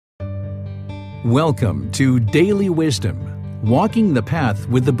Welcome to Daily Wisdom, Walking the Path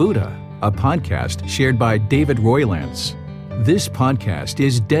with the Buddha, a podcast shared by David Roylance. This podcast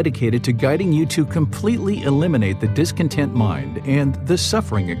is dedicated to guiding you to completely eliminate the discontent mind and the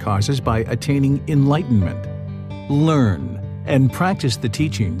suffering it causes by attaining enlightenment. Learn and practice the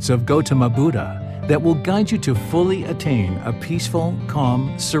teachings of Gautama Buddha that will guide you to fully attain a peaceful,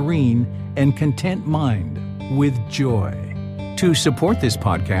 calm, serene, and content mind with joy. To support this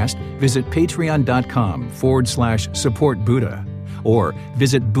podcast, visit patreon.com/supportbuddha or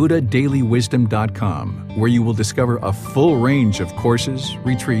visit buddhadailywisdom.com, where you will discover a full range of courses,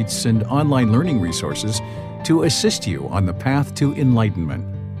 retreats, and online learning resources to assist you on the path to enlightenment.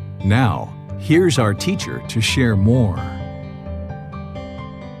 Now, here's our teacher to share more.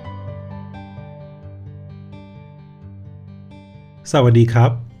 Sawadee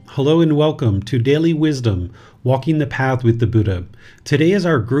Kap. Hello and welcome to Daily Wisdom, Walking the Path with the Buddha. Today is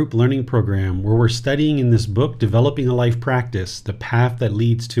our group learning program where we're studying in this book, Developing a Life Practice, The Path That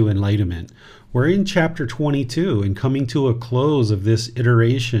Leads to Enlightenment. We're in chapter 22 and coming to a close of this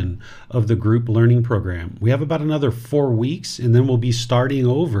iteration of the group learning program. We have about another 4 weeks and then we'll be starting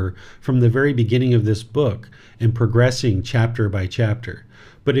over from the very beginning of this book and progressing chapter by chapter.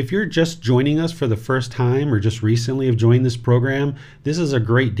 But if you're just joining us for the first time or just recently have joined this program, this is a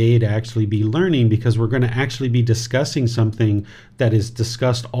great day to actually be learning, because we're going to actually be discussing something that is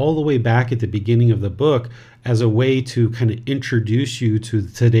discussed all the way back at the beginning of the book as a way to kind of introduce you to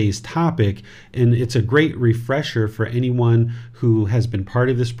today's topic. And it's a great refresher for anyone who has been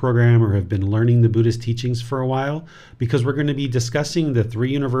part of this program or have been learning the Buddha's teachings for a while, because we're going to be discussing the three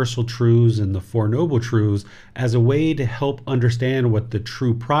universal truths and the four noble truths as a way to help understand what the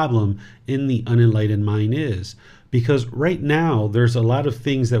true problem in the unenlightened mind is. Because right now, there's a lot of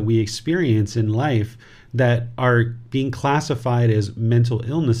things that we experience in life that are being classified as mental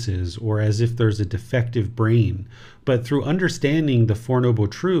illnesses or as if there's a defective brain. But through understanding the Four Noble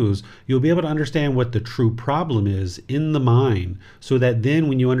Truths, you'll be able to understand what the true problem is in the mind, so that then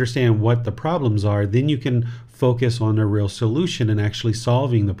when you understand what the problems are, then you can focus on a real solution and actually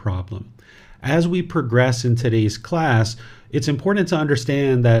solving the problem. As we progress in today's class, it's important to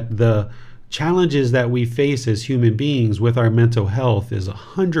understand that the challenges that we face as human beings with our mental health is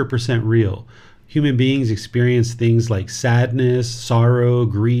 100% real. Human beings experience things like sadness, sorrow,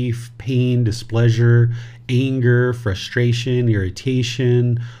 grief, pain, displeasure, anger, frustration,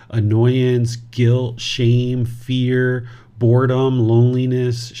 irritation, annoyance, guilt, shame, fear, boredom,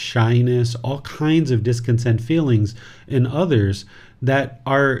 loneliness, shyness, all kinds of discontent feelings and others that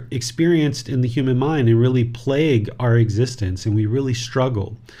are experienced in the human mind and really plague our existence, and we really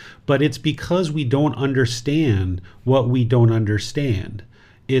struggle. But it's because we don't understand what we don't understand.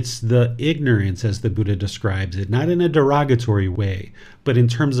 It's the ignorance, as the Buddha describes it, not in a derogatory way, but in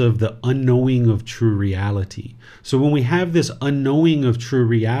terms of the unknowing of true reality. So when we have this unknowing of true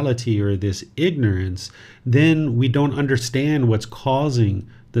reality or this ignorance, then we don't understand what's causing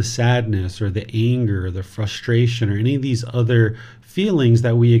the sadness or the anger or the frustration or any of these other feelings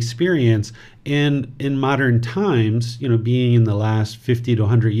that we experience. And in modern times, being in the last 50 to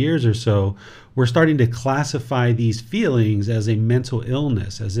 100 years or so, we're starting to classify these feelings as a mental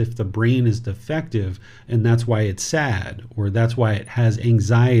illness, as if the brain is defective and that's why it's sad or that's why it has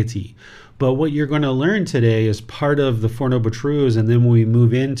anxiety. But what you're going to learn today is part of the Four Noble Truths, and then when we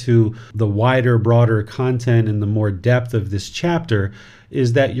move into the wider, broader content and the more depth of this chapter,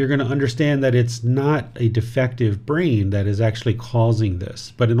 is that you're going to understand that it's not a defective brain that is actually causing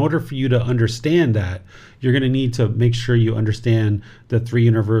this. But in order for you to understand that, you're going to need to make sure you understand the three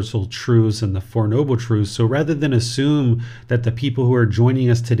universal truths and the Four Noble Truths. So rather than assume that the people who are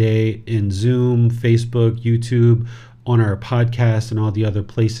joining us today in Zoom, Facebook, YouTube, on our podcast and all the other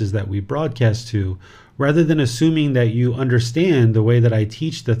places that we broadcast to, rather than assuming that you understand the way that I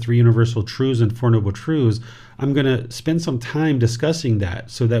teach the three universal truths and Four Noble Truths, I'm going to spend some time discussing that,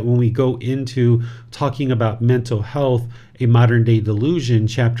 so that when we go into talking about mental health, a modern day delusion,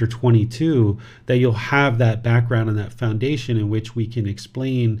 chapter 22, that you'll have that background and that foundation in which we can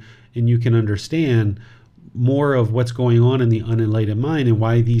explain and you can understand more of what's going on in the unenlightened mind and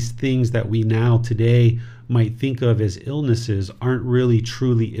why these things that we now today might think of as illnesses aren't really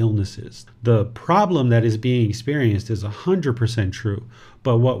truly illnesses. The problem that is being experienced is 100% true,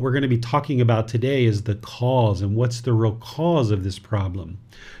 but what we're going to be talking about today is the cause and what's the real cause of this problem.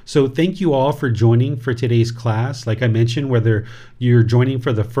 So thank you all for joining for today's class. Like I mentioned, whether you're joining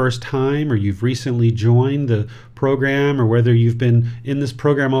for the first time or you've recently joined the program, or whether you've been in this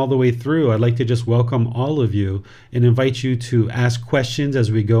program all the way through, I'd like to just welcome all of you and invite you to ask questions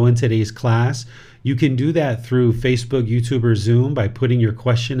as we go in today's class. You can do that through Facebook, YouTube, or Zoom by putting your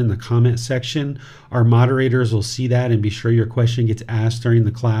question in the comment section. Our moderators will see that and be sure your question gets asked during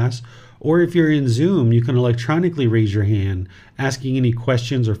the class. Or if you're in Zoom, you can electronically raise your hand, asking any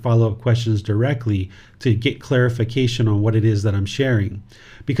questions or follow-up questions directly to get clarification on what it is that I'm sharing.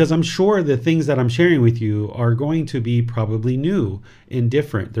 Because I'm sure the things that I'm sharing with you are going to be probably new and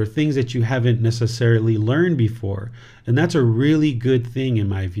different. They're things that you haven't necessarily learned before. And that's a really good thing in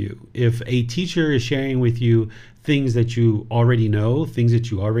my view. If a teacher is sharing with you things that you already know, things that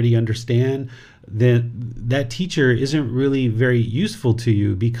you already understand, then that teacher isn't really very useful to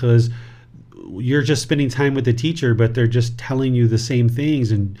you because you're just spending time with the teacher, but they're just telling you the same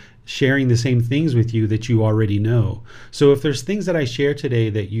things and sharing the same things with you that you already know. So if there's things that I share today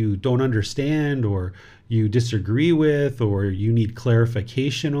that you don't understand or you disagree with or you need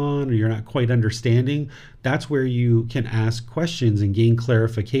clarification on or you're not quite understanding, that's where you can ask questions and gain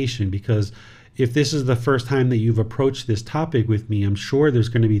clarification. Because if this is the first time that you've approached this topic with me, I'm sure there's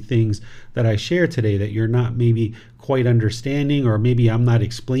going to be things that I share today that you're not maybe quite understanding, or maybe I'm not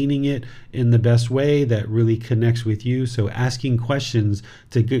explaining it in the best way that really connects with you. So asking questions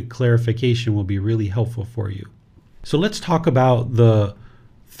to get clarification will be really helpful for you. So let's talk about the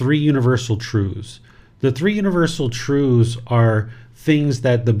three universal truths. The three universal truths are things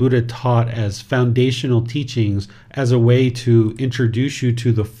that the Buddha taught as foundational teachings as a way to introduce you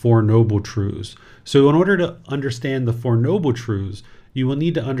to the Four Noble Truths. So in order to understand the Four Noble Truths, you will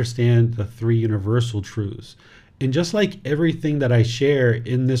need to understand the three universal truths. And just like everything that I share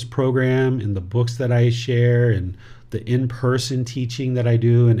in this program, in the books that I share, and the in-person teaching that I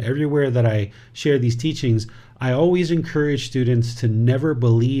do, and everywhere that I share these teachings, I always encourage students to never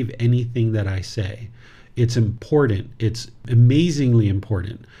believe anything that I say. It's important, it's amazingly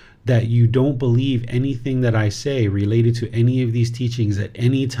important that you don't believe anything that I say related to any of these teachings at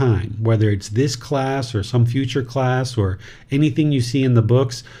any time, whether it's this class or some future class or anything you see in the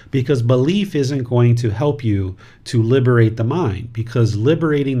books, because belief isn't going to help you to liberate the mind, because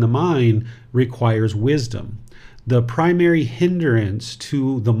liberating the mind requires wisdom. The primary hindrance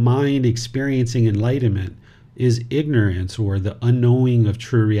to the mind experiencing enlightenment is ignorance, or the unknowing of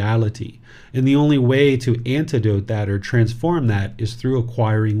true reality. And the only way to antidote that or transform that is through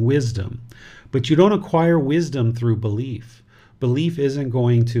acquiring wisdom. But you don't acquire wisdom through belief. Belief isn't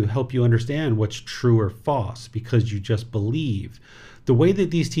going to help you understand what's true or false because you just believe. The way that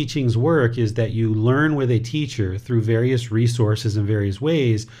these teachings work is that you learn with a teacher through various resources in various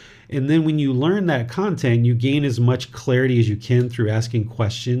ways. And then when you learn that content, you gain as much clarity as you can through asking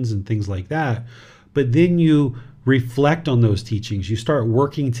questions and things like that. But then you reflect on those teachings. You start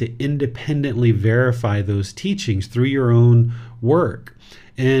working to independently verify those teachings through your own work.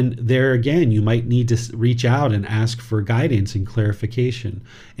 And there again, you might need to reach out and ask for guidance and clarification.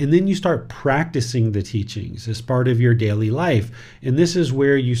 And then you start practicing the teachings as part of your daily life. And this is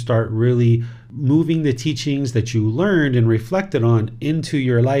where you start really moving the teachings that you learned and reflected on into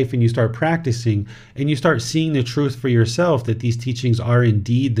your life, and you start practicing and you start seeing the truth for yourself, that these teachings are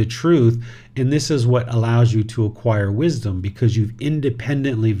indeed the truth. And this is what allows you to acquire wisdom, because you've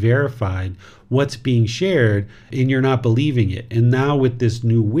independently verified what's being shared and you're not believing it. And now with this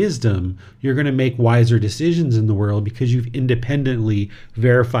new wisdom, you're going to make wiser decisions in the world because you've independently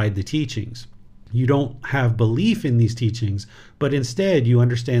verified the teachings. You don't have belief in these teachings, but instead you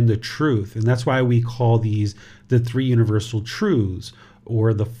understand the truth. And that's why we call these the three universal truths,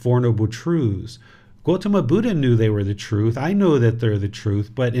 or the Four Noble Truths. Gautama Buddha knew they were the truth. I know that they're the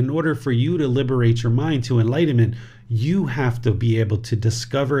truth, but in order for you to liberate your mind to enlightenment, you have to be able to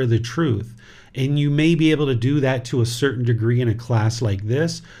discover the truth. And you may be able to do that to a certain degree in a class like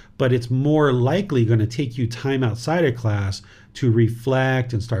this, but it's more likely going to take you time outside of class to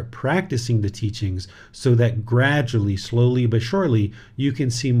reflect and start practicing the teachings, so that gradually, slowly but surely, you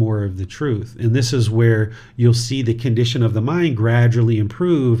can see more of the truth. And this is where you'll see the condition of the mind gradually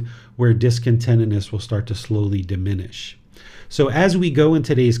improve, where discontentedness will start to slowly diminish. So as we go in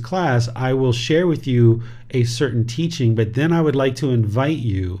today's class, I will share with you a certain teaching, but then I would like to invite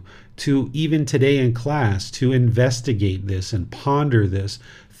you to, even today in class, to investigate this and ponder this,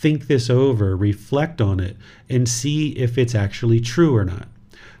 think this over, reflect on it, and see if it's actually true or not.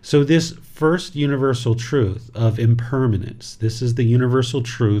 So this first universal truth of impermanence, this is the universal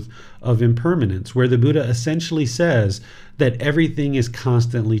truth of impermanence, where the Buddha essentially says that everything is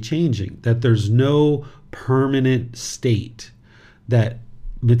constantly changing, that there's no permanent state, that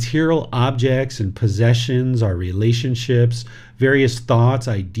material objects and possessions, our relationships, various thoughts,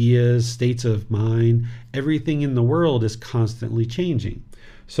 ideas, states of mind, everything in the world is constantly changing.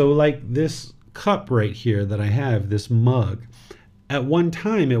 So like this cup right here that I have, this mug, At one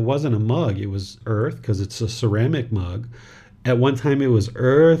time, it wasn't a mug, it was earth because it's a ceramic mug. At one time, it was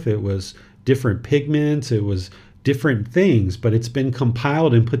earth, it was different pigments, it was different things, but it's been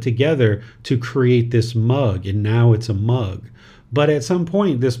compiled and put together to create this mug, and now it's a mug. But at some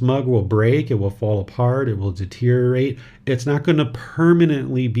point, this mug will break, it will fall apart, it will deteriorate. It's not going to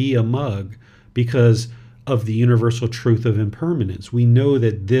permanently be a mug because of the universal truth of impermanence. We know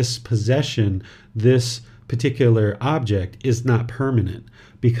that this possession, this particular object, is not permanent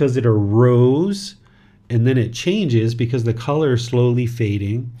because it arose and then it changes because the color is slowly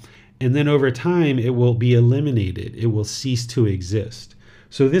fading. And then over time, it will be eliminated. It will cease to exist.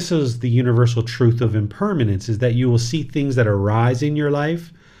 So this is the universal truth of impermanence, is that you will see things that arise in your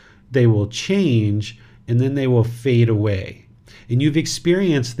life, they will change, and then they will fade away. And you've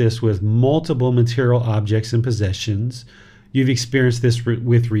experienced this with multiple material objects and possessions. You've experienced this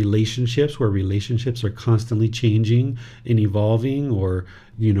with relationships, where relationships are constantly changing and evolving, or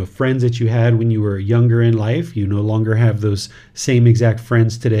friends that you had when you were younger in life, you no longer have those same exact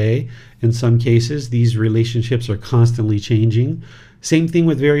friends today. In some cases, these relationships are constantly changing. Same thing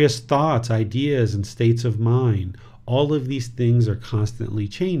with various thoughts, ideas, and states of mind. All of these things are constantly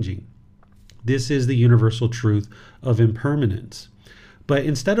changing. This is the universal truth of impermanence. But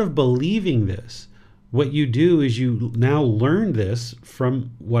instead of believing this, what you do is you now learn this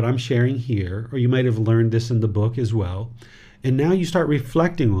from what I'm sharing here, or you might have learned this in the book as well. And now you start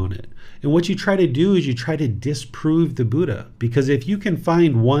reflecting on it. And what you try to do is you try to disprove the Buddha. Because if you can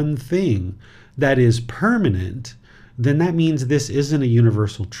find one thing that is permanent, then that means this isn't a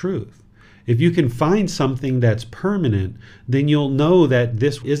universal truth. If you can find something that's permanent, then you'll know that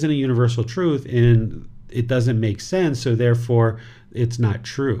this isn't a universal truth and it doesn't make sense, so therefore it's not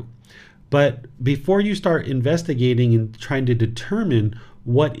true. But before you start investigating and trying to determine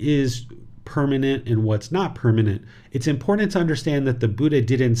what is permanent and what's not permanent, it's important to understand that the Buddha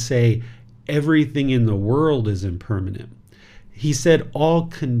didn't say everything in the world is impermanent. He said all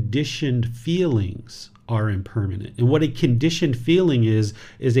conditioned feelings are impermanent. And what a conditioned feeling is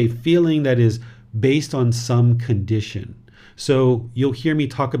a feeling that is based on some condition. So you'll hear me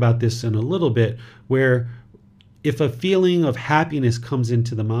talk about this in a little bit, where if a feeling of happiness comes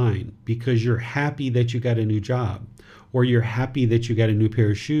into the mind because you're happy that you got a new job, or you're happy that you got a new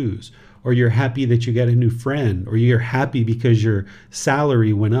pair of shoes, or you're happy that you got a new friend, or you're happy because your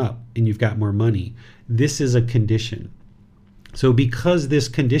salary went up and you've got more money, this is a condition. So because this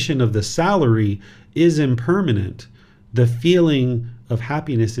condition of the salary is impermanent, the feeling of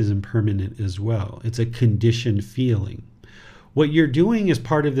happiness is impermanent as well. It's a conditioned feeling. What you're doing as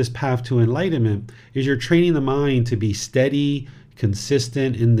part of this path to enlightenment is you're training the mind to be steady,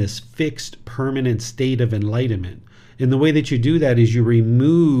 consistent in this fixed, permanent state of enlightenment. And the way that you do that is you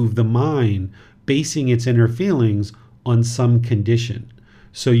remove the mind basing its inner feelings on some condition.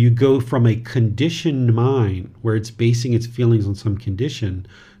 So you go from a conditioned mind, where it's basing its feelings on some condition,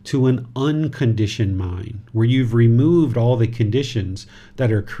 to an unconditioned mind, where you've removed all the conditions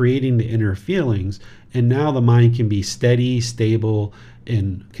that are creating the inner feelings, and now the mind can be steady, stable,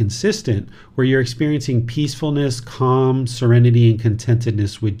 and consistent, where you're experiencing peacefulness, calm, serenity, and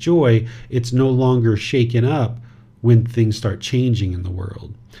contentedness with joy. It's no longer shaken up when things start changing in the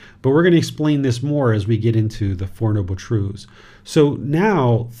world. But we're going to explain this more as we get into the Four Noble Truths. So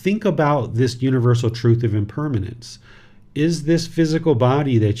now think about this universal truth of impermanence. Is this physical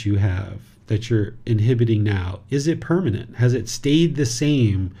body that you have, that you're inhibiting now, is it permanent? Has it stayed the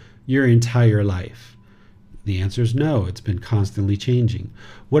same your entire life? The answer is no. It's been constantly changing.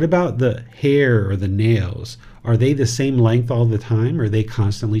 What about the hair or the nails? Are they the same length all the time, or are they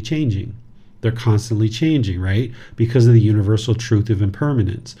constantly changing? They're constantly changing, right? Because of the universal truth of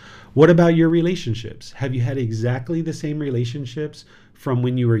impermanence. What about your relationships? Have you had exactly the same relationships from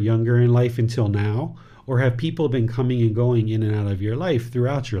when you were younger in life until now? Or have people been coming and going in and out of your life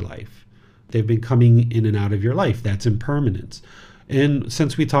throughout your life? They've been coming in and out of your life. That's impermanence. And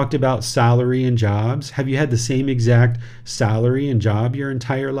since we talked about salary and jobs, have you had the same exact salary and job your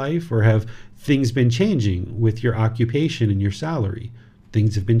entire life? Or have things been changing with your occupation and your salary?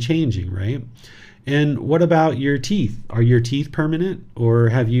 Things have been changing, right? And what about your teeth? Are your teeth permanent? Or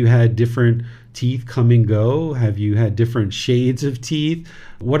have you had different teeth come and go? Have you had different shades of teeth?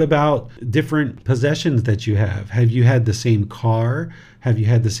 What about different possessions that you have? Have you had the same car? Have you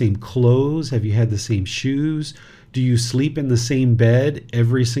had the same clothes? Have you had the same shoes? Do you sleep in the same bed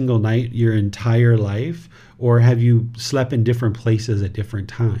every single night your entire life? Or have you slept in different places at different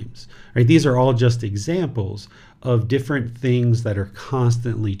times? Right? These are all just examples of different things that are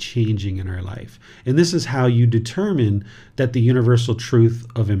constantly changing in our life. And this is how you determine that the universal truth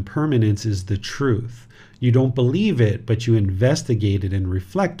of impermanence is the truth. You don't believe it, but you investigate it and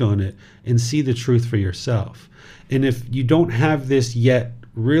reflect on it and see the truth for yourself. And if you don't have this yet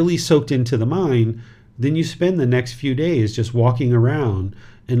really soaked into the mind, then you spend the next few days just walking around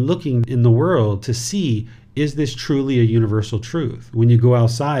and looking in the world to see, is this truly a universal truth? When you go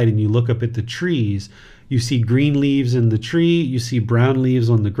outside and you look up at the trees, you see green leaves in the tree, you see brown leaves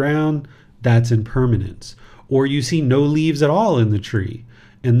on the ground, that's impermanence. Or you see no leaves at all in the tree.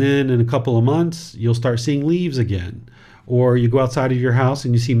 And then in a couple of months, you'll start seeing leaves again. Or you go outside of your house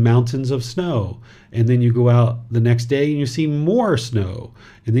and you see mountains of snow. And then you go out the next day and you see more snow.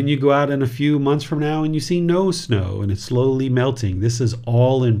 And then you go out in a few months from now and you see no snow and it's slowly melting. This is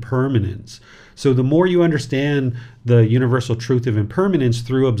all impermanence. So the more you understand the universal truth of impermanence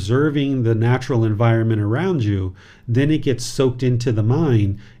through observing the natural environment around you, then it gets soaked into the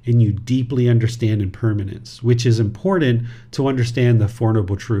mind and you deeply understand impermanence, which is important to understand the Four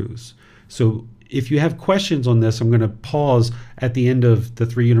Noble Truths. So if you have questions on this, I'm going to pause at the end of the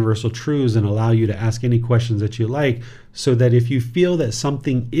three universal truths and allow you to ask any questions that you like, so that if you feel that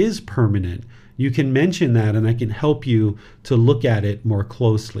something is permanent, you can mention that and I can help you to look at it more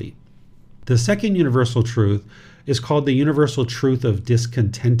closely. The second universal truth is called the universal truth of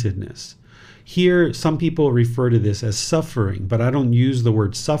discontentedness. Here, some people refer to this as suffering, but I don't use the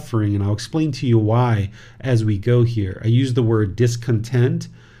word suffering, and I'll explain to you why as we go here. I use the word discontent,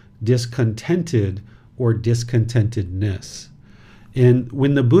 discontented, or discontentedness. And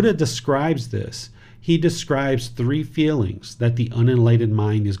when the Buddha describes this, he describes three feelings that the unenlightened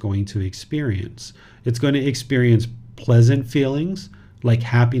mind is going to experience. It's going to experience pleasant feelings like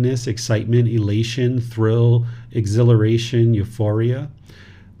happiness, excitement, elation, thrill, exhilaration, euphoria.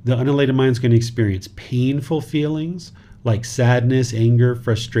 The unenlightened mind is going to experience painful feelings like sadness, anger,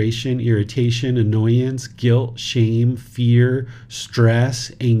 frustration, irritation, annoyance, guilt, shame, fear,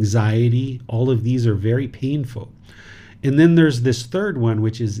 stress, anxiety. All of these are very painful. And then there's this third one,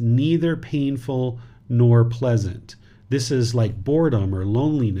 which is neither painful nor pleasant. This is like boredom or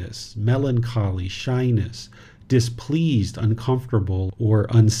loneliness, melancholy, shyness, displeased, uncomfortable, or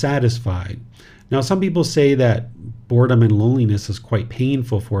unsatisfied. Now, some people say that boredom and loneliness is quite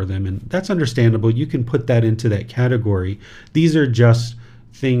painful for them, and that's understandable. You can put that into that category. These are just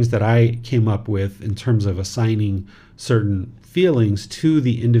things that I came up with in terms of assigning certain feelings to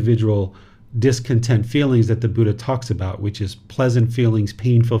the individual discontent feelings that the Buddha talks about, which is pleasant feelings,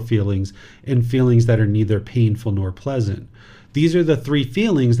 painful feelings, and feelings that are neither painful nor pleasant. These are the three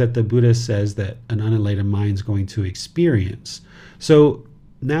feelings that the Buddha says that an unenlightened mind is going to experience. So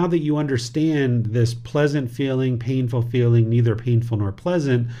now that you understand this pleasant feeling, painful feeling, neither painful nor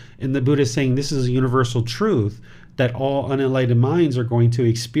pleasant, and the Buddha is saying this is a universal truth that all unenlightened minds are going to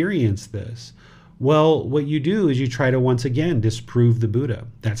experience this. Well, what you do is you try to once again disprove the Buddha.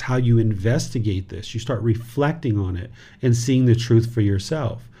 That's how you investigate this. You start reflecting on it and seeing the truth for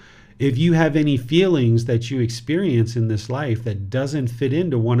yourself. If you have any feelings that you experience in this life that doesn't fit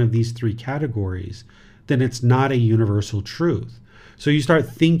into one of these three categories, then it's not a universal truth. So you start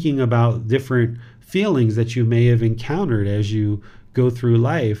thinking about different feelings that you may have encountered as you go through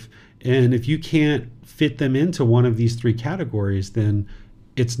life. And if you can't fit them into one of these three categories, then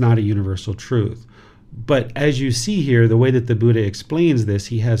it's not a universal truth. But as you see here, the way that the Buddha explains this,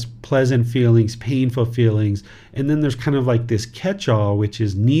 he has pleasant feelings, painful feelings, and then there's kind of like this catch-all, which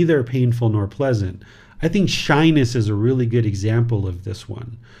is neither painful nor pleasant. I think shyness is a really good example of this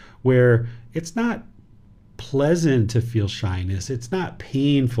one, where it's not pleasant to feel shyness. It's not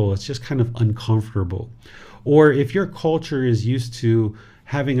painful. It's just kind of uncomfortable. Or if your culture is used to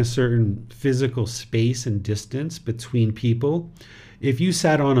having a certain physical space and distance between people, if you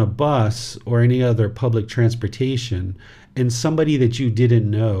sat on a bus or any other public transportation and somebody that you didn't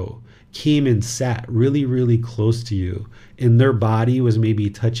know came and sat really, really close to you and their body was maybe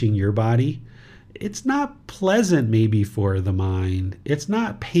touching your body, it's not pleasant maybe for the mind. It's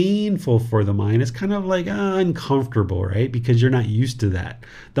not painful for the mind. It's kind of like uncomfortable, right? Because you're not used to that.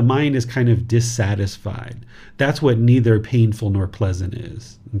 The mind is kind of dissatisfied. That's what neither painful nor pleasant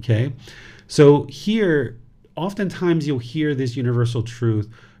is, okay? So here, oftentimes you'll hear this universal truth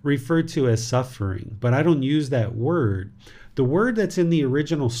referred to as suffering, but I don't use that word. The word that's in the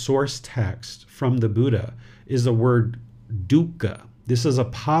original source text from the Buddha is the word dukkha. This is a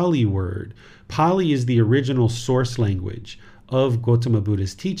Pali word. Pali is the original source language of Gautama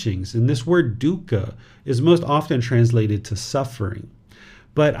Buddha's teachings, and this word dukkha is most often translated to suffering.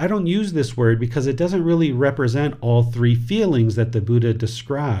 But I don't use this word because it doesn't really represent all three feelings that the Buddha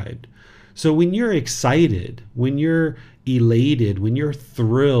described. So when you're excited, when you're elated, when you're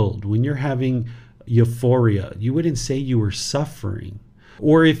thrilled, when you're having euphoria, you wouldn't say you were suffering.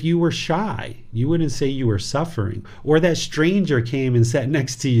 Or if you were shy, you wouldn't say you were suffering. Or that stranger came and sat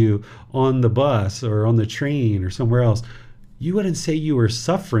next to you on the bus or on the train or somewhere else, you wouldn't say you were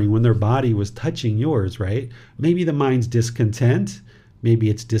suffering when their body was touching yours, right? Maybe the mind's discontent.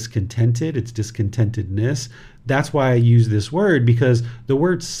 Maybe it's discontented, it's discontentedness. That's why I use this word, because the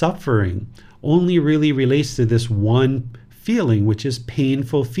word suffering only really relates to this one feeling, which is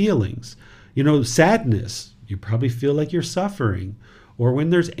painful feelings. Sadness, you probably feel like you're suffering. Or when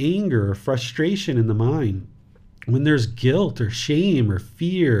there's anger or frustration in the mind, when there's guilt or shame or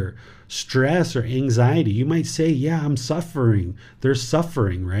fear, stress or anxiety, you might say, yeah, I'm suffering. There's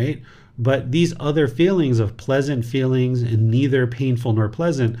suffering, right? But these other feelings of pleasant feelings and neither painful nor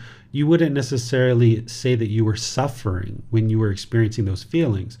pleasant, you wouldn't necessarily say that you were suffering when you were experiencing those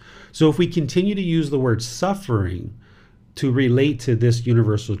feelings. So if we continue to use the word suffering to relate to this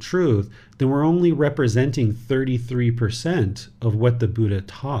universal truth, then we're only representing 33% of what the Buddha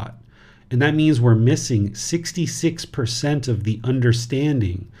taught. And that means we're missing 66% of the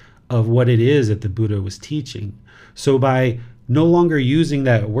understanding of what it is that the Buddha was teaching. So by no longer using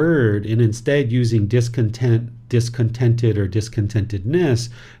that word and instead using discontented or discontentedness,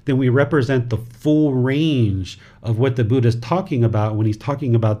 then we represent the full range of what the Buddha is talking about when he's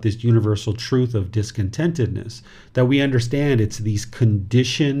talking about this universal truth of discontentedness. That we understand it's these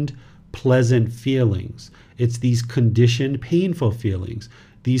conditioned pleasant feelings. It's these conditioned painful feelings.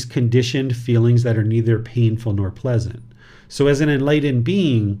 These conditioned feelings that are neither painful nor pleasant. So as an enlightened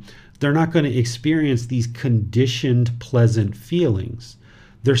being, they're not going to experience these conditioned pleasant feelings.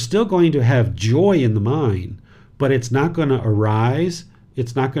 They're still going to have joy in the mind, but it's not going to arise,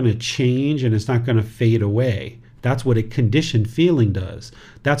 it's not going to change, and it's not going to fade away. That's what a conditioned feeling does.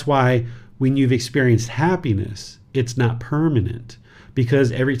 That's why when you've experienced happiness, it's not permanent.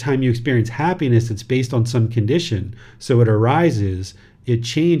 Because every time you experience happiness, it's based on some condition. So it arises, it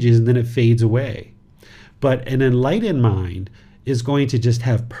changes, and then it fades away. But an enlightened mind is going to just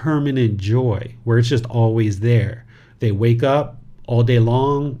have permanent joy, where it's just always there. They wake up all day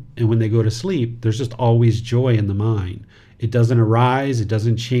long, and when they go to sleep, there's just always joy in the mind. It doesn't arise, it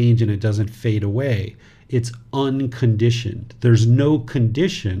doesn't change, and it doesn't fade away. It's unconditioned. There's no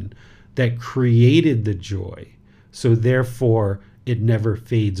condition that created the joy, so therefore it never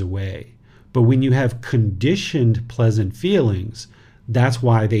fades away. But when you have conditioned pleasant feelings, that's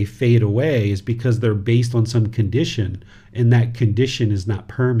why they fade away, is because they're based on some condition, and that condition is not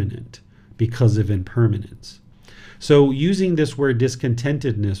permanent because of impermanence. So using this word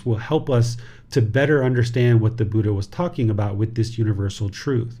discontentedness will help us to better understand what the Buddha was talking about with this universal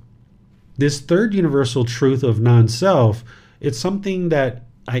truth. This third universal truth of non-self, it's something that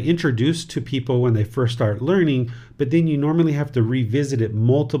I introduce to people when they first start learning, but then you normally have to revisit it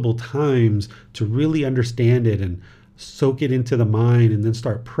multiple times to really understand it and soak it into the mind, and then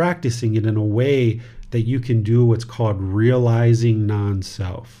start practicing it in a way that you can do what's called realizing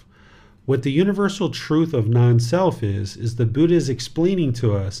non-self. What the universal truth of non-self is the Buddha is explaining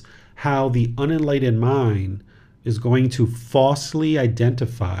to us how the unenlightened mind is going to falsely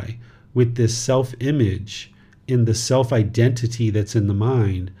identify with this self-image in the self-identity that's in the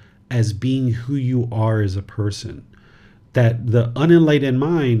mind as being who you are as a person. That the unenlightened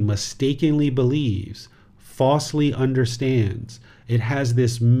mind mistakenly believes, falsely understands, it has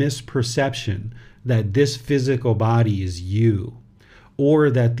this misperception that this physical body is you, or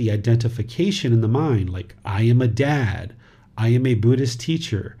that the identification in the mind, like I am a dad, I am a Buddhist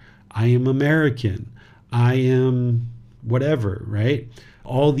teacher, I am American, I am whatever, right?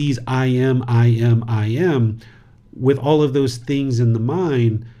 All these I am, with all of those things in the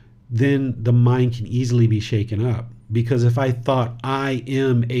mind, then the mind can easily be shaken up. Because if I thought I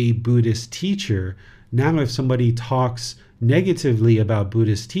am a Buddhist teacher, now if somebody talks negatively about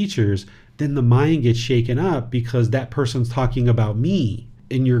Buddhist teachers, then the mind gets shaken up because that person's talking about me.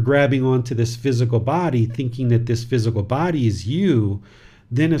 And you're grabbing onto this physical body, thinking that this physical body is you.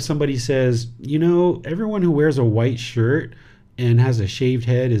 Then if somebody says, everyone who wears a white shirt and has a shaved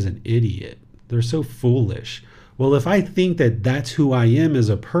head is an idiot. They're so foolish. Well, if I think that that's who I am as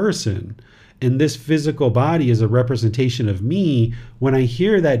a person, and this physical body is a representation of me, when I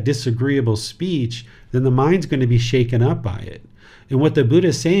hear that disagreeable speech, then the mind's going to be shaken up by it. And what the Buddha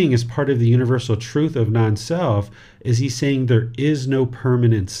is saying is part of the universal truth of non-self, is he's saying there is no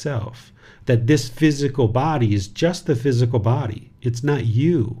permanent self. That this physical body is just the physical body. It's not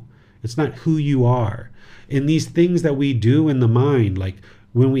you. It's not who you are. And these things that we do in the mind, like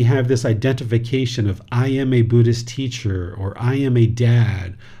when we have this identification of I am a Buddhist teacher, or I am a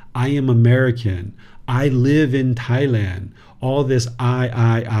dad, I am American. I live in Thailand. All this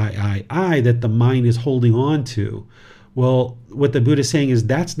I that the mind is holding on to. Well, what the Buddha is saying is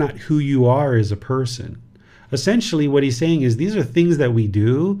that's not who you are as a person. Essentially, what he's saying is these are things that we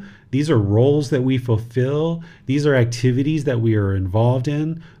do. These are roles that we fulfill. These are activities that we are involved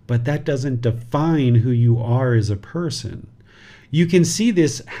in, but that doesn't define who you are as a person. You can see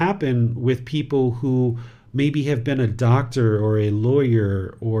this happen with people who maybe have been a doctor or a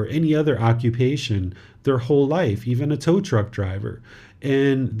lawyer or any other occupation their whole life, even a tow truck driver.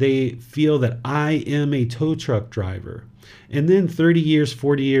 And they feel that I am a tow truck driver. And then 30 years,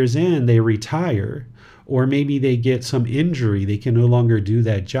 40 years in, they retire, or maybe they get some injury. They can no longer do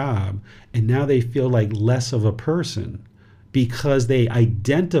that job. And now they feel like less of a person because they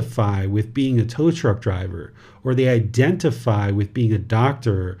identify with being a tow truck driver, or they identify with being a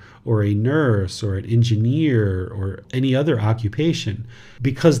doctor or a nurse or an engineer or any other occupation,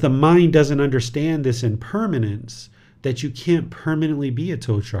 because the mind doesn't understand this impermanence, that you can't permanently be a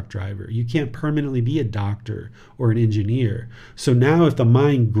tow truck driver. You can't permanently be a doctor or an engineer. So now if the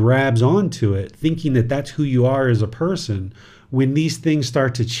mind grabs onto it, thinking that that's who you are as a person, when these things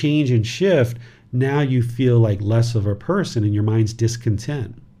start to change and shift, now you feel like less of a person and your mind's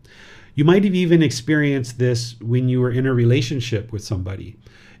discontent. You might have even experienced this when you were in a relationship with somebody.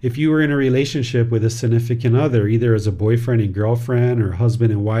 If you were in a relationship with a significant other, either as a boyfriend and girlfriend or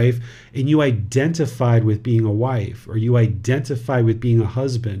husband and wife, and you identified with being a wife, or you identify with being a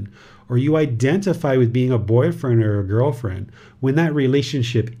husband, or you identify with being a boyfriend or a girlfriend, when that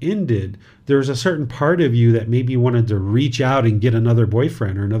relationship ended, there was a certain part of you that maybe wanted to reach out and get another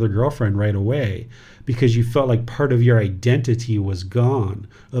boyfriend or another girlfriend right away, because you felt like part of your identity was gone,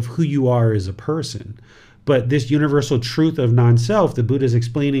 of who you are as a person. But this universal truth of non-self, the Buddha is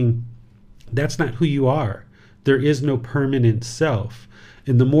explaining, that's not who you are. There is no permanent self.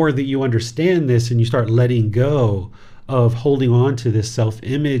 And the more that you understand this and you start letting go of holding on to this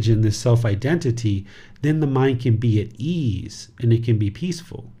self-image and this self-identity, then the mind can be at ease and it can be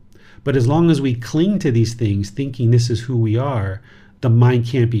peaceful. But as long as we cling to these things, thinking this is who we are, the mind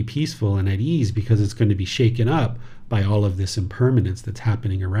can't be peaceful and at ease, because it's going to be shaken up by all of this impermanence that's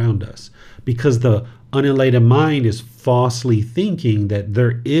happening around us. Because the unenlightened mind is falsely thinking that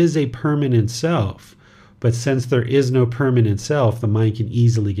there is a permanent self. But since there is no permanent self, the mind can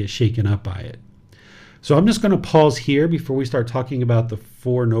easily get shaken up by it. So I'm just going to pause here before we start talking about the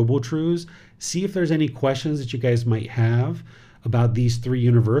Four Noble Truths. See if there's any questions that you guys might have about these three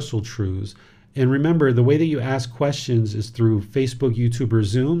universal truths. And remember, the way that you ask questions is through Facebook, YouTube, or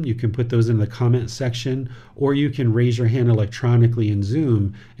Zoom. You can put those in the comment section, or you can raise your hand electronically in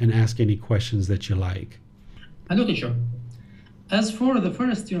Zoom and ask any questions that you like. Hello, teacher. As for the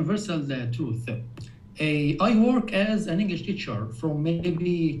first universal truth, I work as an English teacher from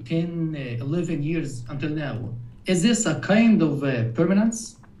maybe 10, 11 years until now. Is this a kind of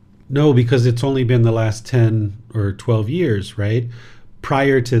permanence? No, because it's only been the last 10 or 12 years, right?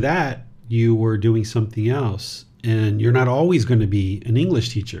 Prior to that, you were doing something else, and you're not always going to be an English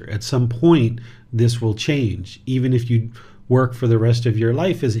teacher. At some point, this will change. Even if you work for the rest of your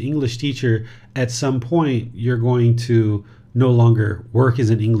life as an English teacher, at some point, you're going to no longer work as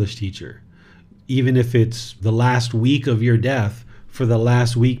an English teacher. Even if it's the last week of your death, for the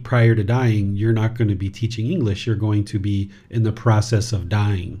last week prior to dying, you're not going to be teaching English. You're going to be in the process of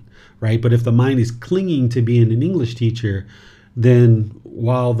dying, right? But if the mind is clinging to being an English teacher, then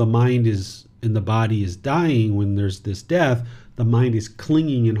while the mind is and the body is dying, when there's this death, the mind is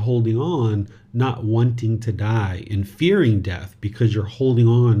clinging and holding on, not wanting to die and fearing death, because you're holding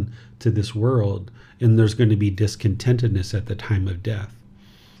on to this world, and there's going to be discontentedness at the time of death.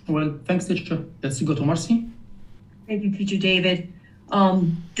 Well, thanks, teacher. Let's go to Marcy. Thank you, Teacher David.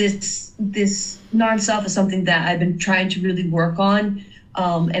 This non-self is something that I've been trying to really work on.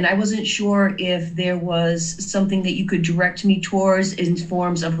 And I wasn't sure if there was something that you could direct me towards in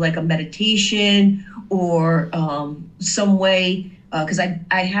forms of like a meditation or some way, because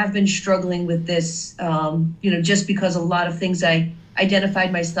I have been struggling with this, just because a lot of things I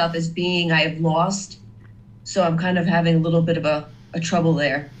identified myself as being, I have lost. So I'm kind of having a little bit of a trouble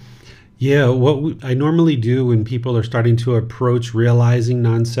there. Yeah, what I normally do when people are starting to approach realizing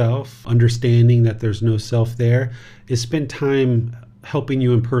non-self, understanding that there's no self there, is spend time helping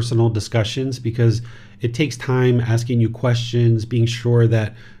you in personal discussions, because it takes time asking you questions, being sure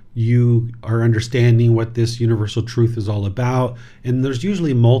that you are understanding what this universal truth is all about. And there's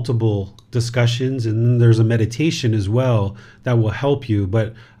usually multiple discussions, and then there's a meditation as well that will help you.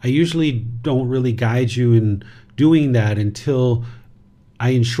 But I usually don't really guide you in doing that until I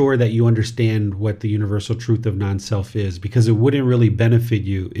ensure that you understand what the universal truth of non-self is, because it wouldn't really benefit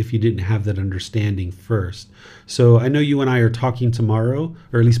you if you didn't have that understanding first. So I know you and I are talking tomorrow,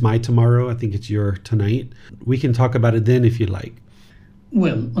 or at least my tomorrow. I think it's your tonight. We can talk about it then if you like.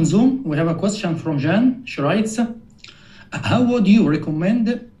 Well, on Zoom, we have a question from Jan. She writes, how would you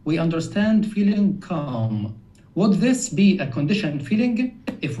recommend we understand feeling calm? Would this be a conditioned feeling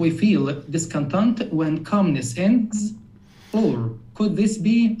if we feel discontent when calmness ends? Or could this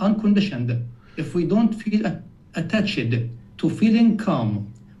be unconditioned if we don't feel attached to feeling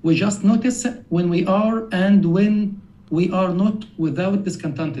calm? We just notice when we are and when we are not without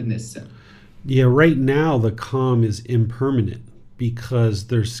discontentedness. Yeah, right now the calm is impermanent because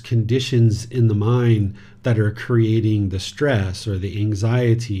there's conditions in the mind that are creating the stress or the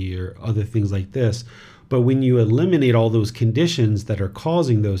anxiety or other things like this. But when you eliminate all those conditions that are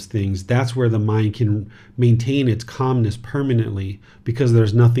causing those things, that's where the mind can maintain its calmness permanently, because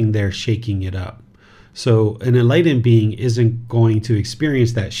there's nothing there shaking it up. So an enlightened being isn't going to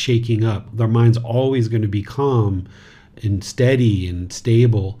experience that shaking up. Their mind's always going to be calm and steady and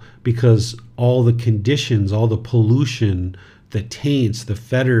stable, because all the conditions, all the pollution, the taints, the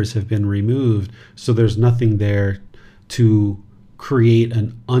fetters have been removed. So there's nothing there to create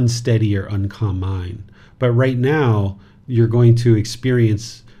an unsteady or uncalm mind. But right now, you're going to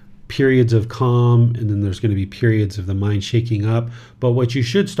experience periods of calm, and then there's going to be periods of the mind shaking up. But what you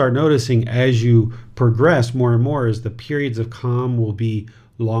should start noticing as you progress more and more is the periods of calm will be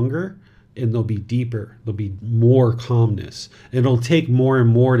longer and they'll be deeper. There'll be more calmness. It'll take more and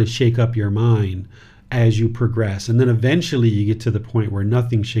more to shake up your mind as you progress. And then eventually you get to the point where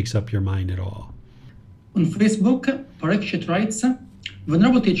nothing shakes up your mind at all. On Facebook, Parikshit writes,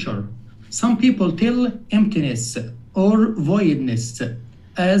 Venerable Teacher, some people tell emptiness or voidness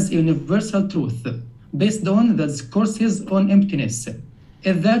as universal truth based on the discourses on emptiness.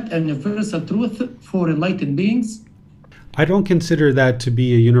 Is that a universal truth for enlightened beings? I don't consider that to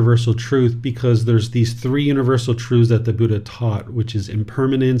be a universal truth, because there's these three universal truths that the Buddha taught, which is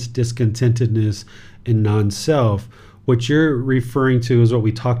impermanence, discontentedness, and non-self. What you're referring to is what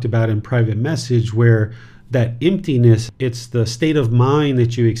we talked about in private message, where that emptiness, it's the state of mind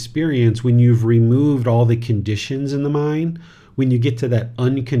that you experience when you've removed all the conditions in the mind. When you get to that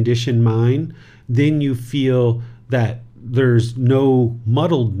unconditioned mind, then you feel that there's no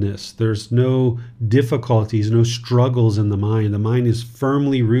muddledness, there's no difficulties, no struggles in the mind. The mind is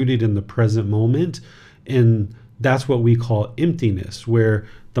firmly rooted in the present moment, and that's what we call emptiness, where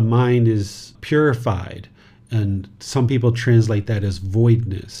the mind is purified, and some people translate that as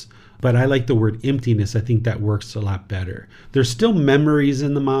voidness. But I like the word emptiness. I think that works a lot better. There's still memories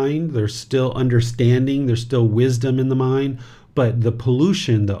in the mind, there's still understanding, there's still wisdom in the mind, but the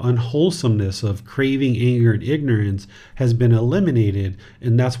pollution, the unwholesomeness of craving, anger, and ignorance has been eliminated,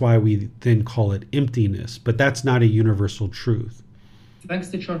 and that's why we then call it emptiness. But that's not a universal truth. Thanks,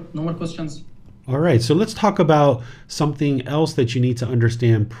 teacher. No more questions. All right, so let's talk about something else that you need to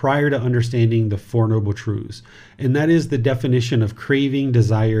understand prior to understanding the Four Noble Truths, and that is the definition of craving,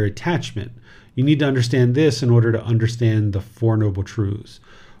 desire, attachment. You need to understand this in order to understand the Four Noble Truths.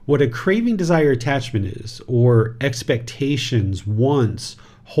 What a craving, desire, attachment is, or expectations, wants,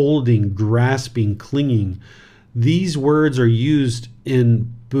 holding, grasping, clinging, these words are used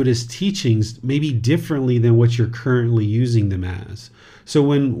in Buddhist teachings maybe differently than what you're currently using them as. So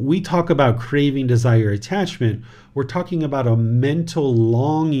when we talk about craving, desire, attachment, we're talking about a mental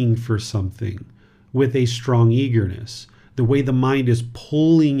longing for something with a strong eagerness. The way the mind is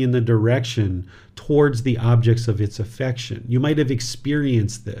pulling in the direction towards the objects of its affection. You might have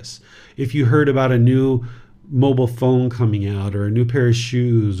experienced this. If you heard about a new mobile phone coming out, or a new pair of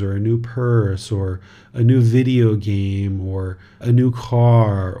shoes, or a new purse, or a new video game, or a new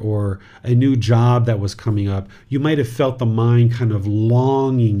car, or a new job that was coming up, you might have felt the mind kind of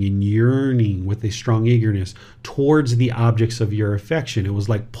longing and yearning with a strong eagerness towards the objects of your affection. It was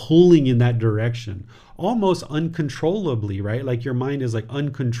like pulling in that direction, almost uncontrollably, right? Like your mind is like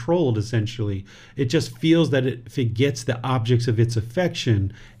uncontrolled, essentially. It just feels that if it gets the objects of its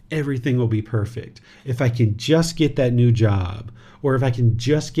affection, everything will be perfect. If I can just get that new job, or if I can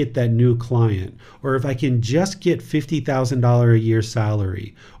just get that new client, or if I can just get $50,000 a year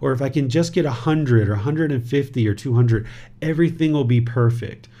salary, or if I can just get 100 or 150 or 200, everything will be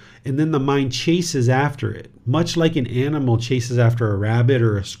perfect. And then the mind chases after it. Much like an animal chases after a rabbit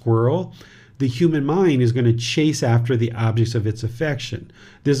or a squirrel, the human mind is going to chase after the objects of its affection.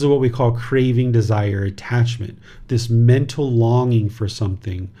 This is what we call craving, desire, attachment, this mental longing for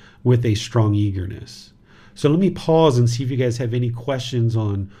something with a strong eagerness. So let me pause and see if you guys have any questions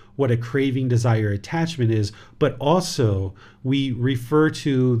on what a craving, desire, attachment is. But also, we refer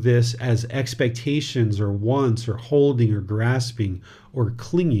to this as expectations or wants or holding or grasping or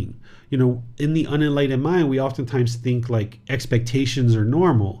clinging. In the unenlightened mind, we oftentimes think like expectations are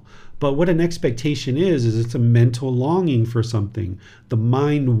normal. But what an expectation is it's a mental longing for something. The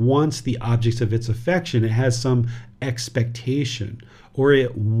mind wants the objects of its affection. It has some expectation, or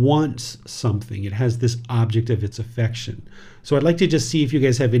it wants something. It has this object of its affection. So I'd like to just see if you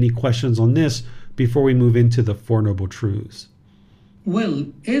guys have any questions on this before we move into the Four Noble Truths. Well,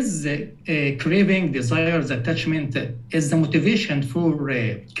 is craving, desires, attachment, is the motivation for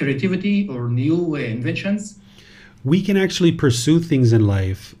creativity or new inventions? We can actually pursue things in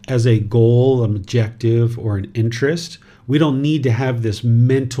life as a goal, an objective, or an interest. We don't need to have this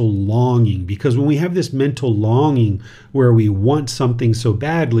mental longing, because when we have this mental longing where we want something so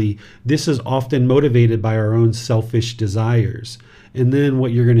badly, this is often motivated by our own selfish desires. And then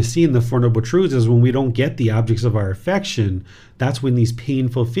what you're going to see in the Four Noble Truths is when we don't get the objects of our affection, that's when these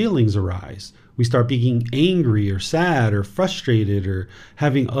painful feelings arise. We start being angry or sad or frustrated or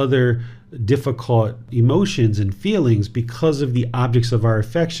having other difficult emotions and feelings because of the objects of our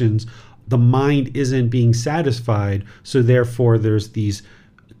affections. The mind isn't being satisfied, so therefore there's these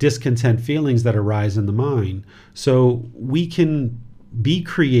discontent feelings that arise in the mind. So we can be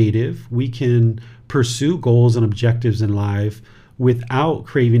creative, we can pursue goals and objectives in life without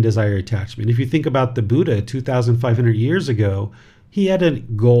craving, desire, attachment. If you think about the Buddha 2,500 years ago, he had a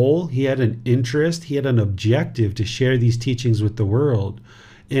goal, he had an interest, he had an objective to share these teachings with the world.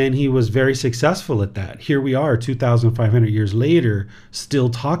 And he was very successful at that. Here we are 2,500 years later, still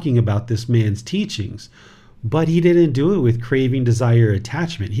talking about this man's teachings. But he didn't do it with craving, desire,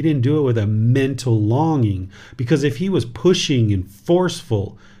 attachment. He didn't do it with a mental longing. Because if he was pushing and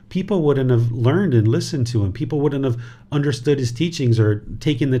forceful, people wouldn't have learned and listened to him. People wouldn't have understood his teachings or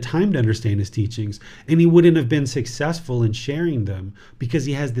taken the time to understand his teachings. And he wouldn't have been successful in sharing them because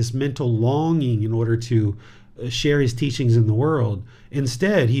he has this mental longing in order to share his teachings in the world.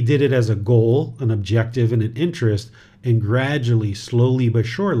 Instead, he did it as a goal, an objective, and an interest, and gradually, slowly but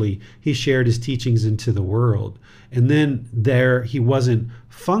surely, he shared his teachings into the world. And then there, he wasn't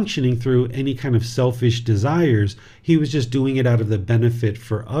functioning through any kind of selfish desires. He was just doing it out of the benefit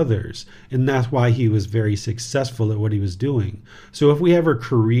for others. And that's why he was very successful at what he was doing. So if we have a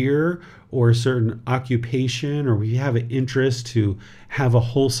career or a certain occupation, or we have an interest to have a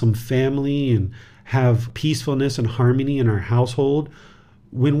wholesome family and have peacefulness and harmony in our household,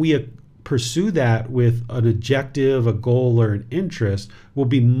 when we pursue that with an objective, a goal, or an interest, we'll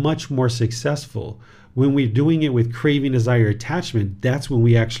be much more successful. When we're doing it with craving, desire, attachment, that's when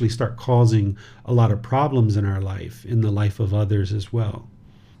we actually start causing a lot of problems in our life, in the life of others as well.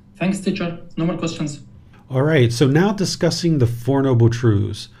 Thanks, teacher. No more questions. All right, so now discussing the Four Noble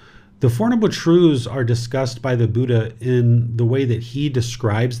Truths. The Four Noble Truths are discussed by the Buddha in the way that he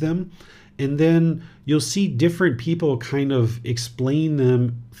describes them. And then you'll see different people kind of explain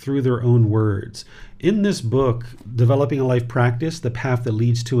them through their own words. In this book, Developing a Life Practice, The Path That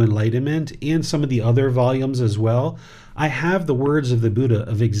Leads to Enlightenment, and some of the other volumes as well, I have the words of the Buddha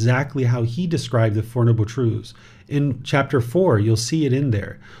of exactly how he described the Four Noble Truths. In chapter 4, you'll see it in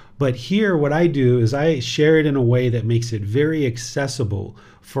there. But here, what I do is I share it in a way that makes it very accessible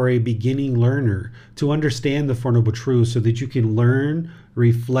for a beginning learner to understand the Four Noble Truths so that you can learn,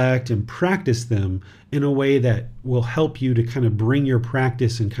 reflect, and practice them in a way that will help you to kind of bring your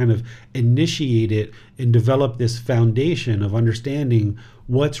practice and kind of initiate it and develop this foundation of understanding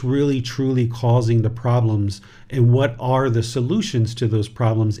what's really truly causing the problems and what are the solutions to those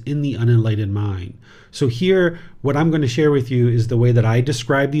problems in the unenlightened mind. So here, what I'm going to share with you is the way that I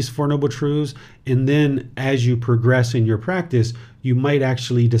describe these Four Noble Truths. And then as you progress in your practice, you might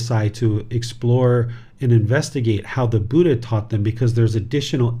actually decide to explore and investigate how the Buddha taught them, because there's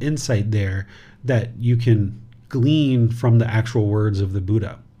additional insight there that you can glean from the actual words of the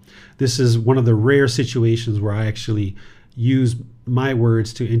Buddha. This is one of the rare situations where I actually use my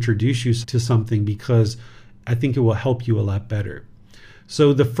words to introduce you to something, because I think it will help you a lot better.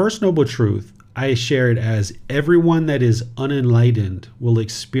 So the first noble truth I share it as: everyone that is unenlightened will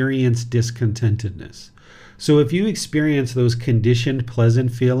experience discontentedness. So if you experience those conditioned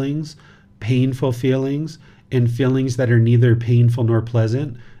pleasant feelings, painful feelings, and feelings that are neither painful nor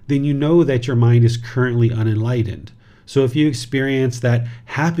pleasant, then you know that your mind is currently unenlightened. So if you experience that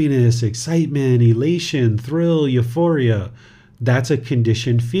happiness, excitement, elation, thrill, euphoria, that's a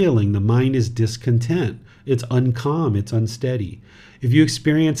conditioned feeling. The mind is discontent. It's uncalm. It's unsteady. If you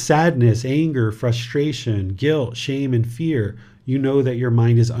experience sadness, anger, frustration, guilt, shame, and fear, you know that your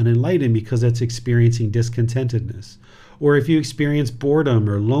mind is unenlightened because it's experiencing discontentedness. Or if you experience boredom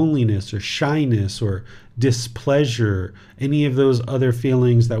or loneliness or shyness or displeasure, any of those other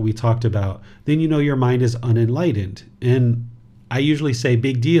feelings that we talked about, then you know your mind is unenlightened. And I usually say,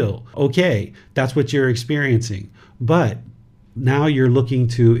 big deal. Okay, that's what you're experiencing. But now you're looking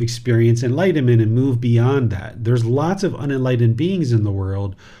to experience enlightenment and move beyond that. There's lots of unenlightened beings in the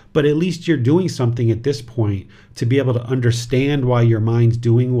world, but at least you're doing something at this point to be able to understand why your mind's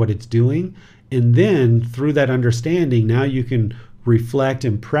doing what it's doing. And then through that understanding, now you can reflect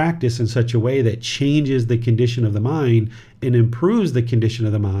and practice in such a way that changes the condition of the mind and improves the condition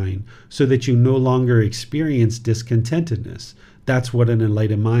of the mind so that you no longer experience discontentedness. That's what an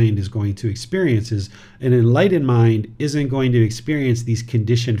enlightened mind is going to experience. Is an enlightened mind isn't going to experience these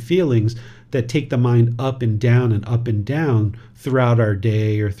conditioned feelings that take the mind up and down throughout our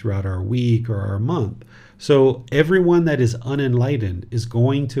day or throughout our week or our month. So everyone that is unenlightened is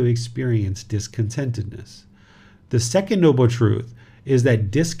going to experience discontentedness. The second noble truth is that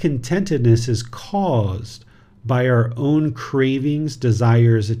discontentedness is caused by our own cravings,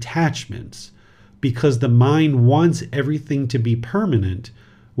 desires, attachments, because the mind wants everything to be permanent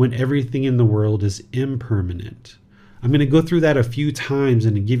when everything in the world is impermanent. I'm going to go through that a few times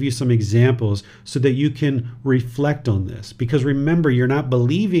and give you some examples so that you can reflect on this. Because remember, you're not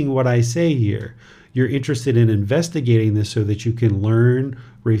believing what I say here. You're interested in investigating this so that you can learn,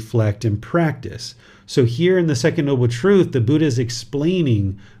 reflect, and practice. So here in the second noble truth, the Buddha is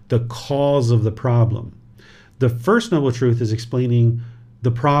explaining the cause of the problem. The first noble truth is explaining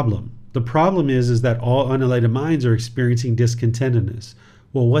the problem. The problem is that all unenlightened minds are experiencing discontentedness.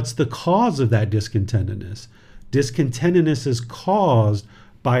 Well, what's the cause of that discontentedness? Discontentedness is caused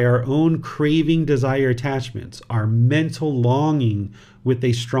by our own craving, desire, attachments, our mental longing with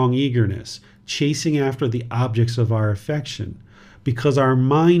a strong eagerness, chasing after the objects of our affection, because our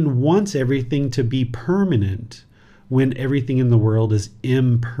mind wants everything to be permanent when everything in the world is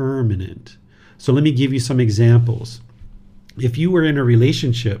impermanent. So let me give you some examples. If you were in a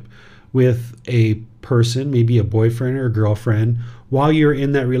relationship with a person, maybe a boyfriend or a girlfriend, while you're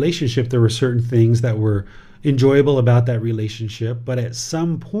in that relationship, there were certain things that were enjoyable about that relationship, but at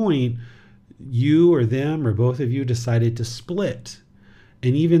some point, you or them or both of you decided to split.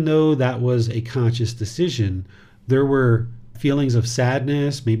 And even though that was a conscious decision, there were feelings of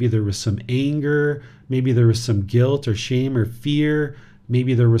sadness, maybe there was some anger, maybe there was some guilt or shame or fear,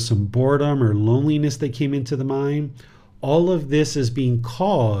 maybe there was some boredom or loneliness that came into the mind. All of this is being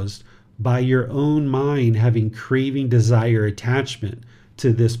caused by your own mind having craving, desire, attachment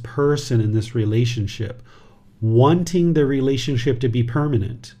to this person in this relationship, wanting the relationship to be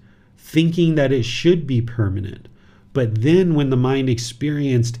permanent, thinking that it should be permanent. But then when the mind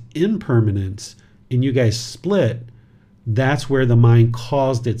experienced impermanence and you guys split, that's where the mind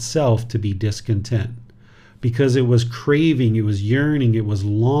caused itself to be discontent. Because it was craving, it was yearning, it was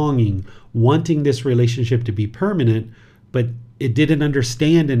longing, wanting this relationship to be permanent, but it didn't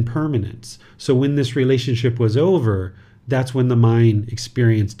understand impermanence. So when this relationship was over, that's when the mind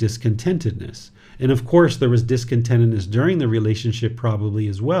experienced discontentedness. And of course, there was discontentedness during the relationship probably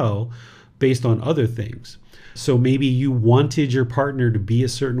as well, based on other things. So maybe you wanted your partner to be a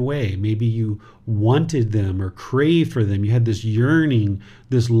certain way. Maybe you wanted them or craved for them. You had this yearning,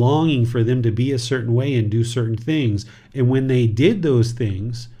 this longing for them to be a certain way and do certain things. And when they did those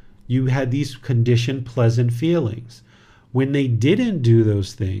things, you had these conditioned pleasant feelings. When they didn't do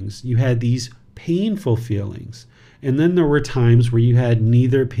those things, you had these painful feelings. And then there were times where you had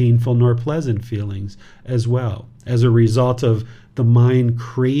neither painful nor pleasant feelings as well, as a result of the mind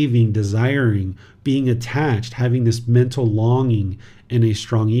craving, desiring, being attached, having this mental longing and a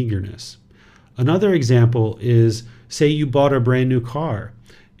strong eagerness. Another example is, say you bought a brand new car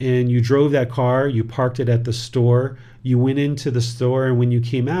and you drove that car, you parked it at the store, you went into the store, and when you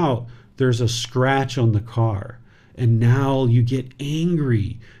came out, there's a scratch on the car. And now you get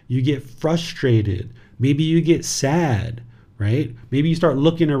angry, you get frustrated, maybe you get sad, right? Maybe you start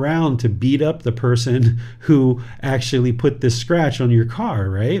looking around to beat up the person who actually put this scratch on your car,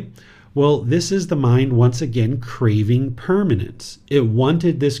 right? Well, this is the mind once again craving permanence. It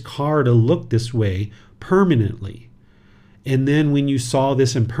wanted this car to look this way permanently. And then when you saw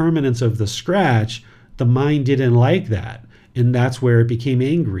this impermanence of the scratch, the mind didn't like that. And that's where it became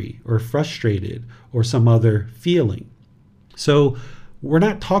angry or frustrated or some other feeling. So we're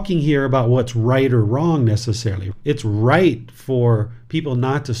not talking here about what's right or wrong necessarily. It's right for people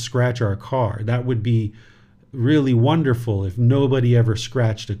not to scratch our car. That would be really wonderful if nobody ever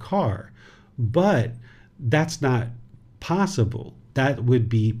scratched a car. But that's not possible. that would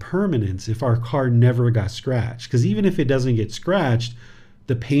be permanence if our car never got scratched. Because even if it doesn't get scratched,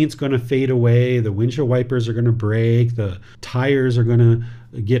 the paint's going to fade away, the windshield wipers are going to break, the tires are going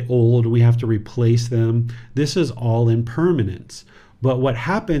to get old, we have to replace them. This is all impermanence. But what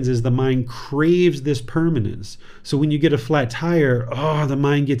happens is the mind craves this permanence. So when you get a flat tire, the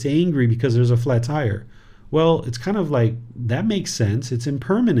mind gets angry because there's a flat tire. Well, it's kind of like, that makes sense. It's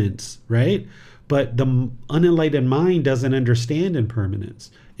impermanence, right? But the unenlightened mind doesn't understand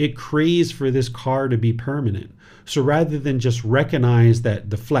impermanence. It craves for this car to be permanent. So rather than just recognize that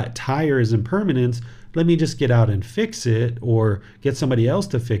the flat tire is impermanence, let me just get out and fix it or get somebody else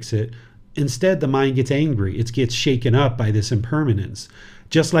to fix it. Instead, the mind gets angry. It gets shaken up by this impermanence.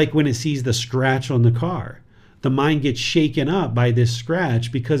 Just like when it sees the scratch on the car. The mind gets shaken up by this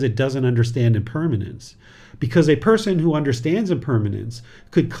scratch because it doesn't understand impermanence. Because a person who understands impermanence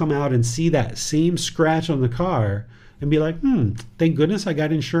could come out and see that same scratch on the car and be like, thank goodness I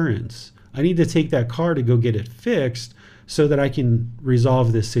got insurance. I need to take that car to go get it fixed so that I can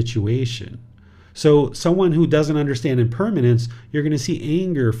resolve this situation. So someone who doesn't understand impermanence, you're going to see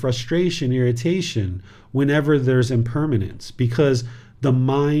anger, frustration, irritation whenever there's impermanence because the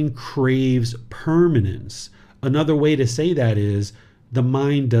mind craves permanence. Another way to say that is the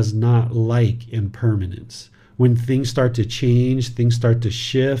mind does not like impermanence. When things start to change, things start to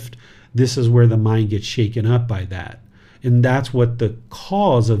shift, this is where the mind gets shaken up by that. And that's what the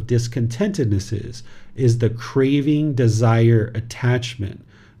cause of discontentedness is the craving, desire, attachment,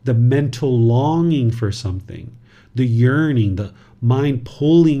 the mental longing for something, the yearning, the mind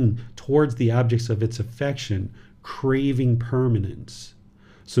pulling towards the objects of its affection, craving permanence.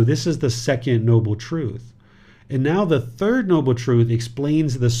 So this is the second noble truth. And now the third noble truth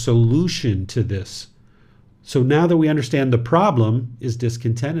explains the solution to this. So now that we understand the problem is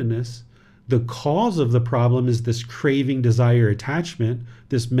discontentedness, the cause of the problem is this craving, desire, attachment,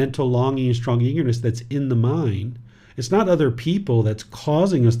 this mental longing and strong eagerness that's in the mind. It's not other people that's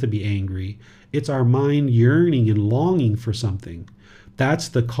causing us to be angry. It's our mind yearning and longing for something. That's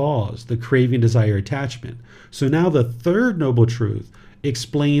the cause, the craving, desire, attachment. So now the third noble truth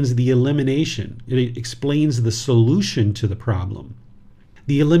explains the elimination. It explains the solution to the problem.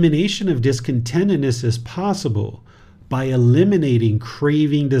 The elimination of discontentedness is possible by eliminating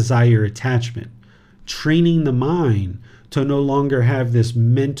craving, desire, attachment, training the mind to no longer have this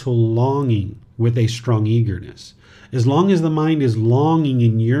mental longing with a strong eagerness. As long as the mind is longing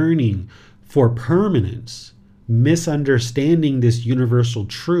and yearning for permanence, misunderstanding this universal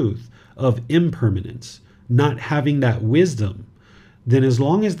truth of impermanence, not having that wisdom, then as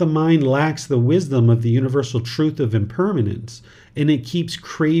long as the mind lacks the wisdom of the universal truth of impermanence, and it keeps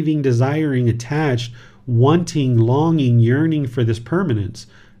craving, desiring, attached, wanting, longing, yearning for this permanence,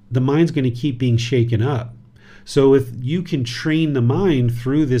 the mind's going to keep being shaken up. So if you can train the mind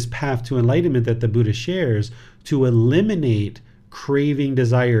through this path to enlightenment that the Buddha shares to eliminate craving,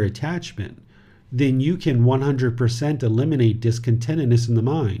 desire, attachment, then you can 100% eliminate discontentedness in the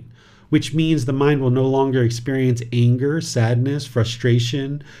mind, which means the mind will no longer experience anger, sadness,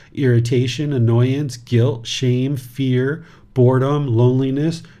 frustration, irritation, annoyance, guilt, shame, fear, boredom,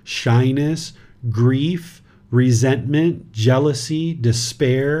 loneliness, shyness, grief, resentment, jealousy,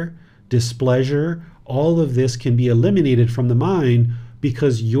 despair, displeasure. All of this can be eliminated from the mind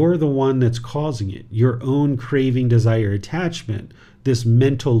because you're the one that's causing it. Your own craving, desire, attachment, this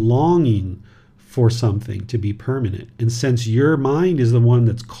mental longing for something to be permanent. And since your mind is the one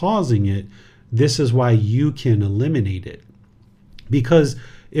that's causing it, this is why you can eliminate it. Because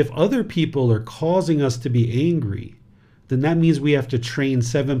if other people are causing us to be angry, then that means we have to train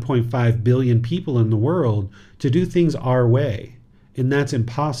 7.5 billion people in the world to do things our way. And that's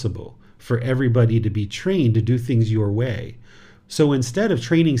impossible for everybody to be trained to do things your way. So instead of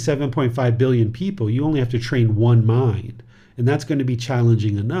training 7.5 billion people, you only have to train one mind. And that's going to be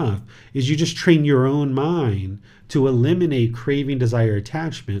challenging enough, is you just train your own mind to eliminate craving, desire,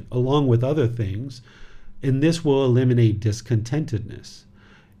 attachment, along with other things. And this will eliminate discontentedness.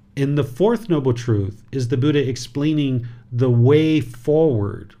 And the fourth noble truth is the Buddha explaining the way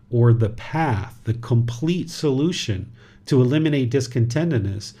forward, or the path, the complete solution to eliminate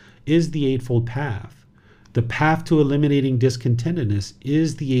discontentedness is the Eightfold Path. The path to eliminating discontentedness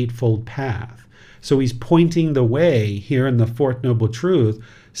is the Eightfold Path. So he's pointing the way here in the fourth noble truth,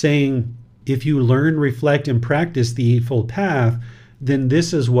 saying, if you learn, reflect, and practice the Eightfold Path, then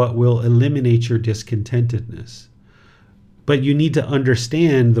this is what will eliminate your discontentedness. But you need to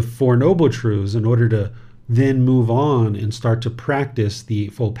understand the Four Noble Truths in order to then move on and start to practice the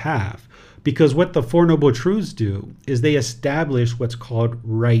Eightfold Path. Because what the Four Noble Truths do is they establish what's called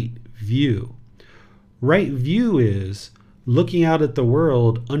right view. Right view is looking out at the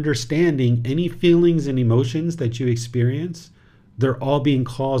world, understanding any feelings and emotions that you experience, they're all being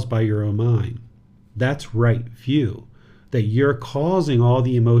caused by your own mind. That's right view, that you're causing all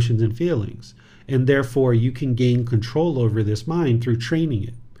the emotions and feelings, and therefore you can gain control over this mind through training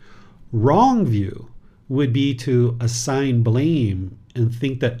it. Wrong view would be to assign blame and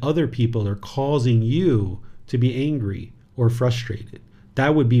think that other people are causing you to be angry or frustrated.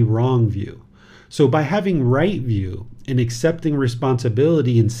 That would be wrong view. So by having right view and accepting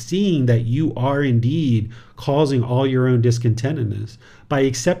responsibility and seeing that you are indeed causing all your own discontentedness, by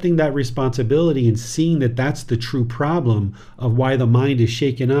accepting that responsibility and seeing that that's the true problem of why the mind is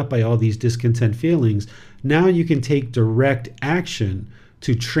shaken up by all these discontent feelings, now you can take direct action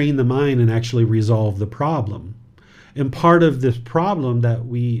to train the mind and actually resolve the problem. And part of this problem that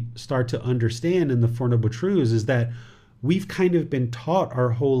we start to understand in the Four Noble Truths is that we've kind of been taught our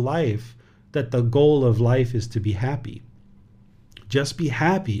whole life that the goal of life is to be happy. Just be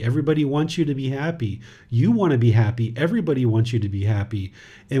happy. Everybody wants you to be happy. You want to be happy. Everybody wants you to be happy.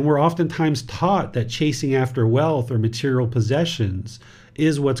 And we're oftentimes taught that chasing after wealth or material possessions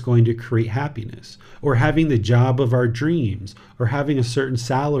is what's going to create happiness, or having the job of our dreams, or having a certain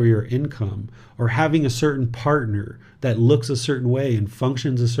salary or income, or having a certain partner that looks a certain way and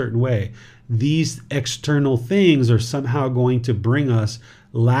functions a certain way. These external things are somehow going to bring us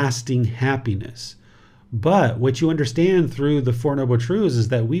lasting happiness. But what you understand through the Four Noble Truths is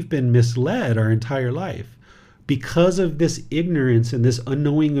that we've been misled our entire life. Because of this ignorance and this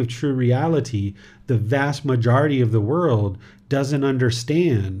unknowing of true reality, the vast majority of the world doesn't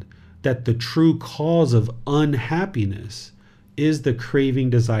understand that the true cause of unhappiness is the craving,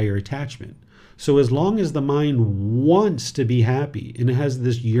 desire, attachment. So as long as the mind wants to be happy and it has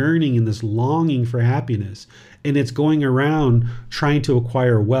this yearning and this longing for happiness, and it's going around trying to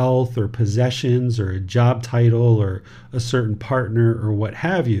acquire wealth or possessions or a job title or a certain partner or what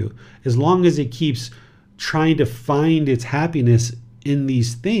have you, as long as it keeps trying to find its happiness in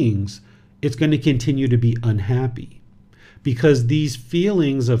these things, it's going to continue to be unhappy. Because these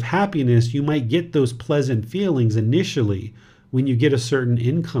feelings of happiness, you might get those pleasant feelings initially when you get a certain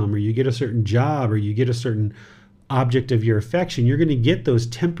income or you get a certain job or you get a certain object of your affection. You're going to get those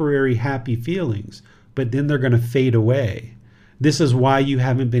temporary happy feelings, but then they're going to fade away. This is why you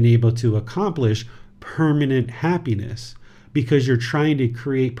haven't been able to accomplish permanent happiness, because you're trying to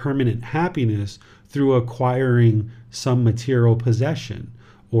create permanent happiness through acquiring some material possession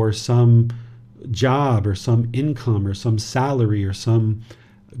or some job or some income or some salary or some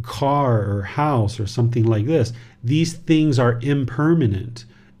car or house or something like this. These things are impermanent,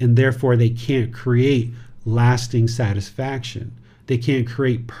 and therefore they can't create lasting satisfaction. They can't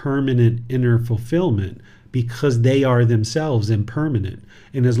create permanent inner fulfillment because they are themselves impermanent.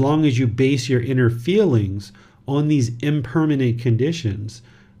 And as long as you base your inner feelings on these impermanent conditions,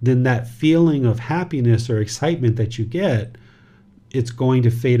 then that feeling of happiness or excitement that you get, it's going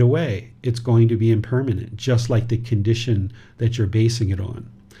to fade away. It's going to be impermanent, just like the condition that you're basing it on.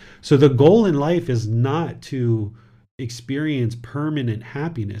 So the goal in life is not to experience permanent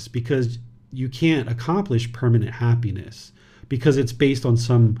happiness, because you can't accomplish permanent happiness because it's based on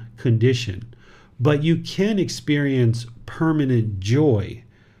some condition. But you can experience permanent joy.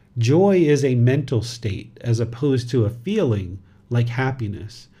 Joy is a mental state as opposed to a feeling like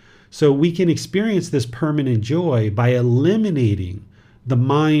happiness. So we can experience this permanent joy by eliminating the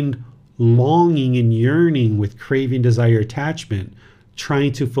mind longing and yearning with craving, desire, attachment,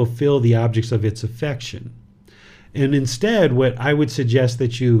 trying to fulfill the objects of its affection. And instead, what I would suggest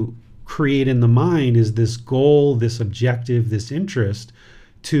that you create in the mind is this goal, this objective, this interest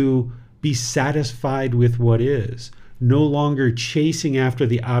to be satisfied with what is, no longer chasing after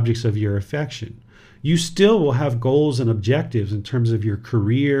the objects of your affection. You still will have goals and objectives in terms of your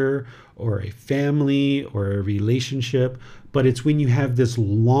career or a family or a relationship, but it's when you have this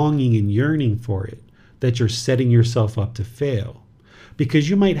longing and yearning for it that you're setting yourself up to fail. Because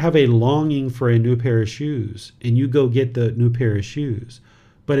you might have a longing for a new pair of shoes and you go get the new pair of shoes,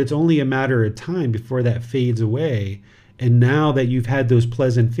 but it's only a matter of time before that fades away. And now that you've had those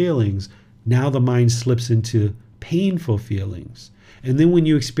pleasant feelings, now the mind slips into painful feelings. And then when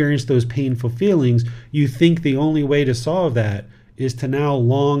you experience those painful feelings, you think the only way to solve that is to now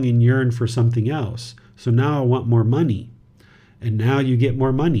long and yearn for something else. So now I want more money. And now you get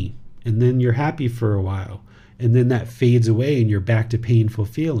more money. And then you're happy for a while. And then that fades away and you're back to painful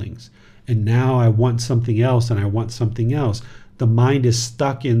feelings. And now I want something else and I want something else. The mind is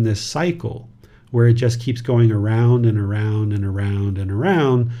stuck in this cycle where it just keeps going around and around and around and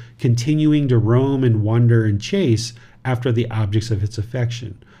around, continuing to roam and wander and chase after the objects of its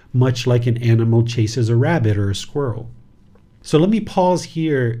affection, much like an animal chases a rabbit or a squirrel. So let me pause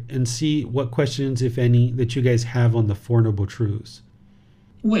here and see what questions, if any, that you guys have on the Four Noble Truths.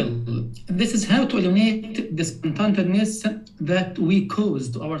 Well, this is how to eliminate discontentedness that we cause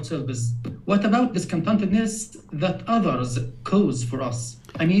to ourselves. What about discontentedness that others cause for us?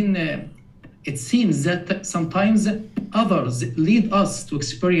 I mean, it seems that sometimes others lead us to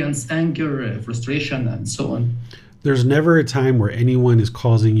experience anger, frustration, and so on. There's never a time where anyone is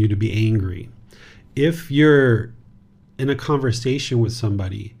causing you to be angry. If you're in a conversation with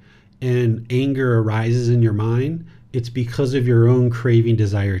somebody and anger arises in your mind, it's because of your own craving,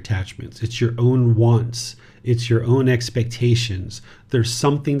 desire, attachments. It's your own wants. It's your own expectations. There's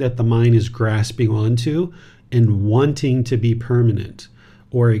something that the mind is grasping onto and wanting to be permanent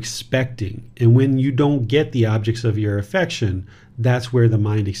or expecting. And when you don't get the objects of your affection, that's where the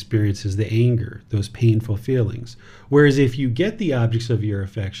mind experiences the anger, those painful feelings. Whereas if you get the objects of your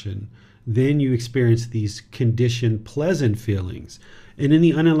affection, then you experience these conditioned, pleasant feelings. And in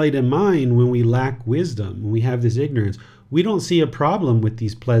the unenlightened mind, when we lack wisdom, when we have this ignorance, we don't see a problem with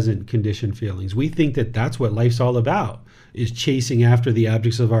these pleasant conditioned feelings. We think that that's what life's all about, is chasing after the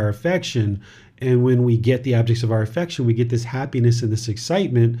objects of our affection. And when we get the objects of our affection, we get this happiness and this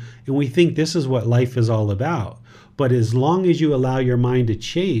excitement, and we think this is what life is all about. But as long as you allow your mind to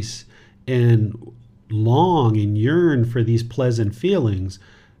chase and long and yearn for these pleasant feelings,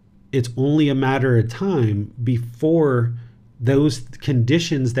 it's only a matter of time before those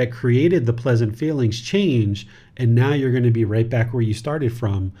conditions that created the pleasant feelings change, and now you're going to be right back where you started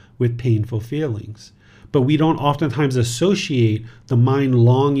from with painful feelings. But we don't oftentimes associate the mind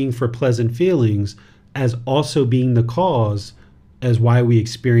longing for pleasant feelings as also being the cause as why we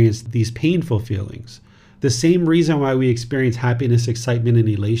experience these painful feelings. The same reason why we experience happiness, excitement, and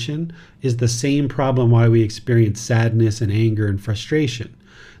elation is the same problem why we experience sadness and anger and frustration.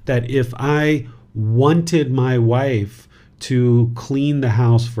 That if I wanted my wife to clean the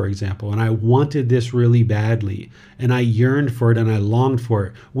house, for example, and I wanted this really badly, and I yearned for it and I longed for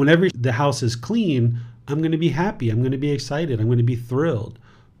it, whenever the house is clean, I'm going to be happy, I'm going to be excited, I'm going to be thrilled.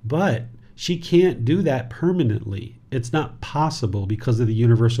 But she can't do that permanently. It's not possible because of the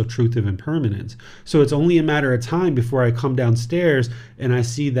universal truth of impermanence. So it's only a matter of time before I come downstairs and I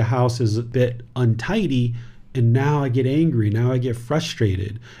see the house is a bit untidy, and now I get angry, now I get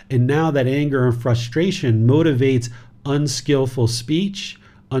frustrated. And now that anger and frustration motivates unskillful speech,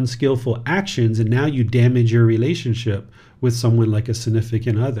 unskillful actions, and now you damage your relationship with someone like a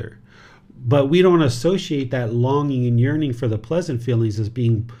significant other. But we don't associate that longing and yearning for the pleasant feelings as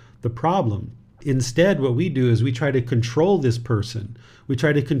being the problem. Instead, what we do is we try to control this person. We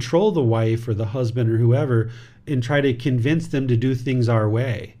try to control the wife or the husband or whoever and try to convince them to do things our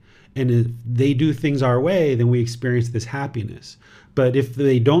way. And if they do things our way, then we experience this happiness. But if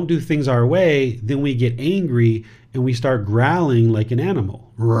they don't do things our way, then we get angry and we start growling like an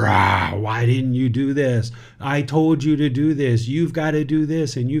animal. Rah, why didn't you do this? I told you to do this. You've got to do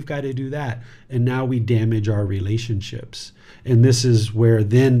this and you've got to do that. And now we damage our relationships. And this is where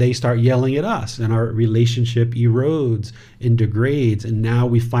then they start yelling at us and our relationship erodes and degrades. And now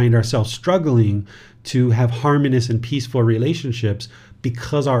we find ourselves struggling to have harmonious and peaceful relationships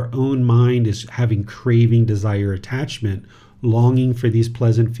because our own mind is having craving, desire, attachment, longing for these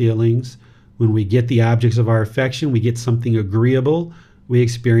pleasant feelings. When we get the objects of our affection, we get something agreeable, we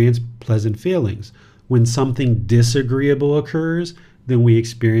experience pleasant feelings. When something disagreeable occurs, then we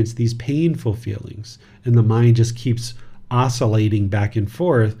experience these painful feelings. And the mind just keeps oscillating back and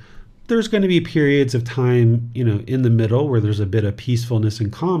forth. There's going to be periods of time, in the middle where there's a bit of peacefulness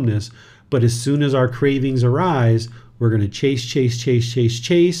and calmness. But as soon as our cravings arise, we're going to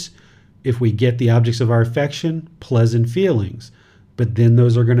chase. If we get the objects of our affection, pleasant feelings. But then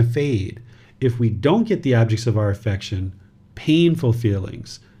those are going to fade. If we don't get the objects of our affection, painful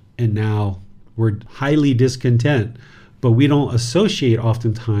feelings. And now we're highly discontent. But we don't associate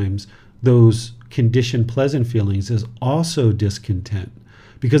oftentimes those conditioned pleasant feelings as also discontent.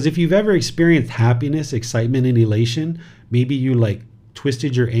 Because if you've ever experienced happiness, excitement, and elation, maybe you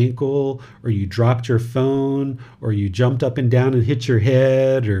twisted your ankle, or you dropped your phone, or you jumped up and down and hit your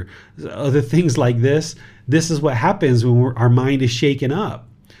head, or other things like this. This is what happens when our mind is shaken up.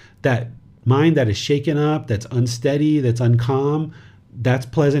 That mind that is shaken up, that's unsteady, that's uncalm, that's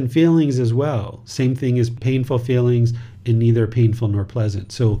pleasant feelings as well. Same thing as painful feelings, and neither painful nor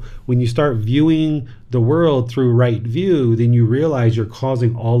pleasant. So when you start viewing the world through right view, then you realize you're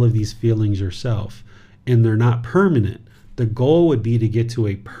causing all of these feelings yourself, and they're not permanent. The goal would be to get to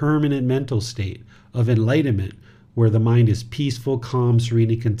a permanent mental state of enlightenment where the mind is peaceful, calm,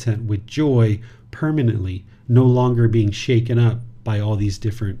 serene, and content with joy permanently, no longer being shaken up by all these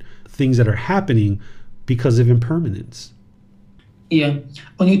different things that are happening because of impermanence. Yeah.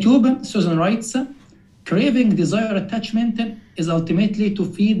 On YouTube, Susan writes, craving desire attachment is ultimately to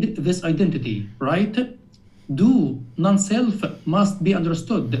feed this identity, right? Do non-self must be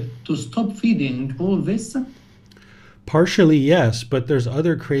understood to stop feeding all this? Partially, yes, but there's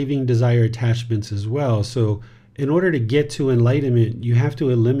other craving desire attachments as well. So, in order to get to enlightenment, you have to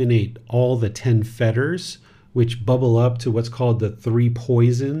eliminate all the 10 fetters, which bubble up to what's called the three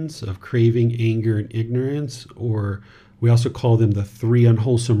poisons of craving, anger, and ignorance, or we also call them the three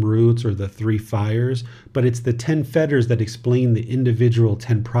unwholesome roots or the three fires. But it's the 10 fetters that explain the individual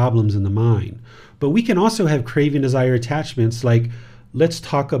 10 problems in the mind. But we can also have craving desire attachments like, let's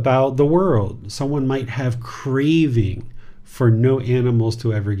talk about the world. Someone might have craving for no animals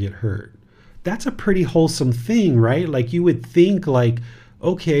to ever get hurt. That's a pretty wholesome thing, right? Like you would think like,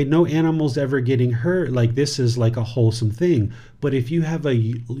 okay, no animals ever getting hurt, like this is like a wholesome thing. But if you have a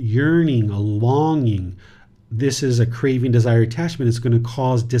yearning, a longing, this is a craving, desire, attachment, it's going to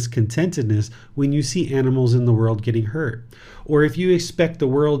cause discontentedness when you see animals in the world getting hurt. Or if you expect the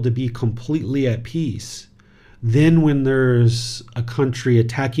world to be completely at peace, then when there's a country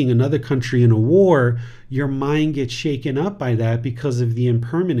attacking another country in a war, your mind gets shaken up by that because of the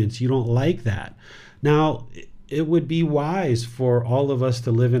impermanence. You don't like that. Now, it would be wise for all of us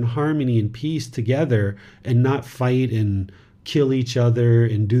to live in harmony and peace together and not fight and kill each other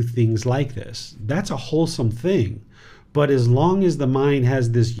and do things like this. That's a wholesome thing. But as long as the mind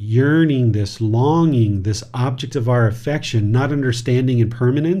has this yearning, this longing, this object of our affection, not understanding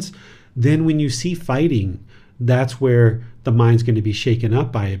impermanence, then when you see fighting, that's where the mind's going to be shaken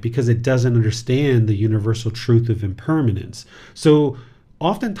up by it because it doesn't understand the universal truth of impermanence. So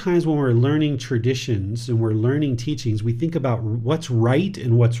oftentimes when we're learning traditions and we're learning teachings, we think about what's right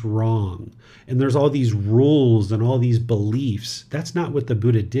and what's wrong. And there's all these rules and all these beliefs. That's not what the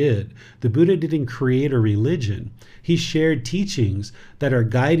Buddha did. The Buddha didn't create a religion. He shared teachings that are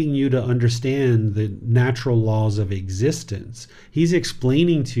guiding you to understand the natural laws of existence. He's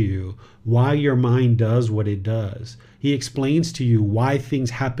explaining to you why your mind does what it does. He explains to you why things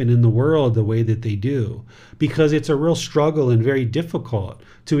happen in the world the way that they do, because it's a real struggle and very difficult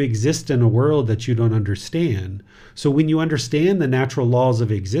to exist in a world that you don't understand. So when you understand the natural laws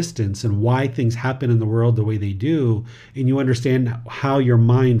of existence and why things happen in the world the way they do, and you understand how your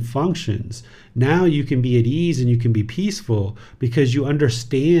mind functions, now you can be at ease and you can be peaceful because you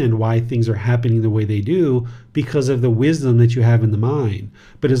understand why things are happening the way they do because of the wisdom that you have in the mind.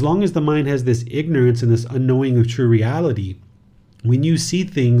 But as long as the mind has this ignorance and this unknowing of true reality, when you see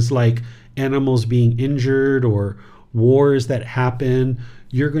things like animals being injured or wars that happen,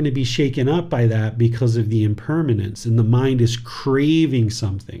 you're going to be shaken up by that because of the impermanence, and the mind is craving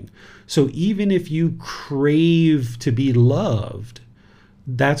something. So even if you crave to be loved,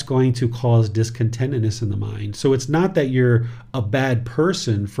 that's going to cause discontentedness in the mind. So it's not that you're a bad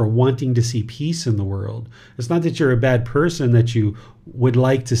person for wanting to see peace in the world. It's not that you're a bad person that you would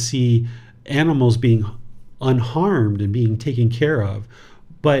like to see animals being unharmed and being taken care of.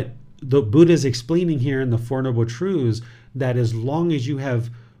 But the Buddha is explaining here in the Four Noble Truths that as long as you have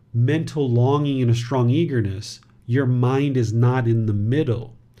mental longing and a strong eagerness, your mind is not in the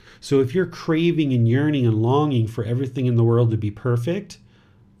middle. So if you're craving and yearning and longing for everything in the world to be perfect,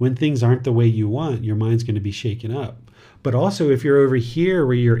 when things aren't the way you want, your mind's going to be shaken up. But also if you're over here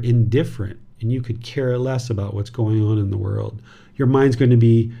where you're indifferent and you could care less about what's going on in the world, your mind's going to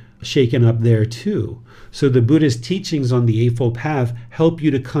be shaken up there too. So the Buddha's teachings on the Eightfold Path help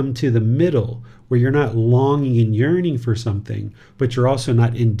you to come to the middle where you're not longing and yearning for something, but you're also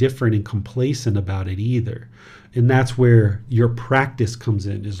not indifferent and complacent about it either. And that's where your practice comes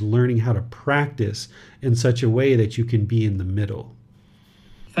in, is learning how to practice in such a way that you can be in the middle.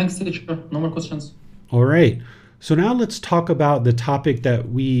 Thanks, teacher. No more questions. All right. So now let's talk about the topic that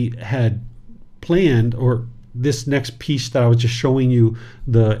we had planned, or this next piece that I was just showing you,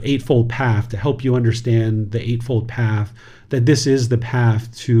 the Eightfold Path, to help you understand the Eightfold Path, that this is the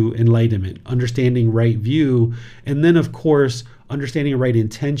path to enlightenment, understanding right view, and then of course, understanding right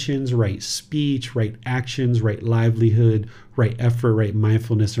intentions, right speech, right actions, right livelihood, right effort, right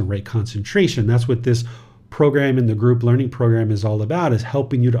mindfulness, and right concentration. That's what this program in the group learning program is all about, is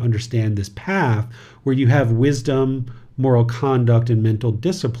helping you to understand this path where you have wisdom, moral conduct, and mental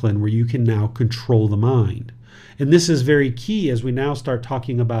discipline, where you can now control the mind. And this is very key as we now start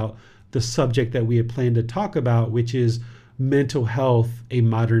talking about the subject that we had planned to talk about, which is mental health, a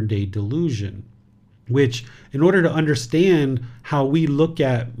modern day delusion. Which, in order to understand how we look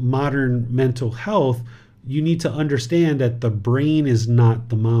at modern mental health, you need to understand that the brain is not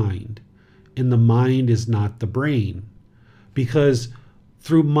the mind, and the mind is not the brain. Because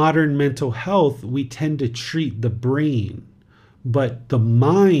through modern mental health, we tend to treat the brain, But the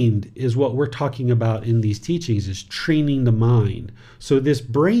mind is what we're talking about in these teachings, is training the mind. So this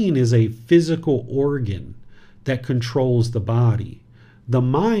brain is a physical organ that controls the body. The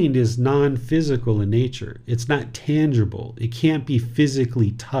mind is non-physical in nature. It's not tangible. It can't be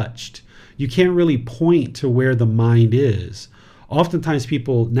physically touched. You can't really point to where the mind is. Oftentimes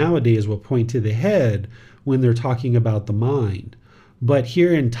people nowadays will point to the head when they're talking about the mind. But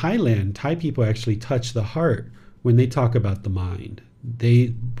here in Thailand, Thai people actually touch the heart when they talk about the mind.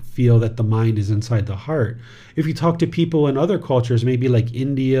 They feel that the mind is inside the heart. If you talk to people in other cultures, maybe like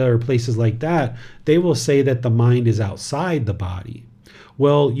India or places like that, they will say that the mind is outside the body.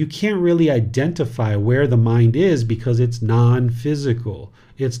 Well, you can't really identify where the mind is because it's non-physical,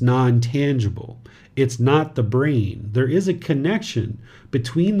 it's non-tangible. It's not the brain. There is a connection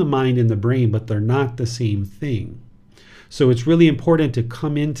between the mind and the brain, but they're not the same thing. So it's really important to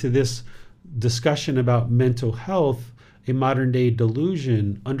come into this discussion about mental health, a modern day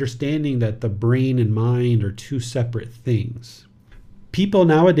delusion, understanding that the brain and mind are two separate things. People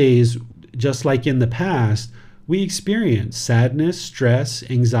nowadays, just like in the past, we experience sadness, stress,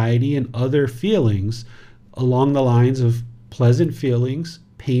 anxiety, and other feelings along the lines of pleasant feelings,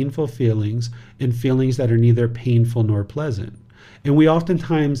 painful feelings, and feelings that are neither painful nor pleasant. And we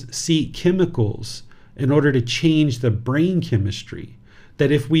oftentimes seek chemicals in order to change the brain chemistry.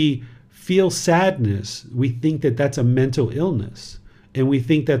 That if we feel sadness, we think that that's a mental illness. And we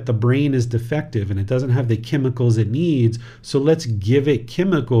think that the brain is defective and it doesn't have the chemicals it needs. So let's give it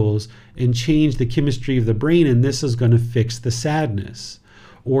chemicals and change the chemistry of the brain, and this is going to fix the sadness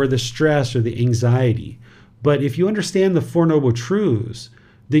or the stress or the anxiety. But if you understand the Four Noble Truths,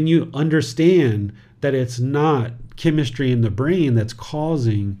 then you understand that it's not chemistry in the brain that's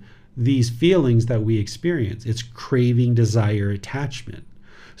causing these feelings that we experience. It's craving, desire, attachment.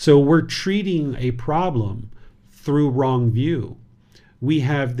 So we're treating a problem through wrong view. We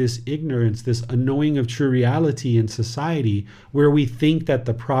have this ignorance, this unknowing of true reality in society, where we think that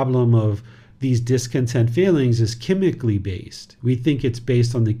the problem of these discontent feelings is chemically based. We think it's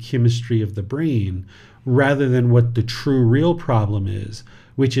based on the chemistry of the brain rather than what the true real problem is,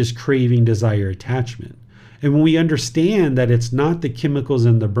 which is craving, desire, attachment. And when we understand that it's not the chemicals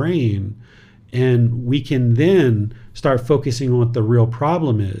in the brain, and we can then start focusing on what the real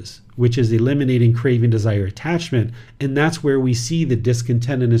problem is, which is eliminating craving, desire, attachment. And that's where we see the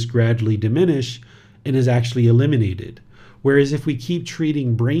discontentedness gradually diminish and is actually eliminated. Whereas if we keep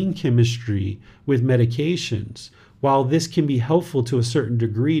treating brain chemistry with medications, while this can be helpful to a certain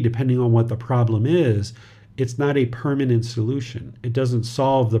degree, depending on what the problem is, it's not a permanent solution. It doesn't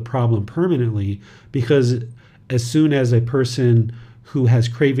solve the problem permanently, because as soon as a person who has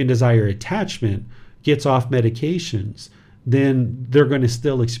craving, desire, attachment gets off medications, then they're going to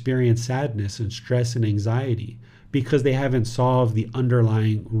still experience sadness and stress and anxiety because they haven't solved the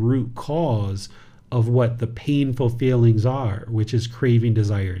underlying root cause of what the painful feelings are, which is craving,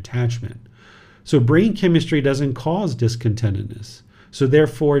 desire, attachment. So brain chemistry doesn't cause discontentedness. So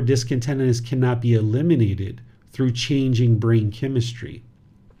therefore, discontentedness cannot be eliminated through changing brain chemistry.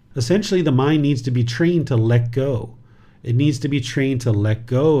 Essentially, the mind needs to be trained to let go. It needs to be trained to let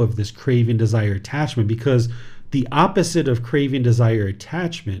go of this craving, desire, attachment, because the opposite of craving, desire,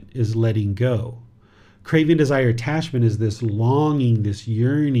 attachment is letting go. Craving, desire, attachment is this longing, this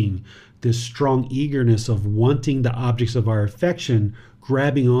yearning, this strong eagerness of wanting the objects of our affection,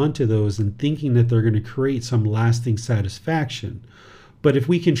 grabbing onto those and thinking that they're going to create some lasting satisfaction. But if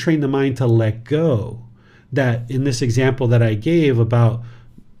we can train the mind to let go, that in this example that I gave about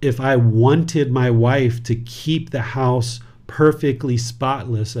if I wanted my wife to keep the house perfectly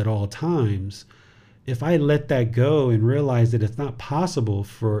spotless at all times, if I let that go and realize that it's not possible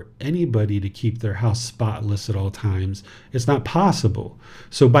for anybody to keep their house spotless at all times, it's not possible.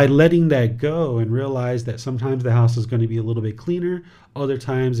 So by letting that go and realize that sometimes the house is going to be a little bit cleaner, other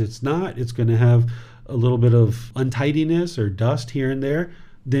times it's not, it's going to have a little bit of untidiness or dust here and there,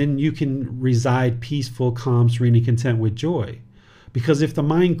 then you can reside peaceful, calm, serene, and content with joy. Because if the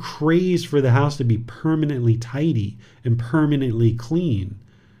mind craves for the house to be permanently tidy and permanently clean,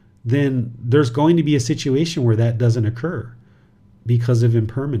 then there's going to be a situation where that doesn't occur because of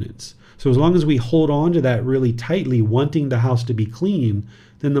impermanence. So as long as we hold on to that really tightly, wanting the house to be clean,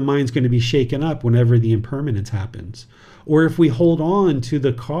 then the mind's going to be shaken up whenever the impermanence happens. Or if we hold on to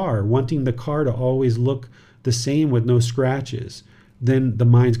the car, wanting the car to always look the same with no scratches, then the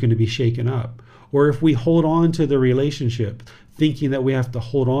mind's going to be shaken up. Or if we hold on to the relationship, thinking that we have to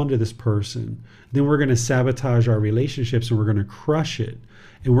hold on to this person, then we're going to sabotage our relationships and we're going to crush it.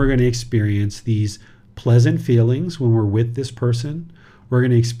 And we're going to experience these pleasant feelings when we're with this person. We're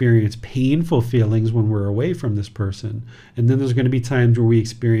going to experience painful feelings when we're away from this person. And then there's going to be times where we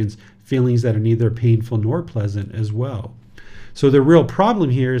experience feelings that are neither painful nor pleasant as well. So the real problem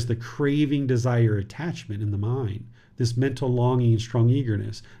here is the craving, desire, attachment in the mind, this mental longing and strong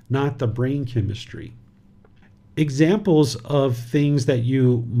eagerness, not the brain chemistry. Examples of things that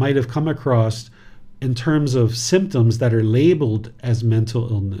you might have come across in terms of symptoms that are labeled as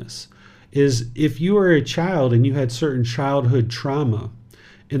mental illness is if you are a child and you had certain childhood trauma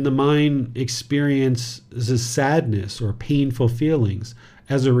and the mind experiences sadness or painful feelings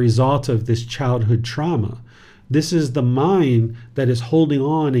as a result of this childhood trauma. This is the mind that is holding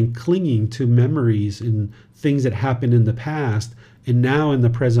on and clinging to memories and things that happened in the past. And now in the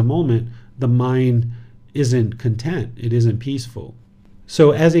present moment, the mind isn't content. It isn't peaceful.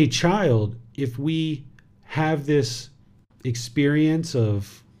 So as a child, if we have this experience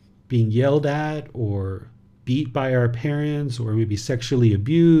of being yelled at or beat by our parents or maybe sexually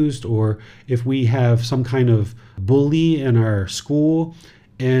abused, or if we have some kind of bully in our school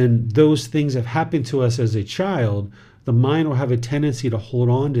and those things have happened to us as a child, the mind will have a tendency to hold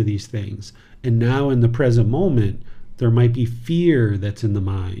on to these things. And now in the present moment, there might be fear that's in the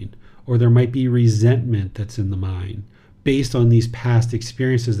mind, or there might be resentment that's in the mind based on these past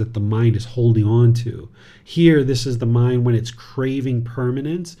experiences that the mind is holding on to. Here, this is the mind when it's craving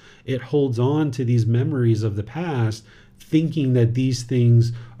permanence. It holds on to these memories of the past, thinking that these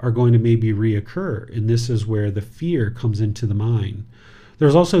things are going to maybe reoccur. And this is where the fear comes into the mind.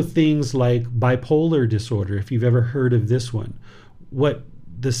 There's also things like bipolar disorder, if you've ever heard of this one. What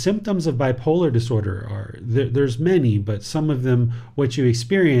the symptoms of bipolar disorder are, there's many, but some of them, what you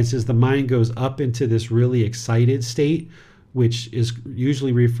experience is the mind goes up into this really excited state, which is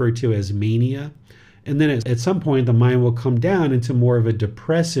usually referred to as mania. And then at some point, the mind will come down into more of a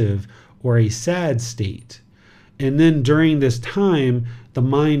depressive or a sad state. And then during this time, the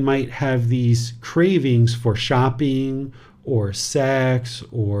mind might have these cravings for shopping or sex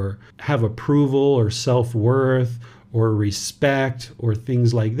or have approval or self-worth or respect or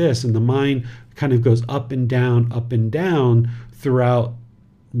things like this. And the mind kind of goes up and down throughout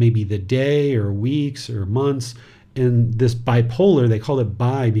maybe the day or weeks or months. And this bipolar, they call it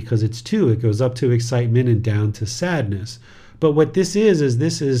bi because it's two. It goes up to excitement and down to sadness. But what this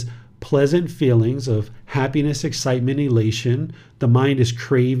is pleasant feelings of happiness, excitement, elation. The mind is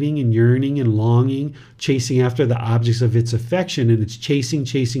craving and yearning and longing, chasing after the objects of its affection, and it's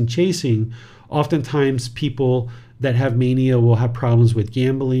chasing. Oftentimes people that have mania will have problems with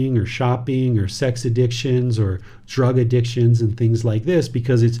gambling or shopping or sex addictions or drug addictions and things like this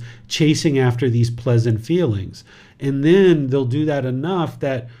because it's chasing after these pleasant feelings. And then they'll do that enough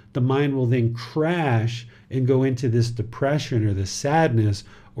that the mind will then crash and go into this depression or this sadness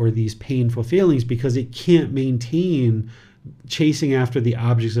or these painful feelings because it can't maintain chasing after the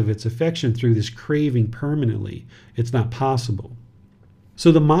objects of its affection through this craving permanently. It's not possible.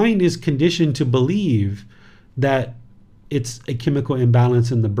 So the mind is conditioned to believe that it's a chemical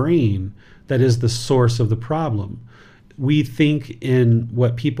imbalance in the brain that is the source of the problem. We think in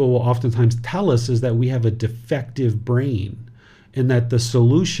what people will oftentimes tell us is that we have a defective brain and that the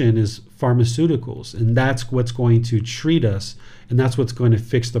solution is pharmaceuticals, and that's what's going to treat us, and that's what's going to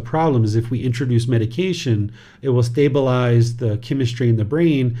fix the problem. Is if we introduce medication, it will stabilize the chemistry in the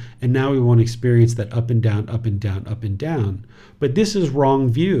brain, and now we won't experience that up and down. But this is wrong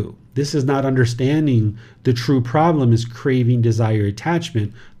view. This is not understanding the true problem is craving, desire,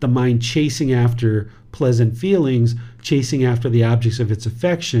 attachment, the mind chasing after pleasant feelings, chasing after the objects of its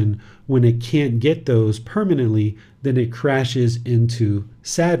affection. When it can't get those permanently, then it crashes into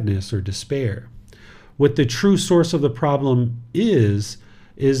sadness or despair. What the true source of the problem is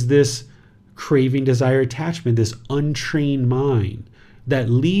this craving, desire, attachment, this untrained mind that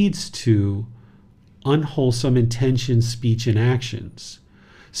leads to unwholesome intentions, speech, and actions.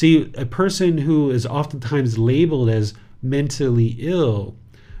 See, a person who is oftentimes labeled as mentally ill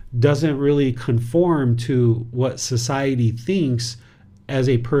doesn't really conform to what society thinks as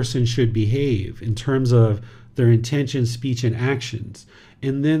a person should behave in terms of their intentions, speech, and actions.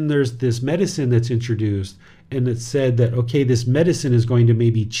 And then there's this medicine that's introduced, and it's said that, okay, this medicine is going to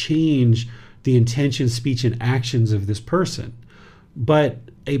maybe change the intention, speech, and actions of this person. But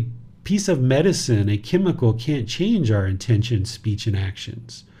a piece of medicine, a chemical, can't change our intention, speech, and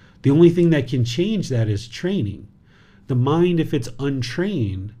actions. The only thing that can change that is training. The mind, if it's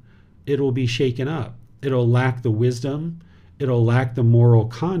untrained, it'll be shaken up. It'll lack the wisdom, it'll lack the moral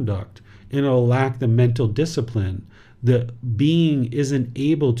conduct, and it'll lack the mental discipline. The being isn't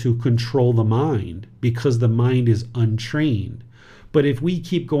able to control the mind because the mind is untrained. But if we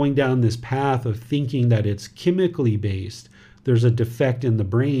keep going down this path of thinking that it's chemically based, there's a defect in the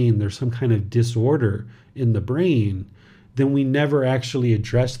brain, there's some kind of disorder in the brain, then we never actually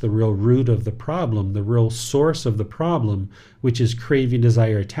address the real root of the problem, the real source of the problem, which is craving,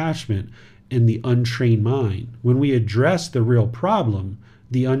 desire, attachment in the untrained mind. When we address the real problem,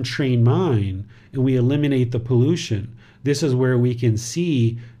 the untrained mind, and we eliminate the pollution, this is where we can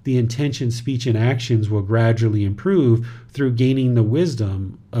see the intention, speech, and actions will gradually improve through gaining the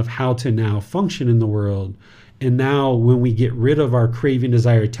wisdom of how to now function in the world. And now when we get rid of our craving,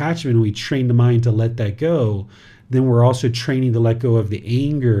 desire, attachment, and we train the mind to let that go, then we're also training to let go of the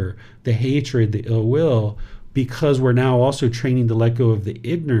anger, the hatred, the ill will, because we're now also training to let go of the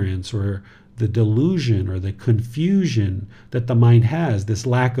ignorance or the delusion or the confusion that the mind has, this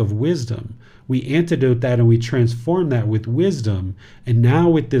lack of wisdom. We antidote that and we transform that with wisdom. And now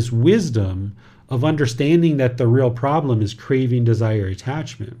with this wisdom of understanding that the real problem is craving, desire,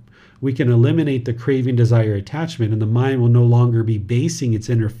 attachment, we can eliminate the craving, desire, attachment, and the mind will no longer be basing its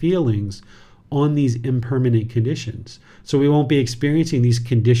inner feelings on these impermanent conditions. So we won't be experiencing these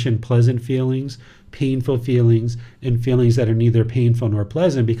conditioned pleasant feelings, painful feelings, and feelings that are neither painful nor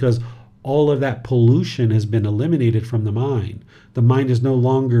pleasant, because all of that pollution has been eliminated from the mind. The mind is no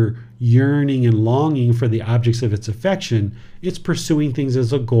longer yearning and longing for the objects of its affection. It's pursuing things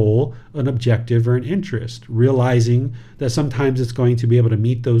as a goal, an objective, or an interest, realizing that sometimes it's going to be able to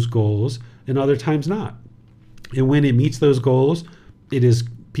meet those goals and other times not. And when it meets those goals, it is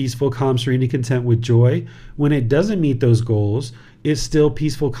peaceful, calm, serene, and content with joy. When it doesn't meet those goals, it's still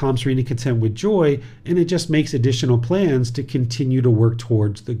peaceful, calm, serene, and content with joy, and it just makes additional plans to continue to work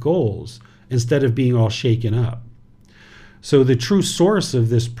towards the goals instead of being all shaken up. So the true source of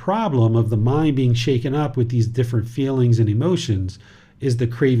this problem of the mind being shaken up with these different feelings and emotions is the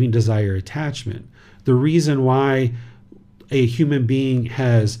craving, desire, attachment. The reason why a human being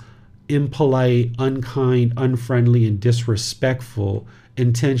has impolite, unkind, unfriendly, and disrespectful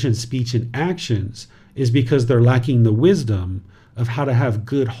intention, speech, and actions is because they're lacking the wisdom of how to have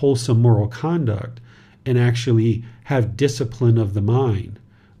good, wholesome moral conduct and actually have discipline of the mind.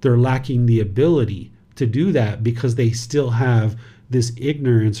 They're lacking the ability to do that because they still have this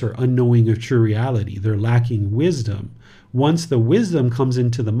ignorance or unknowing of true reality. They're lacking wisdom. Once the wisdom comes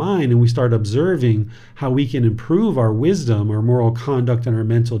into the mind and we start observing how we can improve our wisdom, our moral conduct, and our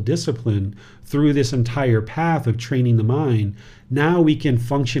mental discipline through this entire path of training the mind, now we can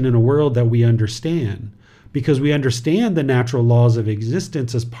function in a world that we understand, because we understand the natural laws of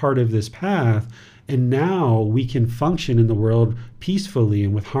existence as part of this path, and now we can function in the world peacefully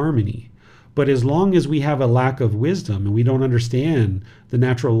and with harmony. But as long as we have a lack of wisdom and we don't understand the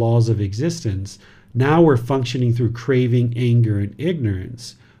natural laws of existence, now we're functioning through craving, anger, and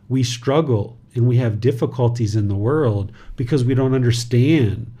ignorance. We struggle and we have difficulties in the world because we don't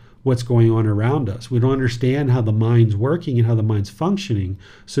understand what's going on around us. We don't understand how the mind's working and how the mind's functioning.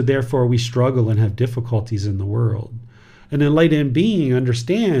 So therefore we struggle and have difficulties in the world. An enlightened being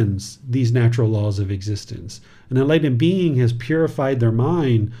understands these natural laws of existence. An enlightened being has purified their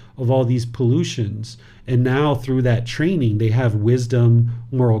mind of all these pollutions. And now through that training, they have wisdom,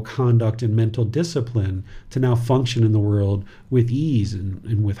 moral conduct, and mental discipline to now function in the world with ease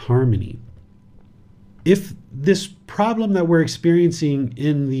and with harmony. If this problem that we're experiencing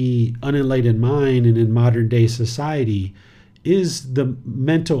in the unenlightened mind and in modern day society is the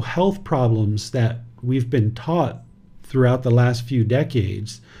mental health problems that we've been taught throughout the last few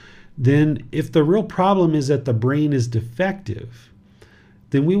decades, then if the real problem is that the brain is defective,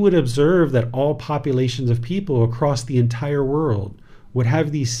 then we would observe that all populations of people across the entire world would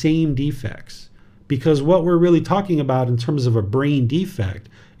have these same defects. Because what we're really talking about in terms of a brain defect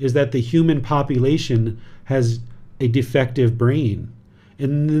is that the human population has a defective brain.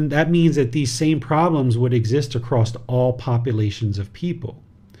 And that means that these same problems would exist across all populations of people,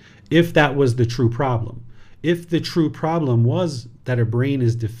 if that was the true problem. If the true problem was that a brain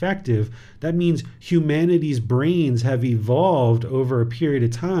is defective, that means humanity's brains have evolved over a period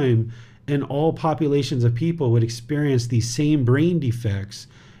of time, and all populations of people would experience these same brain defects,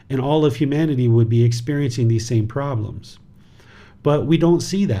 and all of humanity would be experiencing these same problems. But we don't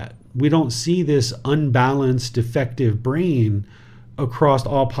see that. We don't see this unbalanced, defective brain across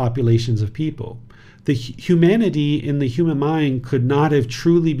all populations of people. The humanity in the human mind could not have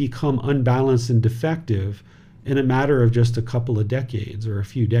truly become unbalanced and defective in a matter of just a couple of decades or a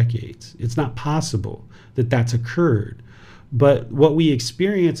few decades. It's not possible that that's occurred. But what we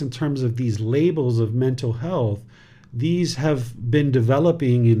experience in terms of these labels of mental health, these have been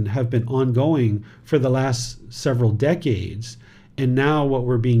developing and have been ongoing for the last several decades. And now what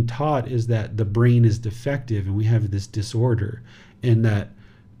we're being taught is that the brain is defective and we have this disorder. and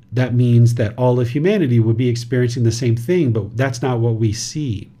that means that all of humanity would be experiencing the same thing, but that's not what we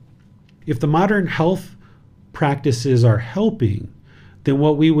see. If the modern health practices are helping, then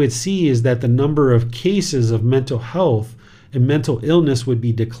what we would see is that the number of cases of mental health and mental illness would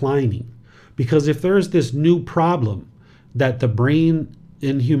be declining. Because if there's this new problem that the brain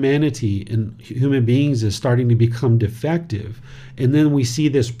in humanity and human beings is starting to become defective, and then we see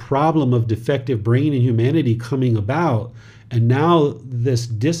this problem of defective brain in humanity coming about, and now this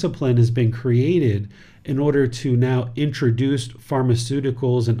discipline has been created in order to now introduce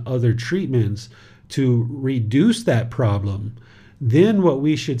pharmaceuticals and other treatments to reduce that problem, then what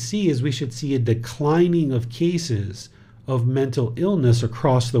we should see is we should see a declining of cases of mental illness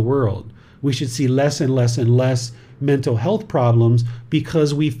across the world. We should see less and less and less mental health problems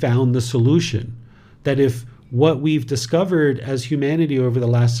because we found the solution. That if what we've discovered as humanity over the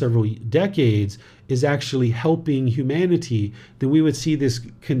last several decades is actually helping humanity, then we would see this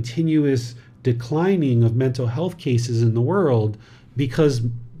continuous declining of mental health cases in the world because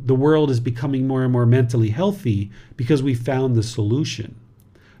the world is becoming more and more mentally healthy because we found the solution.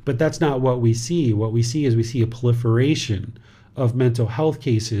 But that's not what we see. What we see is we see a proliferation of mental health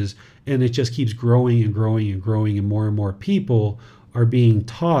cases, and it just keeps growing and growing and growing, and more people are being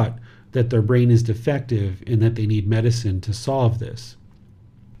taught that their brain is defective and that they need medicine to solve this.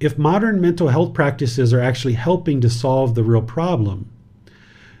 If modern mental health practices are actually helping to solve the real problem,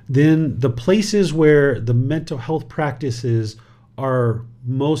 then the places where the mental health practices are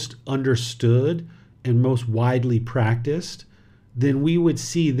most understood and most widely practiced, then we would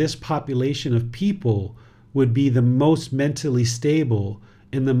see this population of people would be the most mentally stable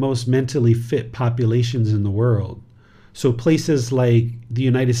and the most mentally fit populations in the world. So places like the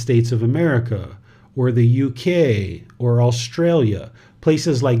United States of America or the UK or Australia,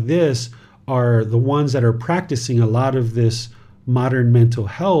 places like this are the ones that are practicing a lot of this modern mental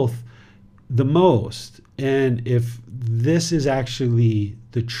health the most. And if this is actually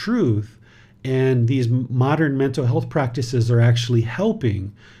the truth and these modern mental health practices are actually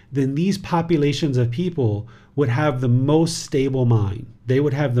helping, then these populations of people would have the most stable mind. They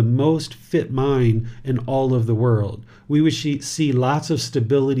would have the most fit mind in all of the world. We would see lots of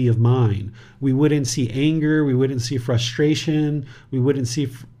stability of mind. We wouldn't see anger. We wouldn't see frustration. We wouldn't see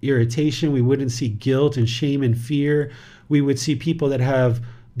irritation. We wouldn't see guilt and shame and fear. We would see people that have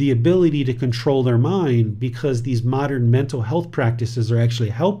the ability to control their mind because these modern mental health practices are actually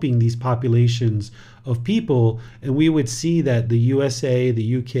helping these populations of people. And we would see that the USA,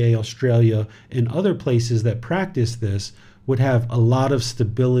 the UK, Australia, and other places that practice this would have a lot of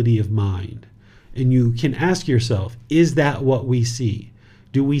stability of mind. And you can ask yourself, is that what we see?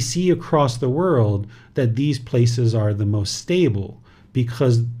 Do we see across the world that these places are the most stable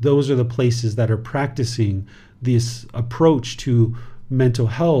because those are the places that are practicing this approach to mental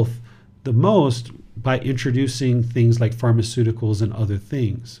health the most by introducing things like pharmaceuticals and other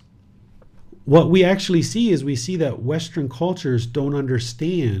things? What we actually see is we see that Western cultures don't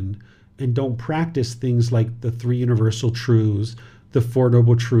understand and don't practice things like the three universal truths, the Four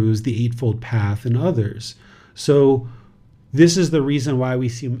Noble Truths, the Eightfold Path, and others. So this is the reason why we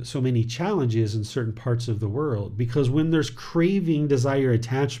see so many challenges in certain parts of the world, because when there's craving, desire,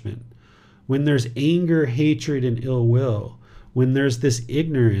 attachment, when there's anger, hatred, and ill will, when there's this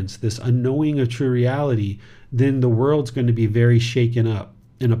ignorance, this unknowing of true reality, then the world's going to be very shaken up.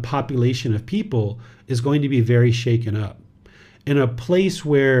 And a population of people is going to be very shaken up. In a place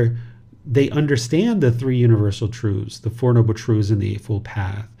where they understand the three universal truths, the Four Noble Truths, and the Eightfold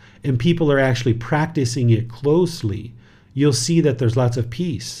Path, and people are actually practicing it closely, you'll see that there's lots of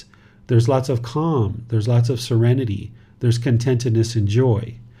peace, there's lots of calm, there's lots of serenity, there's contentedness and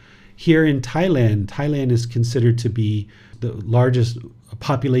joy. Here in Thailand is considered to be the largest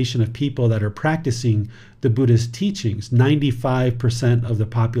population of people that are practicing the Buddhist teachings. 95% of the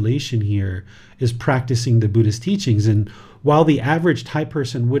population here is practicing the Buddhist teachings. And while the average Thai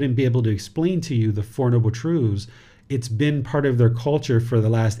person wouldn't be able to explain to you the Four Noble Truths, it's been part of their culture for the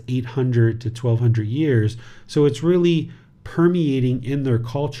last 800 to 1200 years. So it's really permeating in their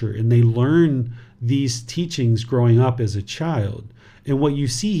culture, and they learn these teachings growing up as a child. And what you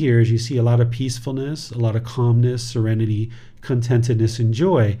see here is you see a lot of peacefulness, a lot of calmness, serenity, contentedness, and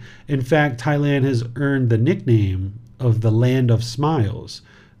joy. In fact, Thailand has earned the nickname of the Land of Smiles.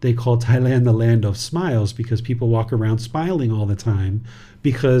 They call Thailand the Land of Smiles because people walk around smiling all the time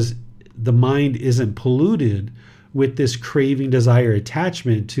because the mind isn't polluted with this craving, desire,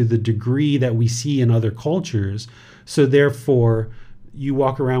 attachment to the degree that we see in other cultures. So therefore, you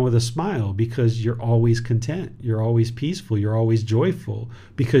walk around with a smile because you're always content, you're always peaceful, you're always joyful,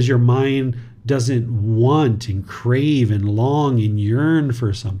 because your mind doesn't want and crave and long and yearn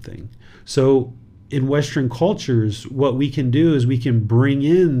for something. So in Western cultures, what we can do is we can bring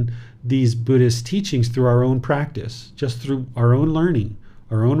in these Buddhist teachings through our own practice, just through our own learning,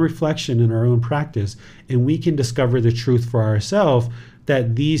 our own reflection, and our own practice, and we can discover the truth for ourselves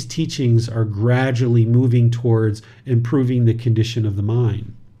that these teachings are gradually moving towards improving the condition of the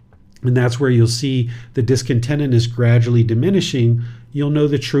mind. And that's where you'll see the discontentedness gradually diminishing. You'll know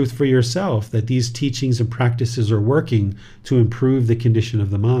the truth for yourself, that these teachings and practices are working to improve the condition of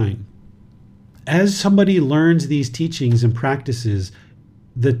the mind. As somebody learns these teachings and practices,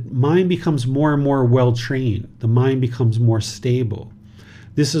 the mind becomes more and more well-trained. The mind becomes more stable.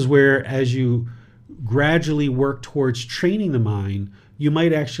 This is where, as you gradually work towards training the mind, you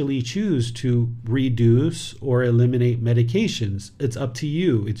might actually choose to reduce or eliminate medications. It's up to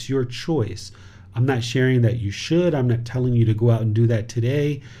you. It's your choice. I'm not sharing that you should. I'm not telling you to go out and do that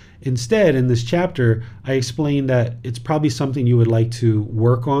today. Instead, in this chapter, I explain that it's probably something you would like to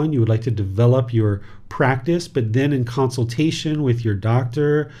work on. You would like to develop your practice, but then in consultation with your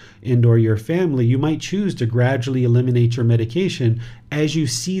doctor and or your family, you might choose to gradually eliminate your medication as you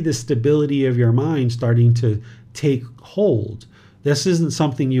see the stability of your mind starting to take hold. This isn't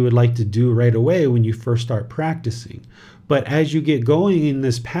something you would like to do right away when you first start practicing. But as you get going in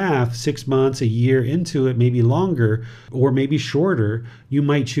this path, 6 months, a year into it, maybe longer, or maybe shorter, you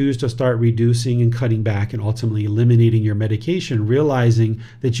might choose to start reducing and cutting back and ultimately eliminating your medication, realizing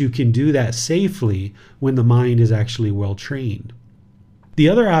that you can do that safely when the mind is actually well trained. The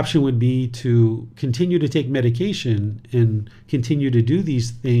other option would be to continue to take medication and continue to do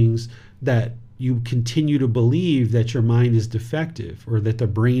these things that you continue to believe that your mind is defective or that the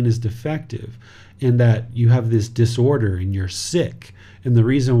brain is defective and that you have this disorder and you're sick. And the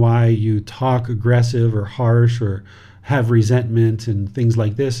reason why you talk aggressive or harsh or have resentment and things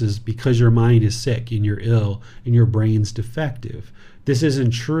like this is because your mind is sick and you're ill and your brain's defective. This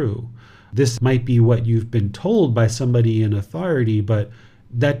isn't true. This might be what you've been told by somebody in authority, but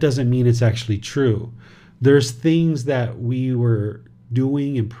that doesn't mean it's actually true. There's things that we were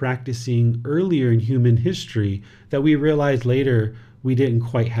doing and practicing earlier in human history that we realized later we didn't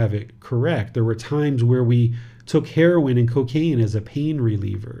quite have it correct. There were times where we took heroin and cocaine as a pain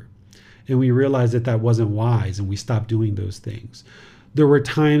reliever, and we realized that that wasn't wise, and we stopped doing those things. There were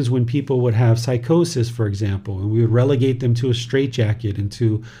times when people would have psychosis, for example, and we would relegate them to a straitjacket and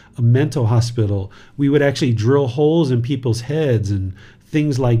to a mental hospital. We would actually drill holes in people's heads and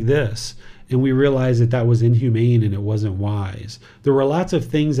things like this. And we realized that that was inhumane and it wasn't wise. There were lots of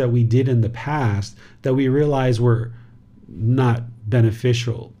things that we did in the past that we realized were not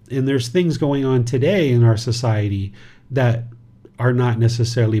beneficial. And there's things going on today in our society that are not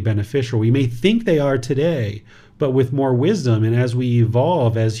necessarily beneficial. We may think they are today, but with more wisdom and as we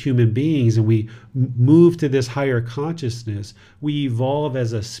evolve as human beings and we move to this higher consciousness, we evolve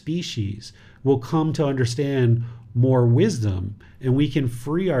as a species, we'll come to understand more wisdom, and we can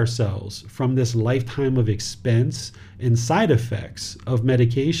free ourselves from this lifetime of expense and side effects of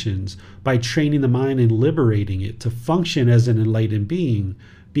medications by training the mind and liberating it to function as an enlightened being,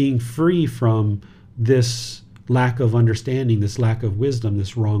 being free from this lack of understanding, this lack of wisdom,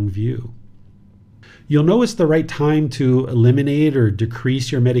 this wrong view. You'll know it's the right time to eliminate or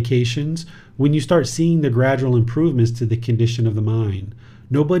decrease your medications when you start seeing the gradual improvements to the condition of the mind.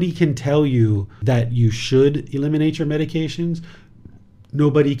 Nobody can tell you that you should eliminate your medications.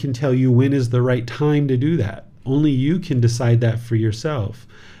 Nobody can tell you when is the right time to do that. Only you can decide that for yourself.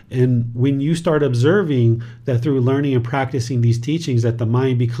 And when you start observing that through learning and practicing these teachings that the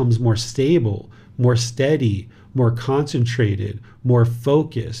mind becomes more stable, more steady, more concentrated, more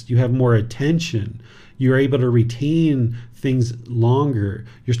focused, you have more attention, you're able to retain things longer.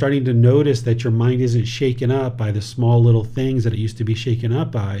 You're starting to notice that your mind isn't shaken up by the small little things that it used to be shaken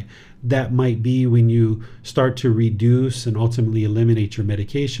up by. That might be when you start to reduce and ultimately eliminate your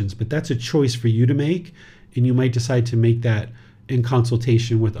medications. But that's a choice for you to make, and you might decide to make that in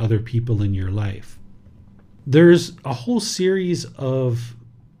consultation with other people in your life. There's a whole series of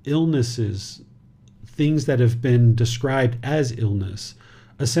illnesses, things that have been described as illness.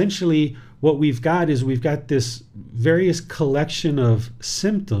 Essentially, what we've got this various collection of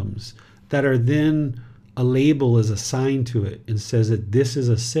symptoms that are then a label is assigned to it and says that this is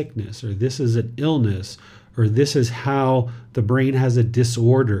a sickness or this is an illness or this is how the brain has a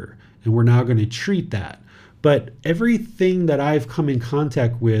disorder and we're now going to treat that. But everything that I've come in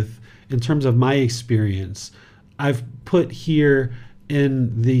contact with in terms of my experience, I've put here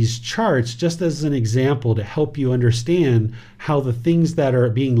in these charts just as an example to help you understand how the things that are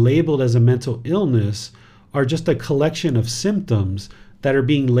being labeled as a mental illness are just a collection of symptoms that are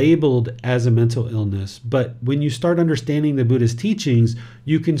being labeled as a mental illness. But when you start understanding the Buddha's teachings,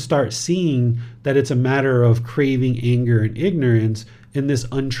 you can start seeing that it's a matter of craving, anger, and ignorance in this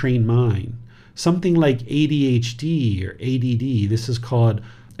untrained mind. Something like ADHD or ADD, this is called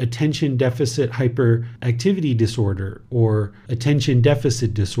attention deficit hyperactivity disorder or attention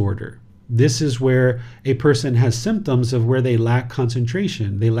deficit disorder. This is where a person has symptoms of where they lack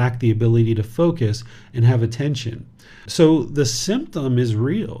concentration. They lack the ability to focus and have attention. So the symptom is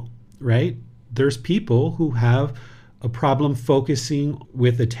real, right? There's people who have a problem focusing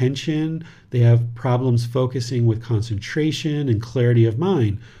with attention. They have problems focusing with concentration and clarity of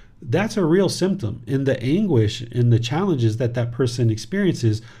mind. That's a real symptom. And the anguish and the challenges that that person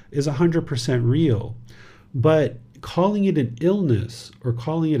experiences is 100% real. But calling it an illness or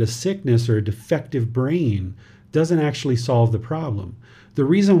calling it a sickness or a defective brain doesn't actually solve the problem. The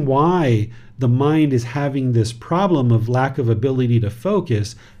reason why the mind is having this problem of lack of ability to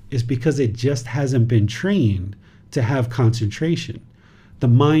focus is because it just hasn't been trained to have concentration. The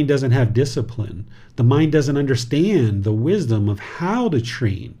mind doesn't have discipline. The mind doesn't understand the wisdom of how to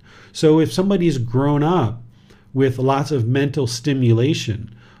train. So if somebody's grown up with lots of mental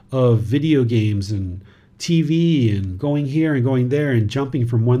stimulation of video games and TV and going here and going there and jumping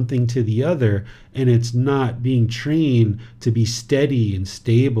from one thing to the other, and it's not being trained to be steady and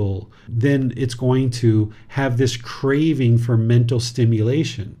stable, then it's going to have this craving for mental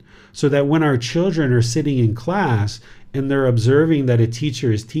stimulation. So that when our children are sitting in class and they're observing that a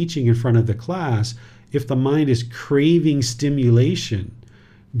teacher is teaching in front of the class, if the mind is craving stimulation,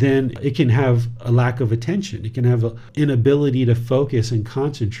 then it can have a lack of attention. It can have an inability to focus and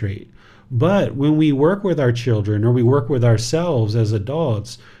concentrate. But when we work with our children or we work with ourselves as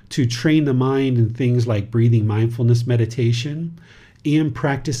adults to train the mind in things like breathing mindfulness meditation and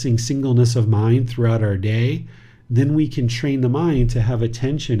practicing singleness of mind throughout our day, then we can train the mind to have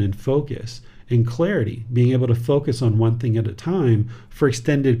attention and focus and clarity, being able to focus on one thing at a time for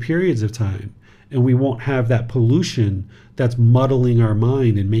extended periods of time. And we won't have that pollution that's muddling our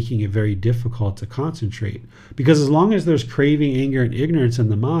mind and making it very difficult to concentrate. Because as long as there's craving, anger, and ignorance in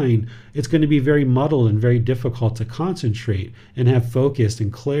the mind, it's going to be very muddled and very difficult to concentrate and have focus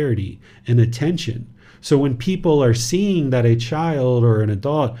and clarity and attention. So when people are seeing that a child or an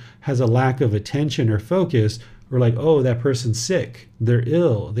adult has a lack of attention or focus, we're like, oh, that person's sick, they're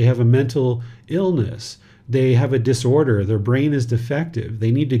ill, they have a mental illness, they have a disorder, their brain is defective,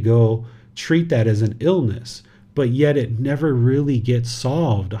 they need to go treat that as an illness. But yet it never really gets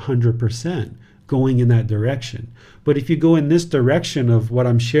solved 100% going in that direction. But if you go in this direction of what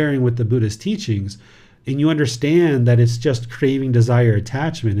I'm sharing with the Buddha's teachings, and you understand that it's just craving, desire,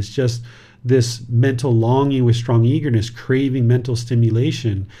 attachment, it's just this mental longing with strong eagerness, craving mental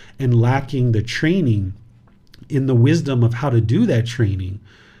stimulation, and lacking the training in the wisdom of how to do that training,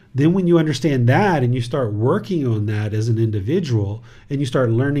 then when you understand that and you start working on that as an individual and you start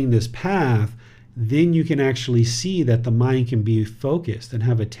learning this path, then you can actually see that the mind can be focused and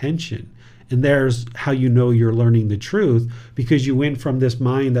have attention. And there's how you know you're learning the truth, because you went from this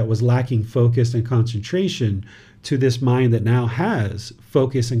mind that was lacking focus and concentration to this mind that now has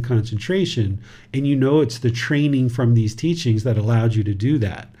focus and concentration. And you know it's the training from these teachings that allowed you to do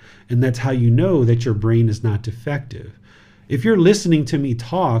that. And that's how you know that your brain is not defective. If you're listening to me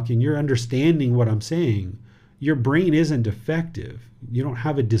talk and you're understanding what I'm saying, your brain isn't defective. You don't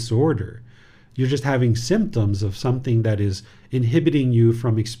have a disorder. You're just having symptoms of something that is inhibiting you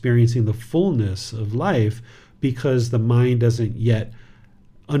from experiencing the fullness of life because the mind doesn't yet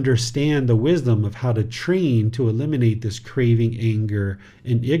understand the wisdom of how to train to eliminate this craving, anger,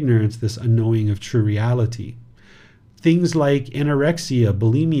 and ignorance, this unknowing of true reality. Things like anorexia,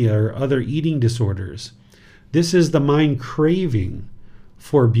 bulimia, or other eating disorders. This is the mind craving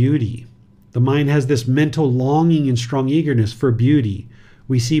for beauty. The mind has this mental longing and strong eagerness for beauty.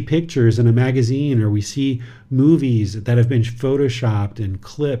 We see pictures in a magazine or we see movies that have been photoshopped and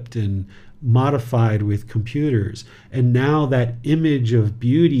clipped and modified with computers. And now that image of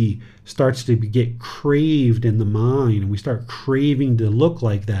beauty starts to get craved in the mind, and we start craving to look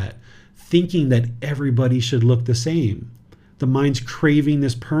like that, thinking that everybody should look the same. The mind's craving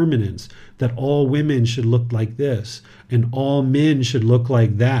this permanence, that all women should look like this and all men should look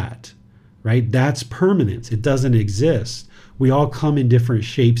like that, right? That's permanence. It doesn't exist. We all come in different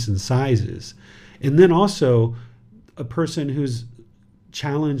shapes and sizes. And then also a person who's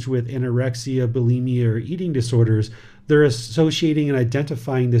challenged with anorexia, bulimia, or eating disorders, they're associating and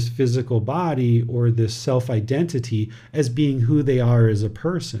identifying this physical body or this self-identity as being who they are as a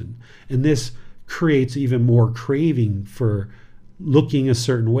person. And this creates even more craving for looking a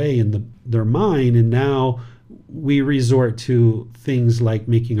certain way in their mind. And now we resort to things like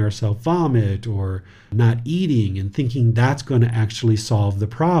making ourselves vomit or not eating and thinking that's going to actually solve the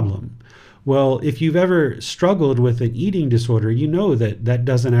problem. Well, if you've ever struggled with an eating disorder, you know that that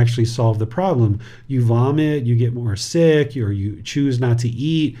doesn't actually solve the problem. You vomit, you get more sick, or you choose not to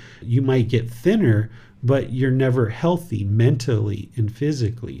eat. You might get thinner, but you're never healthy mentally and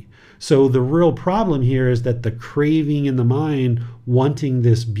physically. So the real problem here is that the craving in the mind, wanting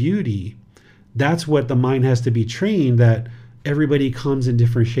this beauty, that's what the mind has to be trained, that everybody comes in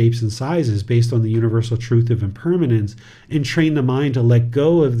different shapes and sizes based on the universal truth of impermanence, and train the mind to let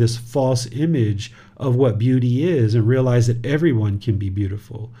go of this false image of what beauty is and realize that everyone can be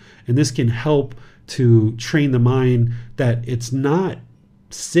beautiful. And this can help to train the mind that it's not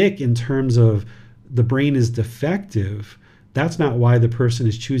sick in terms of the brain is defective. That's not why the person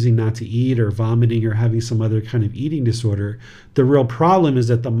is choosing not to eat or vomiting or having some other kind of eating disorder. The real problem is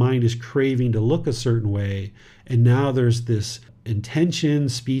that the mind is craving to look a certain way. And now there's this intention,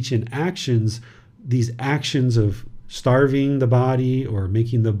 speech, and actions, these actions of starving the body or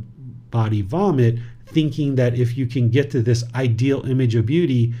making the body vomit, thinking that if you can get to this ideal image of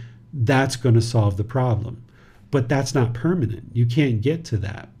beauty, that's going to solve the problem. But that's not permanent. You can't get to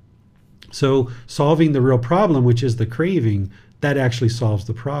that. So solving the real problem, which is the craving, that actually solves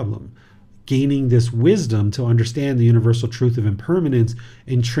the problem. Gaining this wisdom to understand the universal truth of impermanence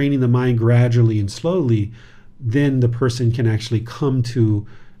and training the mind gradually and slowly, then the person can actually come to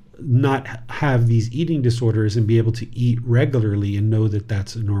not have these eating disorders and be able to eat regularly and know that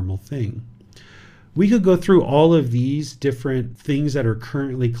that's a normal thing. We could go through all of these different things that are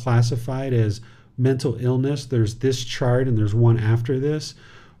currently classified as mental illness. There's this chart and there's one after this.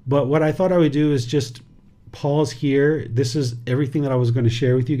 But what I thought I would do is just pause here. This is everything that I was going to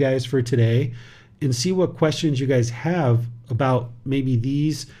share with you guys for today, and see what questions you guys have about maybe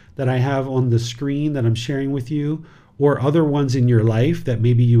these that I have on the screen that I'm sharing with you, or other ones in your life that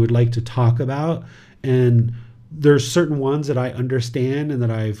maybe you would like to talk about. And there's certain ones that I understand and that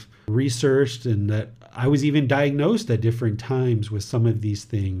I've researched, and that I was even diagnosed at different times with some of these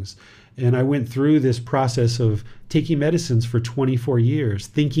things. And I went through this process of taking medicines for 24 years,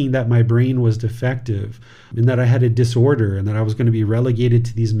 thinking that my brain was defective and that I had a disorder and that I was going to be relegated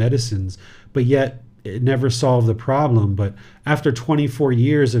to these medicines. But yet it never solved the problem. But after 24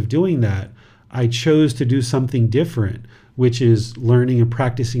 years of doing that, I chose to do something different, which is learning and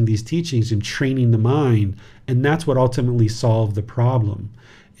practicing these teachings and training the mind. And that's what ultimately solved the problem.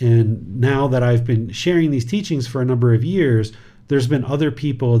 And now that I've been sharing these teachings for a number of years, there's been other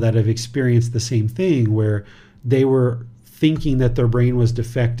people that have experienced the same thing, where they were thinking that their brain was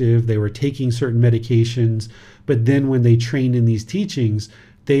defective, they were taking certain medications, but then when they trained in these teachings,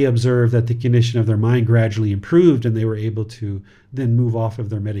 they observed that the condition of their mind gradually improved, and they were able to then move off of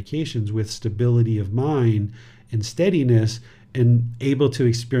their medications with stability of mind and steadiness, and able to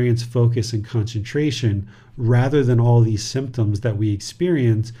experience focus and concentration rather than all these symptoms that we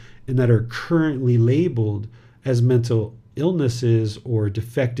experience and that are currently labeled as mental illnesses or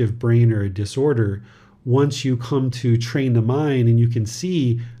defective brain or a disorder. Once you come to train the mind and you can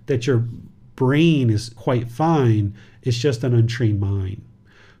see that your brain is quite fine, it's just an untrained mind.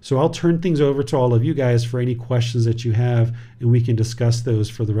 So I'll turn things over to all of you guys for any questions that you have, and we can discuss those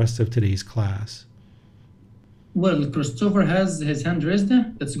for the rest of today's class. Well, Christopher has his hand raised.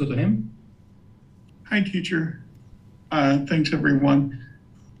 Let's go to him. Hi, teacher. Thanks, everyone.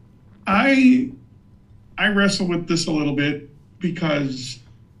 I wrestle with this a little bit because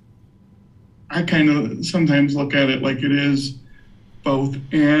I kind of sometimes look at it like it is both.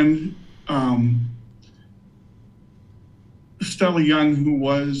 And Stella Young, who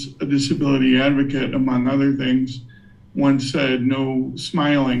was a disability advocate, among other things, once said, "No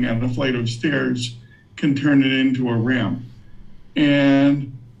smiling at a flight of stairs can turn it into a ramp."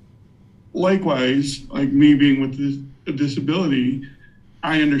 And likewise, like me being with a disability,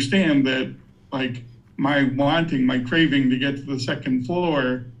 I understand that, like, my wanting, my craving to get to the second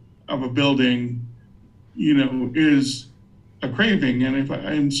floor of a building, is a craving.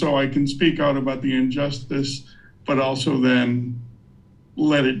 And so I can speak out about the injustice, but also then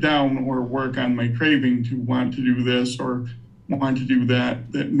let it down or work on my craving to want to do this or want to do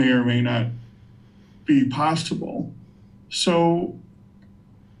that may or may not be possible. So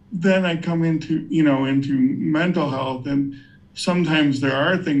then I come into mental health, and sometimes there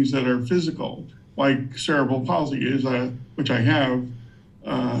are things that are physical, like cerebral palsy which I have,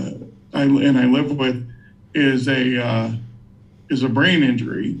 and I live with, is a brain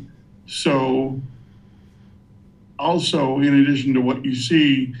injury. So also, in addition to what you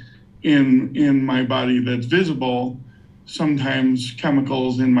see in my body that's visible, sometimes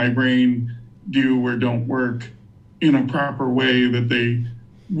chemicals in my brain do or don't work in a proper way that they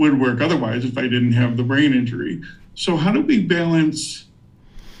would work otherwise if I didn't have the brain injury. So how do we balance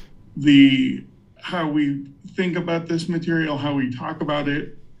how we think about this material, how we talk about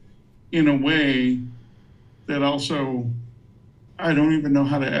it in a way that also, I don't even know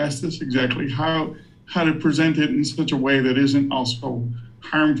how to ask this exactly, how to present it in such a way that isn't also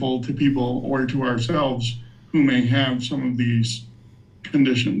harmful to people or to ourselves who may have some of these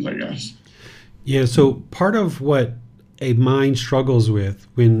conditions, I guess. Yeah, so part of what a mind struggles with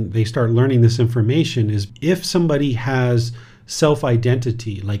when they start learning this information is if somebody has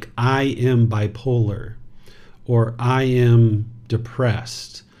self-identity, like I am bipolar or I am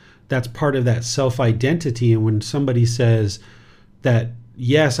depressed, that's part of that self-identity. And when somebody says that,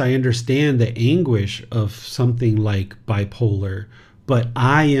 yes, I understand the anguish of something like bipolar, but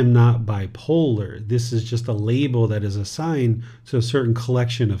I am not bipolar. This is just a label that is assigned to a certain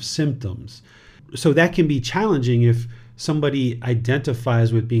collection of symptoms. So that can be challenging if somebody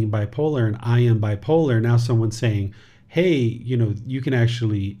identifies with being bipolar and I am bipolar. Now someone's saying, hey, you can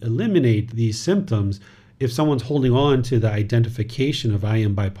actually eliminate these symptoms. If someone's holding on to the identification of I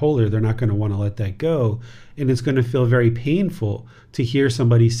am bipolar, they're not going to want to let that go. And it's going to feel very painful to hear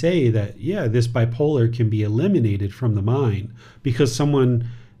somebody say that, yeah, this bipolar can be eliminated from the mind, because someone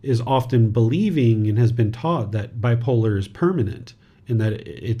is often believing and has been taught that bipolar is permanent and that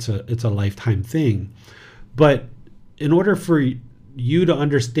it's a lifetime thing. But in order for you to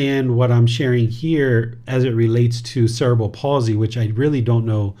understand what I'm sharing here as it relates to cerebral palsy, which I really don't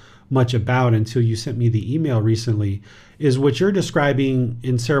know much about until you sent me the email recently, is what you're describing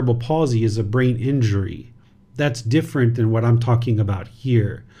in cerebral palsy is a brain injury. That's different than what I'm talking about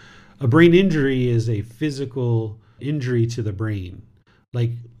here. A brain injury is a physical injury to the brain.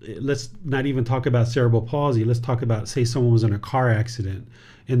 Like, let's not even talk about cerebral palsy. Let's talk about, say, someone was in a car accident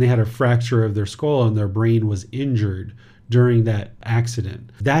and they had a fracture of their skull and their brain was injured during that accident.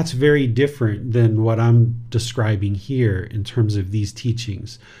 That's very different than what I'm describing here in terms of these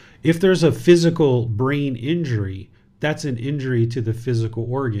teachings. If there's a physical brain injury, that's an injury to the physical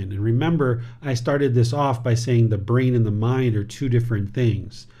organ. And remember, I started this off by saying the brain and the mind are two different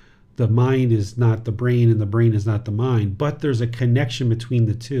things. The mind is not the brain and the brain is not the mind, but there's a connection between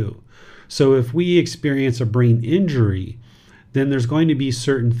the two. So if we experience a brain injury, then there's going to be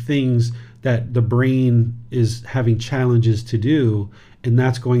certain things that the brain is having challenges to do, and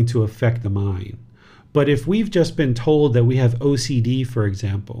that's going to affect the mind. But if we've just been told that we have OCD, for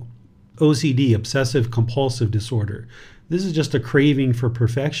example, OCD, obsessive compulsive disorder, this is just a craving for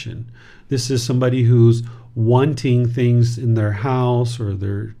perfection. This is somebody who's wanting things in their house or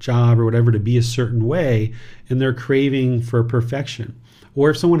their job or whatever to be a certain way, and they're craving for perfection. Or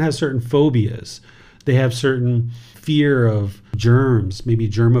if someone has certain phobias, they have certain fear of germs, maybe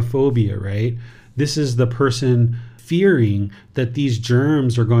germophobia, right? This is the person fearing that these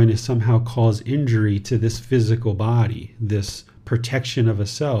germs are going to somehow cause injury to this physical body, this protection of a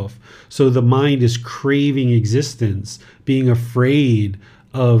self. So the mind is craving existence, being afraid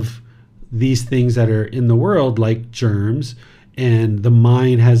of these things that are in the world like germs, and the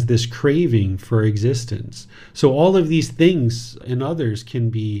mind has this craving for existence. So all of these things and others can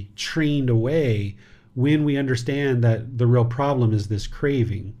be trained away when we understand that the real problem is this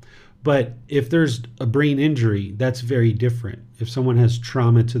craving. But if there's a brain injury, that's very different. If someone has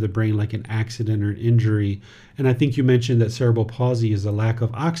trauma to the brain, like an accident or an injury, and I think you mentioned that cerebral palsy is a lack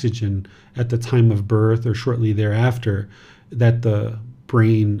of oxygen at the time of birth or shortly thereafter, that the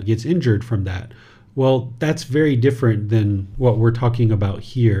brain gets injured from that. Well, that's very different than what we're talking about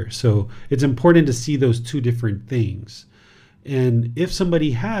here. So it's important to see those two different things. And if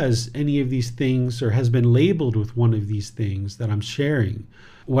somebody has any of these things or has been labeled with one of these things that I'm sharing,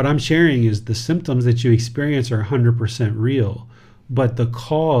 what I'm sharing is the symptoms that you experience are 100% real, but the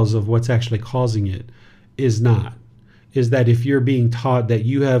cause of what's actually causing it is not. Is that if you're being taught that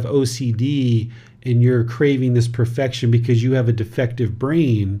you have OCD and you're craving this perfection because you have a defective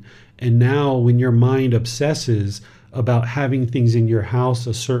brain, and now when your mind obsesses about having things in your house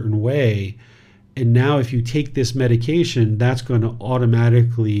a certain way, and now if you take this medication, that's going to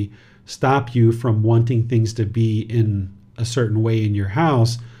automatically stop you from wanting things to be in a certain way in your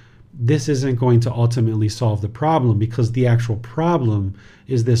house, this isn't going to ultimately solve the problem, because the actual problem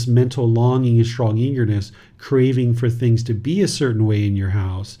is this mental longing and strong eagerness, craving for things to be a certain way in your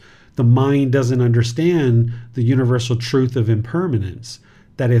house. The mind doesn't understand the universal truth of impermanence.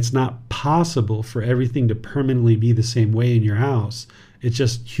 that it's not possible for everything to permanently be the same way in your house. It's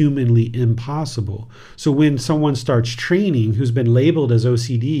just humanly impossible. So when someone starts training, who's been labeled as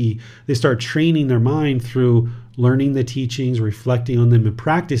OCD, they start training their mind through learning the teachings, reflecting on them, and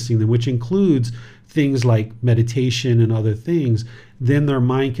practicing them, which includes things like meditation and other things. Then their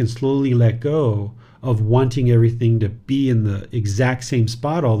mind can slowly let go of wanting everything to be in the exact same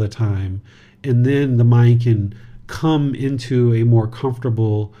spot all the time. And then the mind can come into a more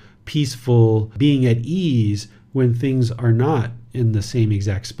comfortable, peaceful, being at ease when things are not in the same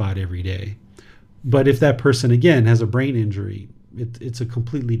exact spot every day. But if that person, again, has a brain injury, it's a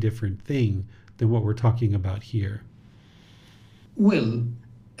completely different thing than what we're talking about here. Well,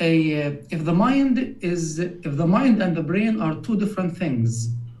 if the mind and the brain are two different things,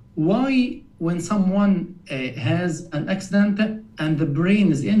 why, when someone has an accident and the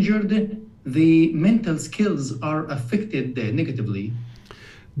brain is injured, the mental skills are affected negatively?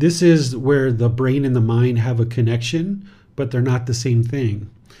 This is where the brain and the mind have a connection, but they're not the same thing.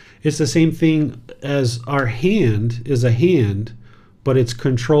 It's the same thing as our hand is a hand, but it's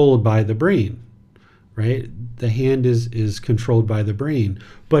controlled by the brain, right? The hand is controlled by the brain.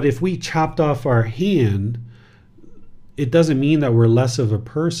 But if we chopped off our hand, it doesn't mean that we're less of a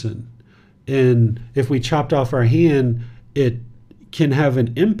person. And if we chopped off our hand, it can have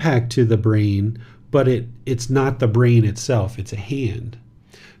an impact to the brain, but it's not the brain itself, it's a hand.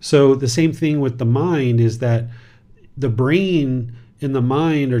 So the same thing with the mind is that the brain and the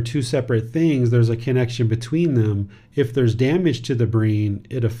mind are two separate things. There's a connection between them. If there's damage to the brain,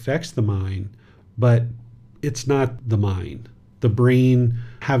 it affects the mind, but it's not the mind. The brain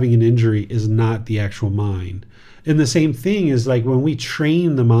having an injury is not the actual mind. And the same thing is like when we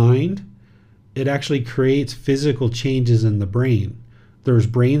train the mind, it actually creates physical changes in the brain. There's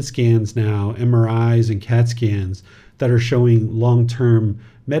brain scans now, MRIs and CAT scans, that are showing long-term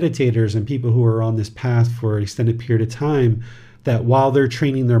meditators and people who are on this path for an extended period of time, that while they're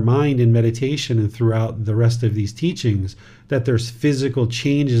training their mind in meditation and throughout the rest of these teachings, that there's physical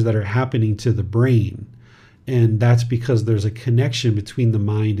changes that are happening to the brain. And that's because there's a connection between the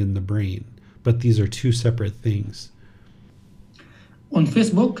mind and the brain. But these are two separate things. On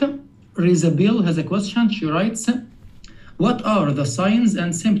Facebook, Riza Bill has a question. She writes, what are the signs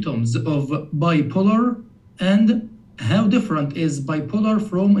and symptoms of bipolar, and how different is bipolar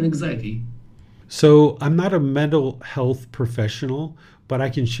from anxiety? So I'm not a mental health professional, but I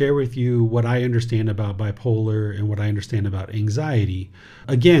can share with you what I understand about bipolar and what I understand about anxiety.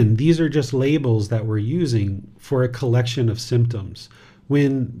 Again, these are just labels that we're using for a collection of symptoms.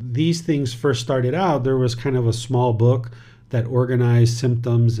 When these things first started out, there was kind of a small book that organized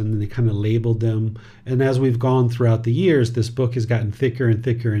symptoms and they kind of labeled them. And as we've gone throughout the years, this book has gotten thicker and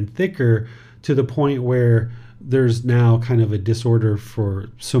thicker and thicker to the point where there's now kind of a disorder for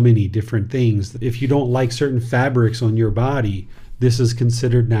so many different things. If you don't like certain fabrics on your body, this is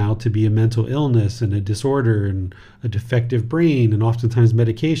considered now to be a mental illness and a disorder and a defective brain, and oftentimes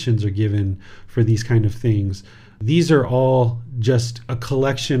medications are given for these kind of things. These are all just a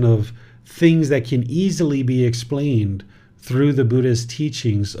collection of things that can easily be explained through the Buddha's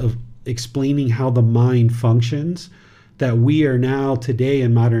teachings of explaining how the mind functions, that we are now today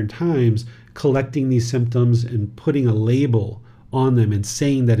in modern times collecting these symptoms and putting a label on them and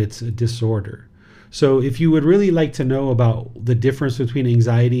saying that it's a disorder. So if you would really like to know about the difference between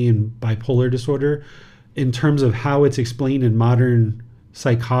anxiety and bipolar disorder in terms of how it's explained in modern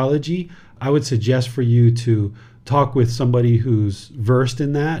psychology, I would suggest for you to talk with somebody who's versed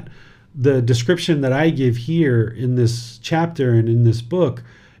in that. The description that I give here in this chapter and in this book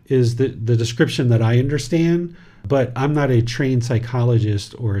is the description that I understand, but I'm not a trained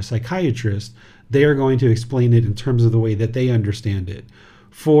psychologist or a psychiatrist. They are going to explain it in terms of the way that they understand it.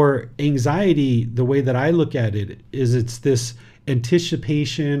 For anxiety, the way that I look at it is it's this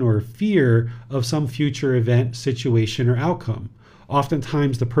anticipation or fear of some future event, situation, or outcome.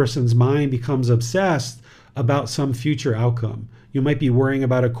 Oftentimes, the person's mind becomes obsessed about some future outcome. You might be worrying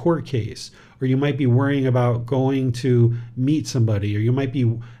about a court case, or you might be worrying about going to meet somebody, or you might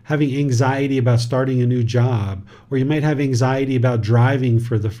be having anxiety about starting a new job, or you might have anxiety about driving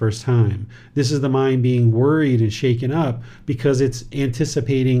for the first time. This is the mind being worried and shaken up because it's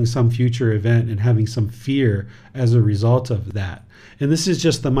anticipating some future event and having some fear as a result of that. And this is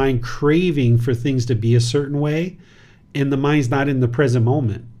just the mind craving for things to be a certain way, and the mind's not in the present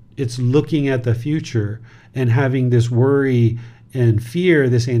moment. It's looking at the future and having this worry and fear,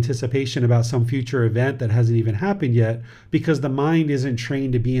 this anticipation about some future event that hasn't even happened yet, because the mind isn't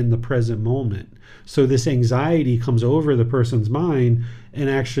trained to be in the present moment. So this anxiety comes over the person's mind and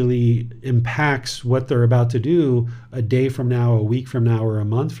actually impacts what they're about to do a day from now, a week from now, or a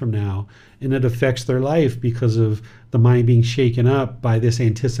month from now. And it affects their life because of the mind being shaken up by this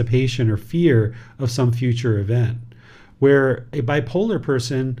anticipation or fear of some future event. Where a bipolar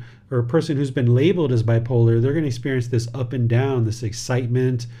person, or a person who's been labeled as bipolar, they're going to experience this up and down, this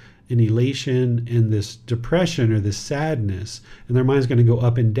excitement and elation and this depression or this sadness, and their mind's going to go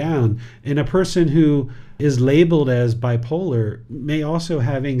up and down. And a person who is labeled as bipolar may also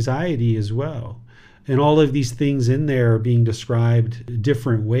have anxiety as well. And all of these things in there are being described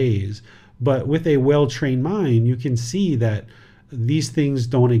different ways. But with a well-trained mind, you can see that these things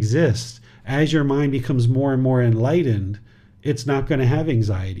don't exist. As your mind becomes more and more enlightened, it's not going to have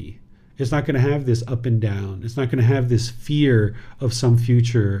anxiety. It's not going to have this up and down. It's not going to have this fear of some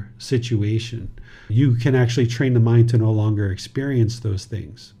future situation. You can actually train the mind to no longer experience those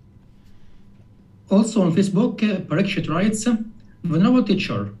things. Also on Facebook, Parikshit writes, Venerable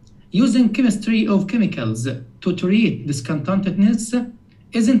teacher, using chemistry of chemicals to treat discontentedness,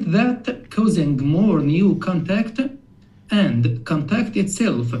 isn't that causing more new contact? And contact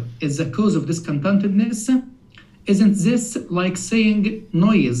itself is the cause of discontentedness? Isn't this like saying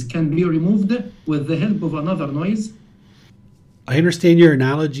noise can be removed with the help of another noise? I understand your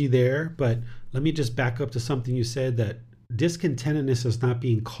analogy there, but let me just back up to something you said, that discontentedness is not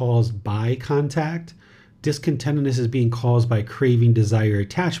being caused by contact. Discontentedness is being caused by craving, desire,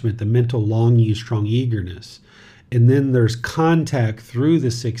 attachment, the mental longing, strong eagerness. And then there's contact through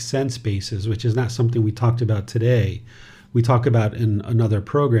the six sense bases, which is not something we talked about today. We talk about in another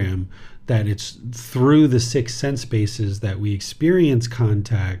program that it's through the six sense bases that we experience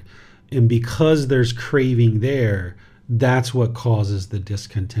contact. And because there's craving there, that's what causes the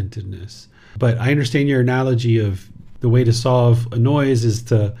discontentedness. But I understand your analogy of the way to solve a noise is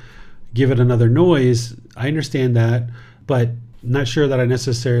to give it another noise. I understand that, but I'm not sure that I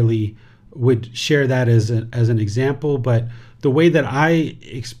necessarily would share that as an example. But the way that I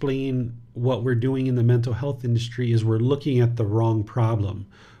explain what we're doing in the mental health industry is we're looking at the wrong problem.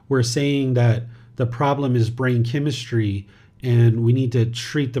 We're saying that the problem is brain chemistry and we need to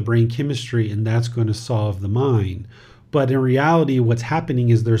treat the brain chemistry and that's going to solve the mind. But in reality, what's happening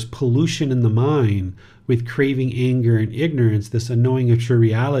is there's pollution in the mind with craving, anger, and ignorance, this unknowing of true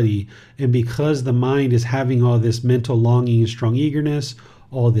reality. And because the mind is having all this mental longing and strong eagerness,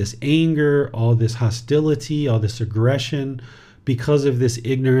 all this anger, all this hostility, all this aggression, because of this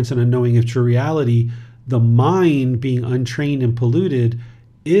ignorance and unknowing of true reality, the mind being untrained and polluted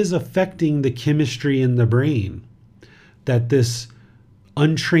is affecting the chemistry in the brain. That this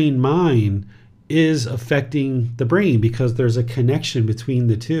untrained mind is affecting the brain because there's a connection between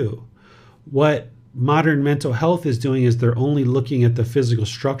the two. What modern mental health is doing is they're only looking at the physical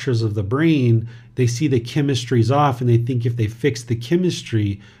structures of the brain. They see the chemistry's off and they think if they fix the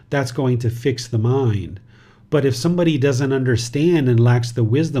chemistry, that's going to fix the mind. But if somebody doesn't understand and lacks the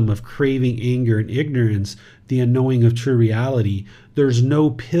wisdom of craving, anger, and ignorance, the unknowing of true reality, there's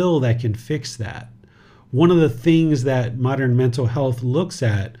no pill that can fix that. One of the things that modern mental health looks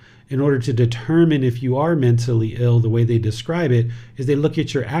at in order to determine if you are mentally ill, the way they describe it, is they look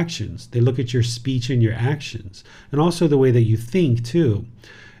at your actions. They look at your speech and your actions, and also the way that you think too.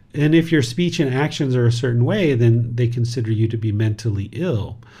 And if your speech and actions are a certain way, then they consider you to be mentally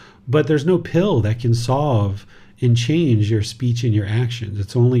ill. But there's no pill that can solve and change your speech and your actions.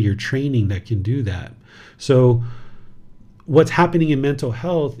 It's only your training that can do that. So what's happening in mental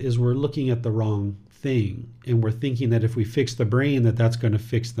health is we're looking at the wrong thing, and we're thinking that if we fix the brain, that's going to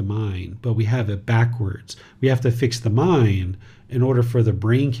fix the mind. But we have it backwards. We have to fix the mind in order for the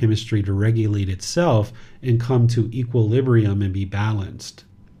brain chemistry to regulate itself and come to equilibrium and be balanced.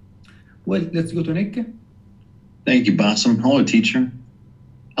 Well, let's go to Nick. Thank you, Bassam. Hello, teacher.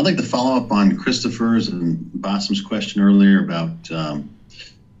 I'd like to follow up on Christopher's and Bassam's question earlier about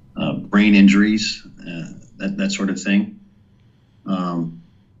brain injuries, that sort of thing.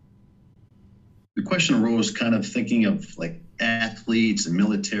 The question arose kind of thinking of like athletes and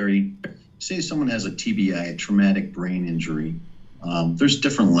military. Say someone has a TBI, a traumatic brain injury. There's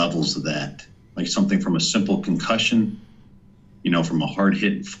different levels of that, like something from a simple concussion, from a hard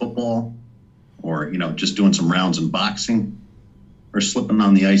hit in football, or, just doing some rounds in boxing, or slipping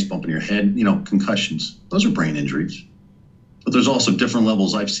on the ice, bumping your head, concussions. Those are brain injuries. But there's also different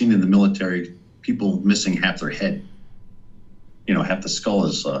levels. I've seen in the military, people missing half their head. Half the skull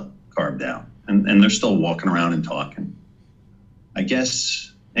is carved out. And they're still walking around and talking. I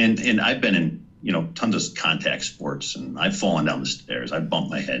guess, and I've been in tons of contact sports, and I've fallen down the stairs. I've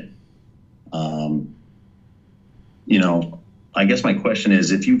bumped my head. I guess my question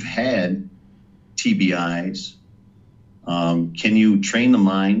is, if you've had TBIs, can you train the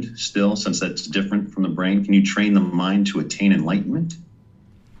mind still, since that's different from the brain? Can you train the mind to attain enlightenment?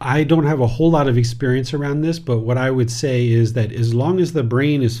 I don't have a whole lot of experience around this, but what I would say is that as long as the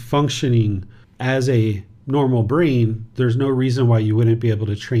brain is functioning as a normal brain, there's no reason why you wouldn't be able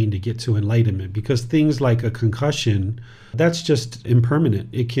to train to get to enlightenment, because things like a concussion, that's just impermanent.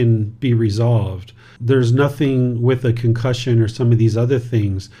 It can be resolved. There's nothing with a concussion or some of these other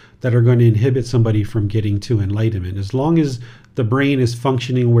things that are going to inhibit somebody from getting to enlightenment. As long as the brain is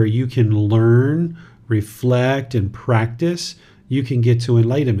functioning where you can learn, reflect, and practice, you can get to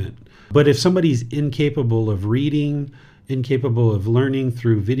enlightenment. But if somebody's incapable of reading, incapable of learning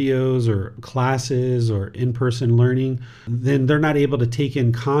through videos or classes or in-person learning, then they're not able to take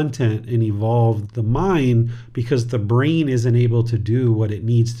in content and evolve the mind, because the brain isn't able to do what it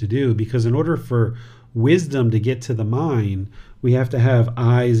needs to do. Because in order for wisdom to get to the mind, we have to have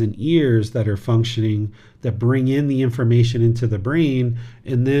eyes and ears that are functioning, that bring in the information into the brain,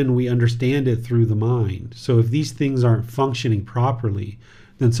 and then we understand it through the mind. So if these things aren't functioning properly,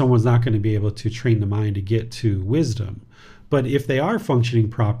 then someone's not going to be able to train the mind to get to wisdom. But if they are functioning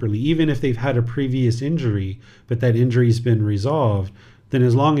properly, even if they've had a previous injury, but that injury's been resolved, then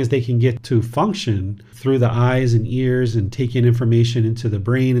as long as they can get to function through the eyes and ears and take in information into the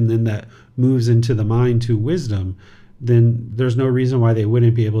brain, and then that moves into the mind to wisdom, then there's no reason why they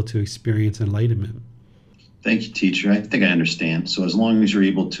wouldn't be able to experience enlightenment. Thank you, teacher. I think I understand. So as long as you're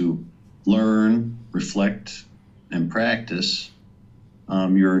able to learn, reflect, and practice,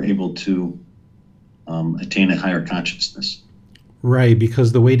 you're able to attain a higher consciousness. Right,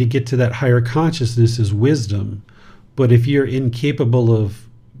 because the way to get to that higher consciousness is wisdom. But if you're incapable of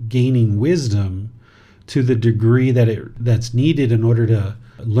gaining wisdom to the degree that's needed in order to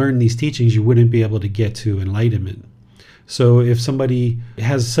learn these teachings, you wouldn't be able to get to enlightenment. So if somebody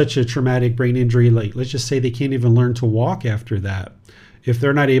has such a traumatic brain injury, like let's just say they can't even learn to walk after that, if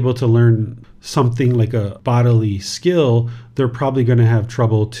they're not able to learn something like a bodily skill, they're probably going to have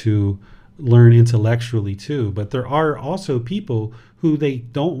trouble to learn intellectually too. But there are also people who they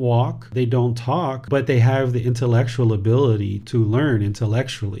don't walk, they don't talk, but they have the intellectual ability to learn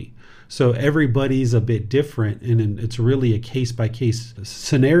intellectually. So everybody's a bit different, and it's really a case-by-case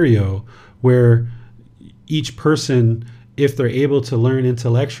scenario where each person, if they're able to learn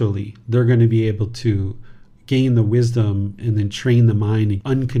intellectually, they're going to be able to gain the wisdom and then train the mind and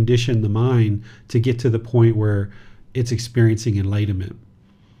uncondition the mind to get to the point where it's experiencing enlightenment.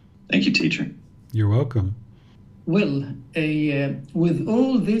 Thank you, teacher. You're welcome. Well, with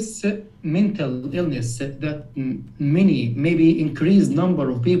all this mental illness that many, maybe increased number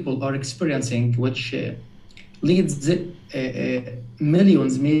of people are experiencing, which leads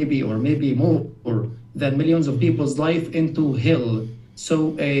millions, maybe, or maybe more than millions of people's life into hell.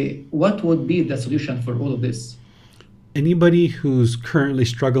 So what would be the solution for all of this? Anybody who's currently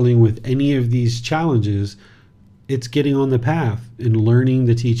struggling with any of these challenges, it's getting on the path and learning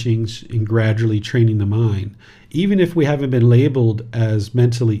the teachings and gradually training the mind. Even if we haven't been labeled as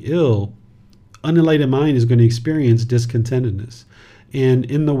mentally ill, unenlightened mind is going to experience discontentedness. And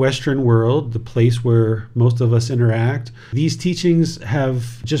in the Western world, the place where most of us interact, these teachings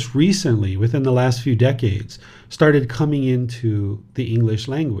have just recently, within the last few decades, started coming into the English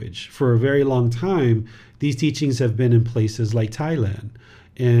language. For a very long time, these teachings have been in places like Thailand,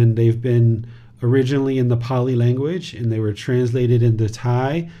 and they've been originally in the Pali language, and they were translated into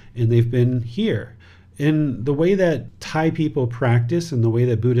Thai, and they've been here. And the way that Thai people practice and the way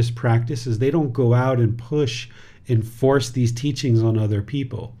that Buddhists practice is they don't go out and push and force these teachings on other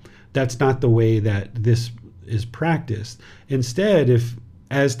people. That's not the way that this is practiced. Instead,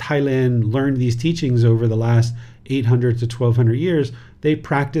 as Thailand learned these teachings over the last 800 to 1200 years, they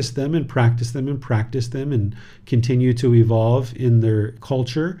practiced them and practiced them and practiced them and continue to evolve in their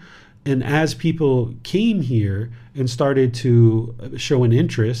culture. And as people came here and started to show an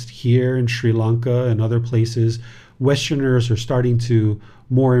interest here in Sri Lanka and other places, Westerners are starting to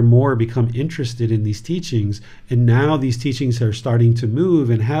more and more become interested in these teachings. And now these teachings are starting to move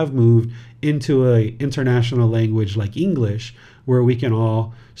and have moved into an international language like English, where we can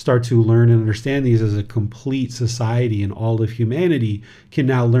all start to learn and understand these as a complete society, and all of humanity can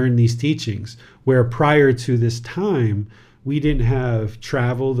now learn these teachings. Where prior to this time, we didn't have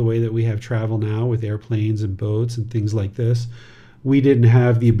travel the way that we have travel now with airplanes and boats and things like this. We didn't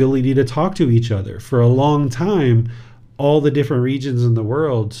have the ability to talk to each other. For a long time, all the different regions in the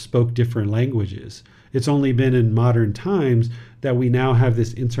world spoke different languages. It's only been in modern times that we now have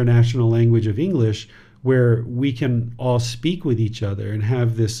this international language of English where we can all speak with each other and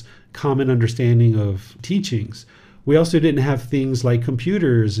have this common understanding of teachings. We also didn't have things like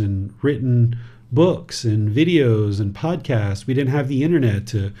computers and written books and videos and podcasts. We didn't have the internet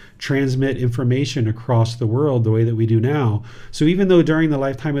to transmit information across the world the way that we do now. So even though during the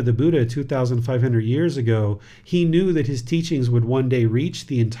lifetime of the Buddha 2,500 years ago, he knew that his teachings would one day reach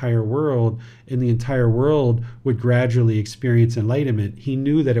the entire world and the entire world would gradually experience enlightenment, he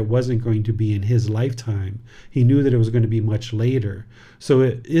knew that it wasn't going to be in his lifetime. He knew that it was going to be much later. So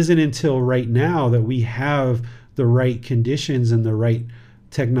it isn't until right now that we have the right conditions and the right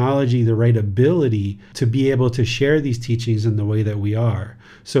technology, the right ability to be able to share these teachings in the way that we are.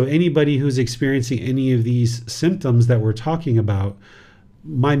 So anybody who's experiencing any of these symptoms that we're talking about,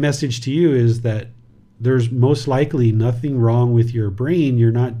 my message to you is that there's most likely nothing wrong with your brain.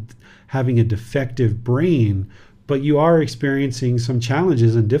 You're not having a defective brain, but you are experiencing some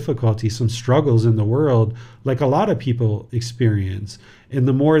challenges and difficulties, some struggles in the world, like a lot of people experience. And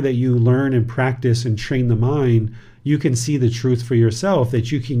the more that you learn and practice and train the mind, you can see the truth for yourself,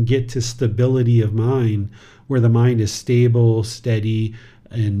 that you can get to stability of mind, where the mind is stable, steady,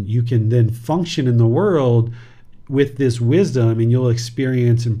 and you can then function in the world with this wisdom, and you'll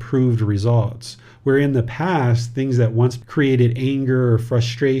experience improved results. Where in the past, things that once created anger or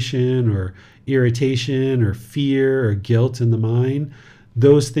frustration or irritation or fear or guilt in the mind,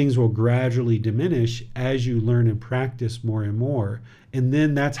 those things will gradually diminish as you learn and practice more and more. And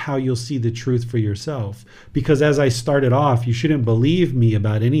then that's how you'll see the truth for yourself. Because as I started off, you shouldn't believe me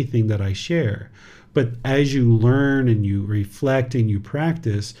about anything that I share. But as you learn and you reflect and you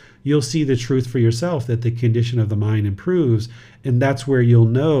practice, you'll see the truth for yourself, that the condition of the mind improves. And that's where you'll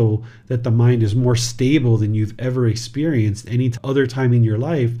know that the mind is more stable than you've ever experienced any other time in your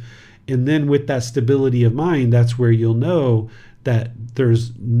life. And then with that stability of mind, that's where you'll know that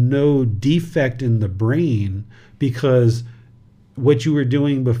there's no defect in the brain, because what you were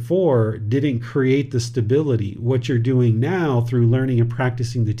doing before didn't create the stability. What you're doing now through learning and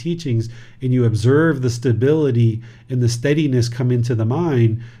practicing the teachings, and you observe the stability and the steadiness come into the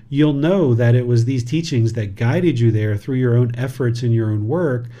mind, you'll know that it was these teachings that guided you there through your own efforts and your own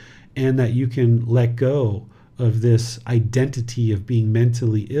work, and that you can let go of this identity of being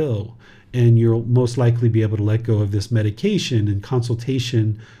mentally ill. And you'll most likely be able to let go of this medication and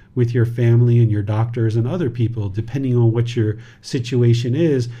consultation with your family and your doctors and other people, depending on what your situation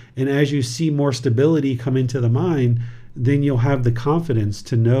is. And as you see more stability come into the mind, then you'll have the confidence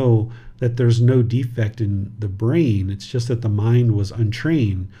to know that there's no defect in the brain. It's just that the mind was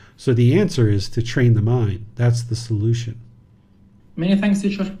untrained. So the answer is to train the mind. That's the solution. Many thanks,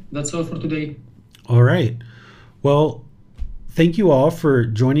 teacher. That's all for today. All right. Well, thank you all for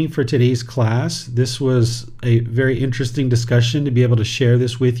joining for today's class. This was a very interesting discussion to be able to share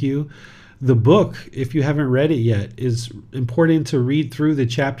this with you. The book, if you haven't read it yet, is important to read through the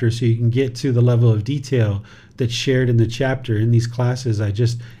chapter so you can get to the level of detail that's shared in the chapter. In these classes, I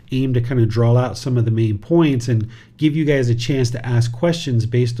just aim to kind of draw out some of the main points and give you guys a chance to ask questions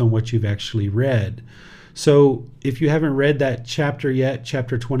based on what you've actually read. So if you haven't read that chapter yet,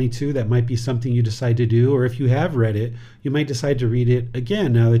 chapter 22, that might be something you decide to do. Or if you have read it, you might decide to read it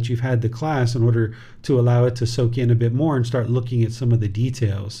again now that you've had the class, in order to allow it to soak in a bit more and start looking at some of the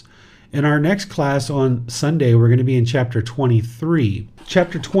details. In our next class on Sunday, we're going to be in chapter 23.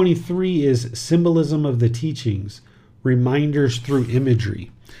 Chapter 23 is Symbolism of the Teachings, Reminders Through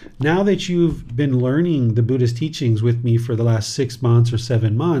Imagery. Now that you've been learning the Buddhist teachings with me for the last 6 months or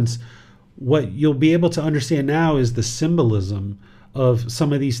 7 months, what you'll be able to understand now is the symbolism of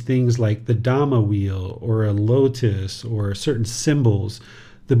some of these things, like the Dhamma wheel or a lotus or certain symbols.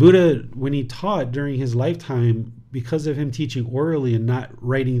 The Buddha, when he taught during his lifetime, because of him teaching orally and not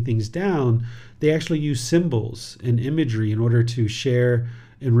writing things down, they actually used symbols and imagery in order to share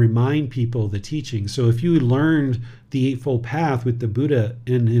and remind people the teaching. So if you learned the Eightfold Path with the Buddha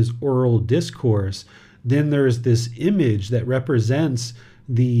in his oral discourse, then there's this image that represents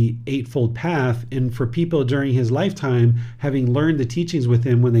the Eightfold Path. And for people during his lifetime, having learned the teachings with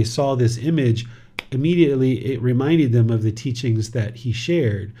him, when they saw this image, immediately it reminded them of the teachings that he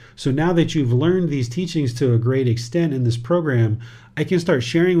shared. So now that you've learned these teachings to a great extent in this program, I can start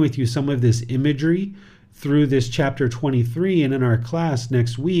sharing with you some of this imagery through this chapter 23 and in our class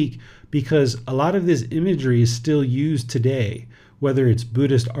next week, because a lot of this imagery is still used today. whether it's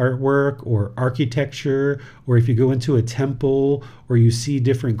Buddhist artwork or architecture, or if you go into a temple or you see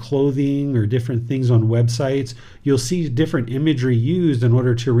different clothing or different things on websites, you'll see different imagery used in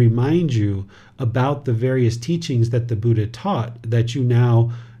order to remind you about the various teachings that the Buddha taught that you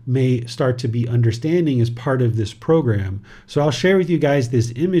now may start to be understanding as part of this program. So I'll share with you guys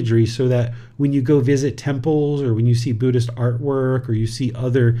this imagery so that when you go visit temples or when you see Buddhist artwork or you see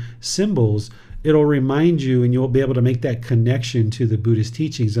other symbols, it'll remind you and you'll be able to make that connection to the Buddhist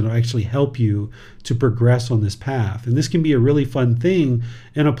teachings, and it'll actually help you to progress on this path. And this can be a really fun thing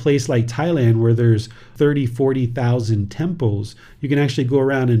in a place like Thailand where there's 30, 40,000 temples. You can actually go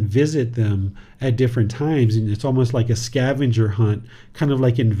around and visit them at different times, and it's almost like a scavenger hunt, kind of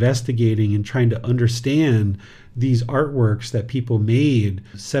like investigating and trying to understand these artworks that people made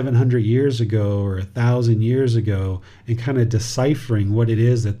 700 years ago or 1,000 years ago, and kind of deciphering what it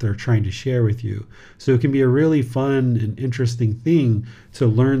is that they're trying to share with you. So it can be a really fun and interesting thing to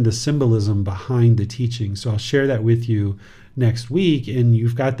learn the symbolism behind the teaching. So I'll share that with you next week, and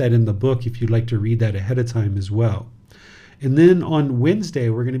you've got that in the book if you'd like to read that ahead of time as well. And then on Wednesday,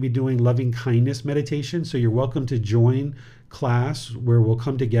 we're going to be doing loving kindness meditation. So you're welcome to join class where we'll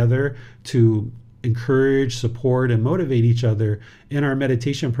come together to encourage, support, and motivate each other in our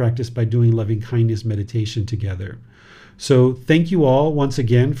meditation practice by doing loving kindness meditation together. So thank you all once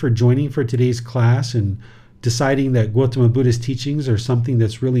again for joining for today's class and deciding that Gautama Buddha's teachings are something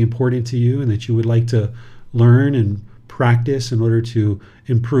that's really important to you and that you would like to learn and practice in order to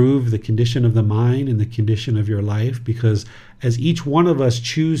improve the condition of the mind and the condition of your life. Because as each one of us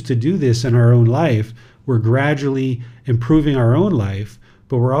choose to do this in our own life, we're gradually improving our own life,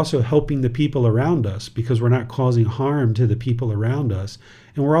 but we're also helping the people around us because we're not causing harm to the people around us.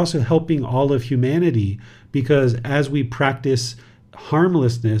 And we're also helping all of humanity because as we practice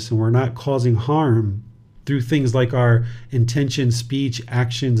harmlessness and we're not causing harm through things like our intention, speech,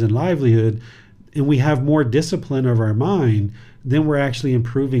 actions, and livelihood, and we have more discipline of our mind, then we're actually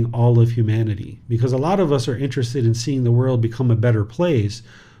improving all of humanity. Because a lot of us are interested in seeing the world become a better place,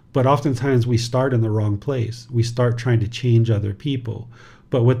 but oftentimes we start in the wrong place. We start trying to change other people.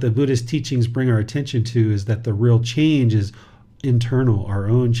 But what the Buddhist teachings bring our attention to is that the real change is internal, our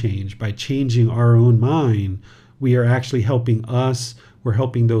own change. By changing our own mind, we are actually helping us, we're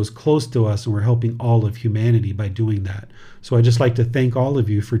helping those close to us, and we're helping all of humanity by doing that. So I'd just like to thank all of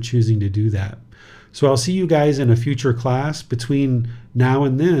you for choosing to do that. So I'll see you guys in a future class. Between now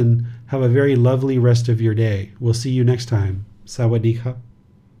and then, have a very lovely rest of your day. We'll see you next time. Sawadee ka.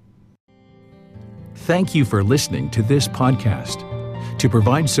 Thank you for listening to this podcast. To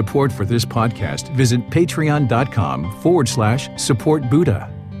provide support for this podcast, visit patreon.com/support Buddha.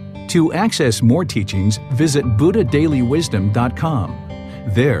 To access more teachings, visit buddhadailywisdom.com.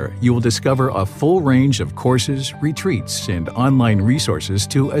 There, you will discover a full range of courses, retreats, and online resources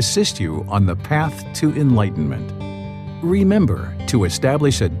to assist you on the path to enlightenment. Remember to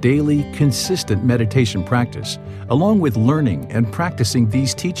establish a daily, consistent meditation practice, along with learning and practicing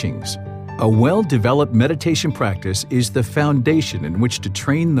these teachings. A well-developed meditation practice is the foundation in which to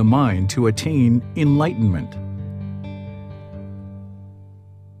train the mind to attain enlightenment.